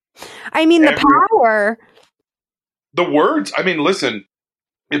 I mean, the power. The words. I mean, listen,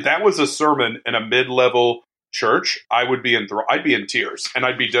 if that was a sermon in a mid-level church, I would be I'd be in tears and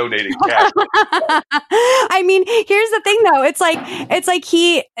I'd be donating cash. I mean, here's the thing though. It's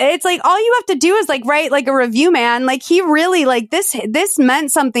like all you have to do is like write like a review, man. Like he really like this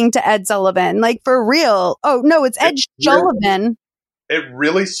meant something to Ed Sullivan. Like for real. Oh no, it's Ed Sullivan. It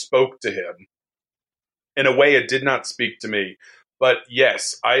really spoke to him in a way it did not speak to me. But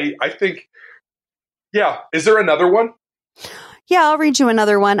yes, I think, yeah. Is there another one? Yeah, I'll read you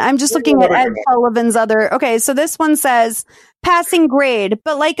another one. I'm just looking at Ed Sullivan's other. Okay, so this one says passing grade,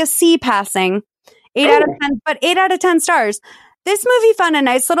 but like a C passing. 8 out of 10, but 8 out of 10 stars. This movie found a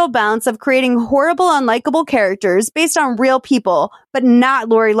nice little balance of creating horrible, unlikable characters based on real people, but not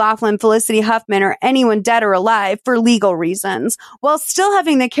Lori Loughlin, Felicity Huffman, or anyone dead or alive for legal reasons, while still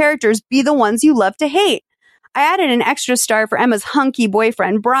having the characters be the ones you love to hate. I added an extra star for Emma's hunky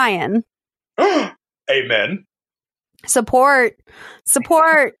boyfriend, Brian. Amen. Support. So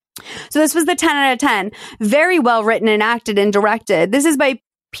this was the 10 out of 10. Very well written and acted and directed. This is by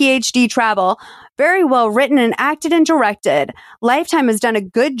PhD Travel. Very well written and acted and directed. Lifetime has done a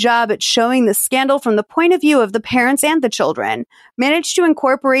good job at showing the scandal from the point of view of the parents and the children. Managed to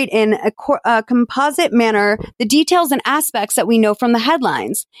incorporate in a composite manner the details and aspects that we know from the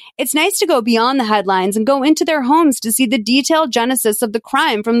headlines. It's nice to go beyond the headlines and go into their homes to see the detailed genesis of the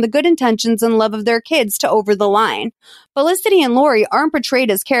crime, from the good intentions and love of their kids to over the line. Felicity and Lori aren't portrayed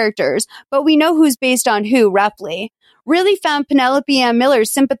as characters, but we know who's based on who, roughly. Really found Penelope Ann Miller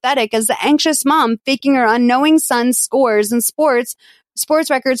sympathetic as the anxious mom faking her unknowing son's scores and sports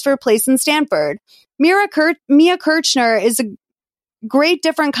records for a place in Stanford. Mia Kirchner is a great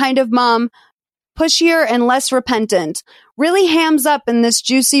different kind of mom, pushier and less repentant. Really hams up in this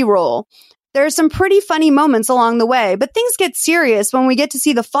juicy role. There are some pretty funny moments along the way, but things get serious when we get to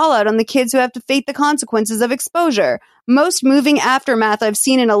see the fallout on the kids who have to face the consequences of exposure. Most moving aftermath I've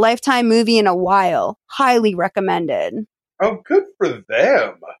seen in a Lifetime movie in a while. Highly recommended. Oh, good for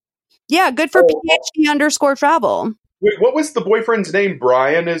them. Yeah, good for PhD_travel. Wait, what was the boyfriend's name?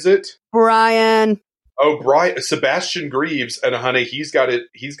 Brian, is it? Brian. Oh, Brian. Sebastian Greaves. And honey, he's got it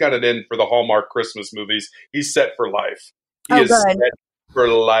in for the Hallmark Christmas movies. He's set for life. He is good. set For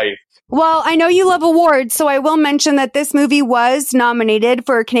life. Well, I know you love awards, so I will mention that this movie was nominated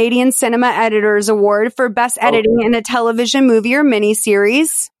for a Canadian Cinema Editors Award for Best Editing in a Television Movie or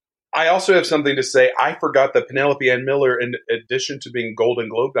Miniseries. I also have something to say. I forgot that Penelope Ann Miller, in addition to being Golden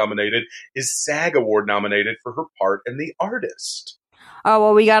Globe nominated, is SAG Award nominated for her part in The Artist. Oh,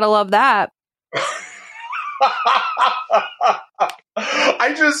 well, we gotta love that.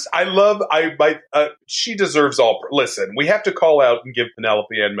 She deserves all. Listen, we have to call out and give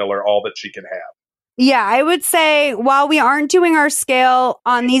Penelope Ann Miller all that she can have. Yeah, I would say while we aren't doing our scale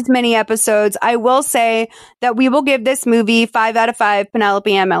on these mini episodes, I will say that we will give this movie 5 out of 5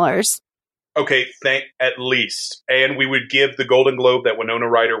 Penelope Ann Millers. Okay, at least. And we would give the Golden Globe that Winona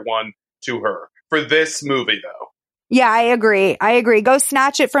Ryder won to her. For this movie, though. Yeah, I agree. Go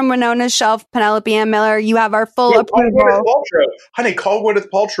snatch it from Winona's shelf, Penelope Ann Miller. You have our full approval. Honey, call Gwyneth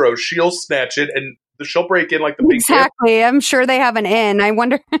Paltrow. She'll snatch it and she'll break in like the big Exactly. I'm sure they have an in. I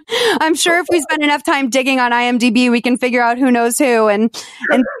wonder. I'm sure if we spend enough time digging on IMDb, we can figure out who knows who and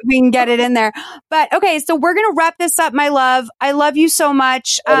we can get it in there. But okay, so we're gonna wrap this up, my love. I love you so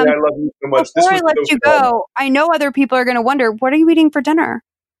much. I love you so much. Before I let you go, I know other people are gonna wonder, what are you eating for dinner?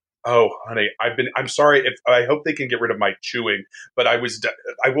 Oh, honey, I'm sorry I hope they can get rid of my chewing, but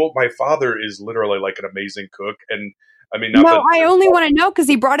my father is literally like an amazing cook. And I mean, I only want to know because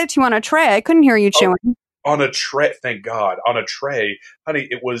he brought it to you on a tray. I couldn't hear you chewing. On a tray, thank God. On a tray, honey,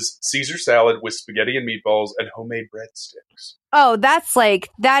 it was Caesar salad with spaghetti and meatballs and homemade breadsticks. Oh,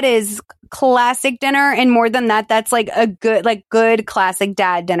 that is classic dinner. And more than that, that's like a good classic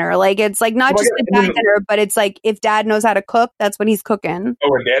dad dinner. Like, it's like not just a dad dinner, but it's like if dad knows how to cook, that's what he's cooking.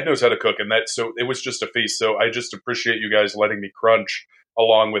 Oh, and dad knows how to cook. And so it was just a feast. So I just appreciate you guys letting me crunch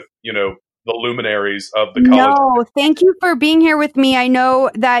along with, the luminaries of the college. No, thank you for being here with me. I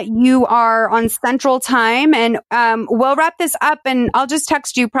know that you are on Central Time, and we'll wrap this up, and I'll just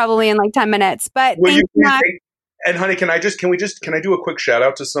text you probably in like 10 minutes. But and honey, can I do a quick shout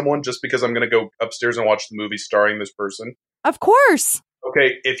out to someone just because I'm going to go upstairs and watch the movie starring this person? Of course.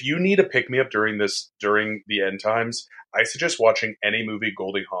 Okay, if you need a pick-me-up during the end times, I suggest watching any movie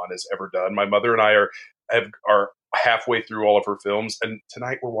Goldie Hawn has ever done. My mother and I are halfway through all of her films, and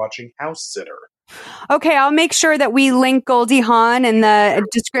tonight we're watching House Sitter. Okay, I'll make sure that we link Goldie Hawn in the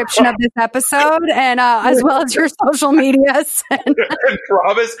description of this episode, and as well as your social medias. And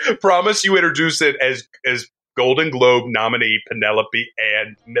promise you introduce it as Golden Globe nominee Penelope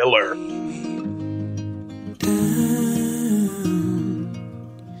Ann Miller.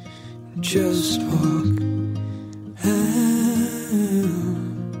 Just walk out,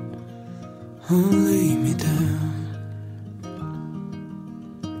 lay me down.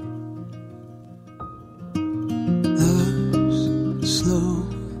 Love's slow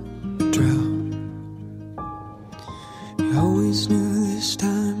drought. We always knew this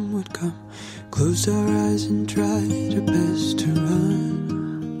time would come. Closed our eyes and tried our best to run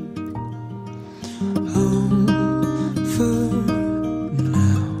home for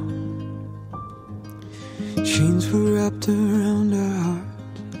now. Chains were wrapped around our heart,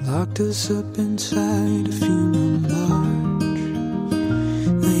 locked us up inside a funeral march.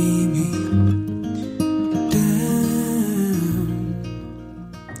 Lay me down,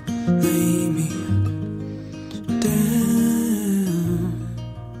 lay me down.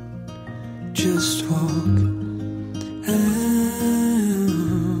 Just walk out,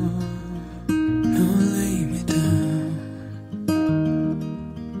 now lay me down,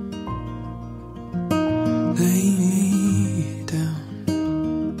 lay me down.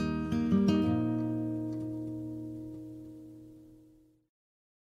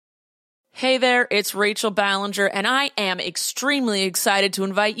 Hey there, it's Rachel Ballinger, and I am extremely excited to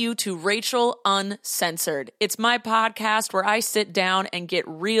invite you to Rachel Uncensored. It's my podcast where I sit down and get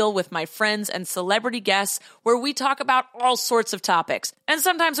real with my friends and celebrity guests, where we talk about all sorts of topics. And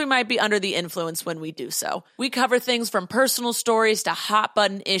sometimes we might be under the influence when we do so. We cover things from personal stories to hot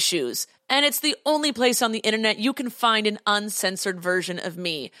button issues. And it's the only place on the internet you can find an uncensored version of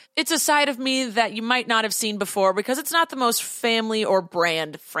me. It's a side of me that you might not have seen before because it's not the most family or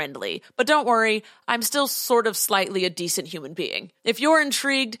brand friendly. But don't worry, I'm still sort of slightly a decent human being. If you're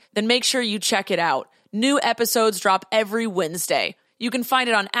intrigued, then make sure you check it out. New episodes drop every Wednesday. You can find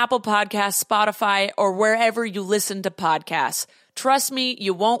it on Apple Podcasts, Spotify, or wherever you listen to podcasts. Trust me,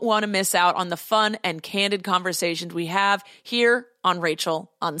 you won't want to miss out on the fun and candid conversations we have here on Rachel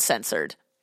Uncensored.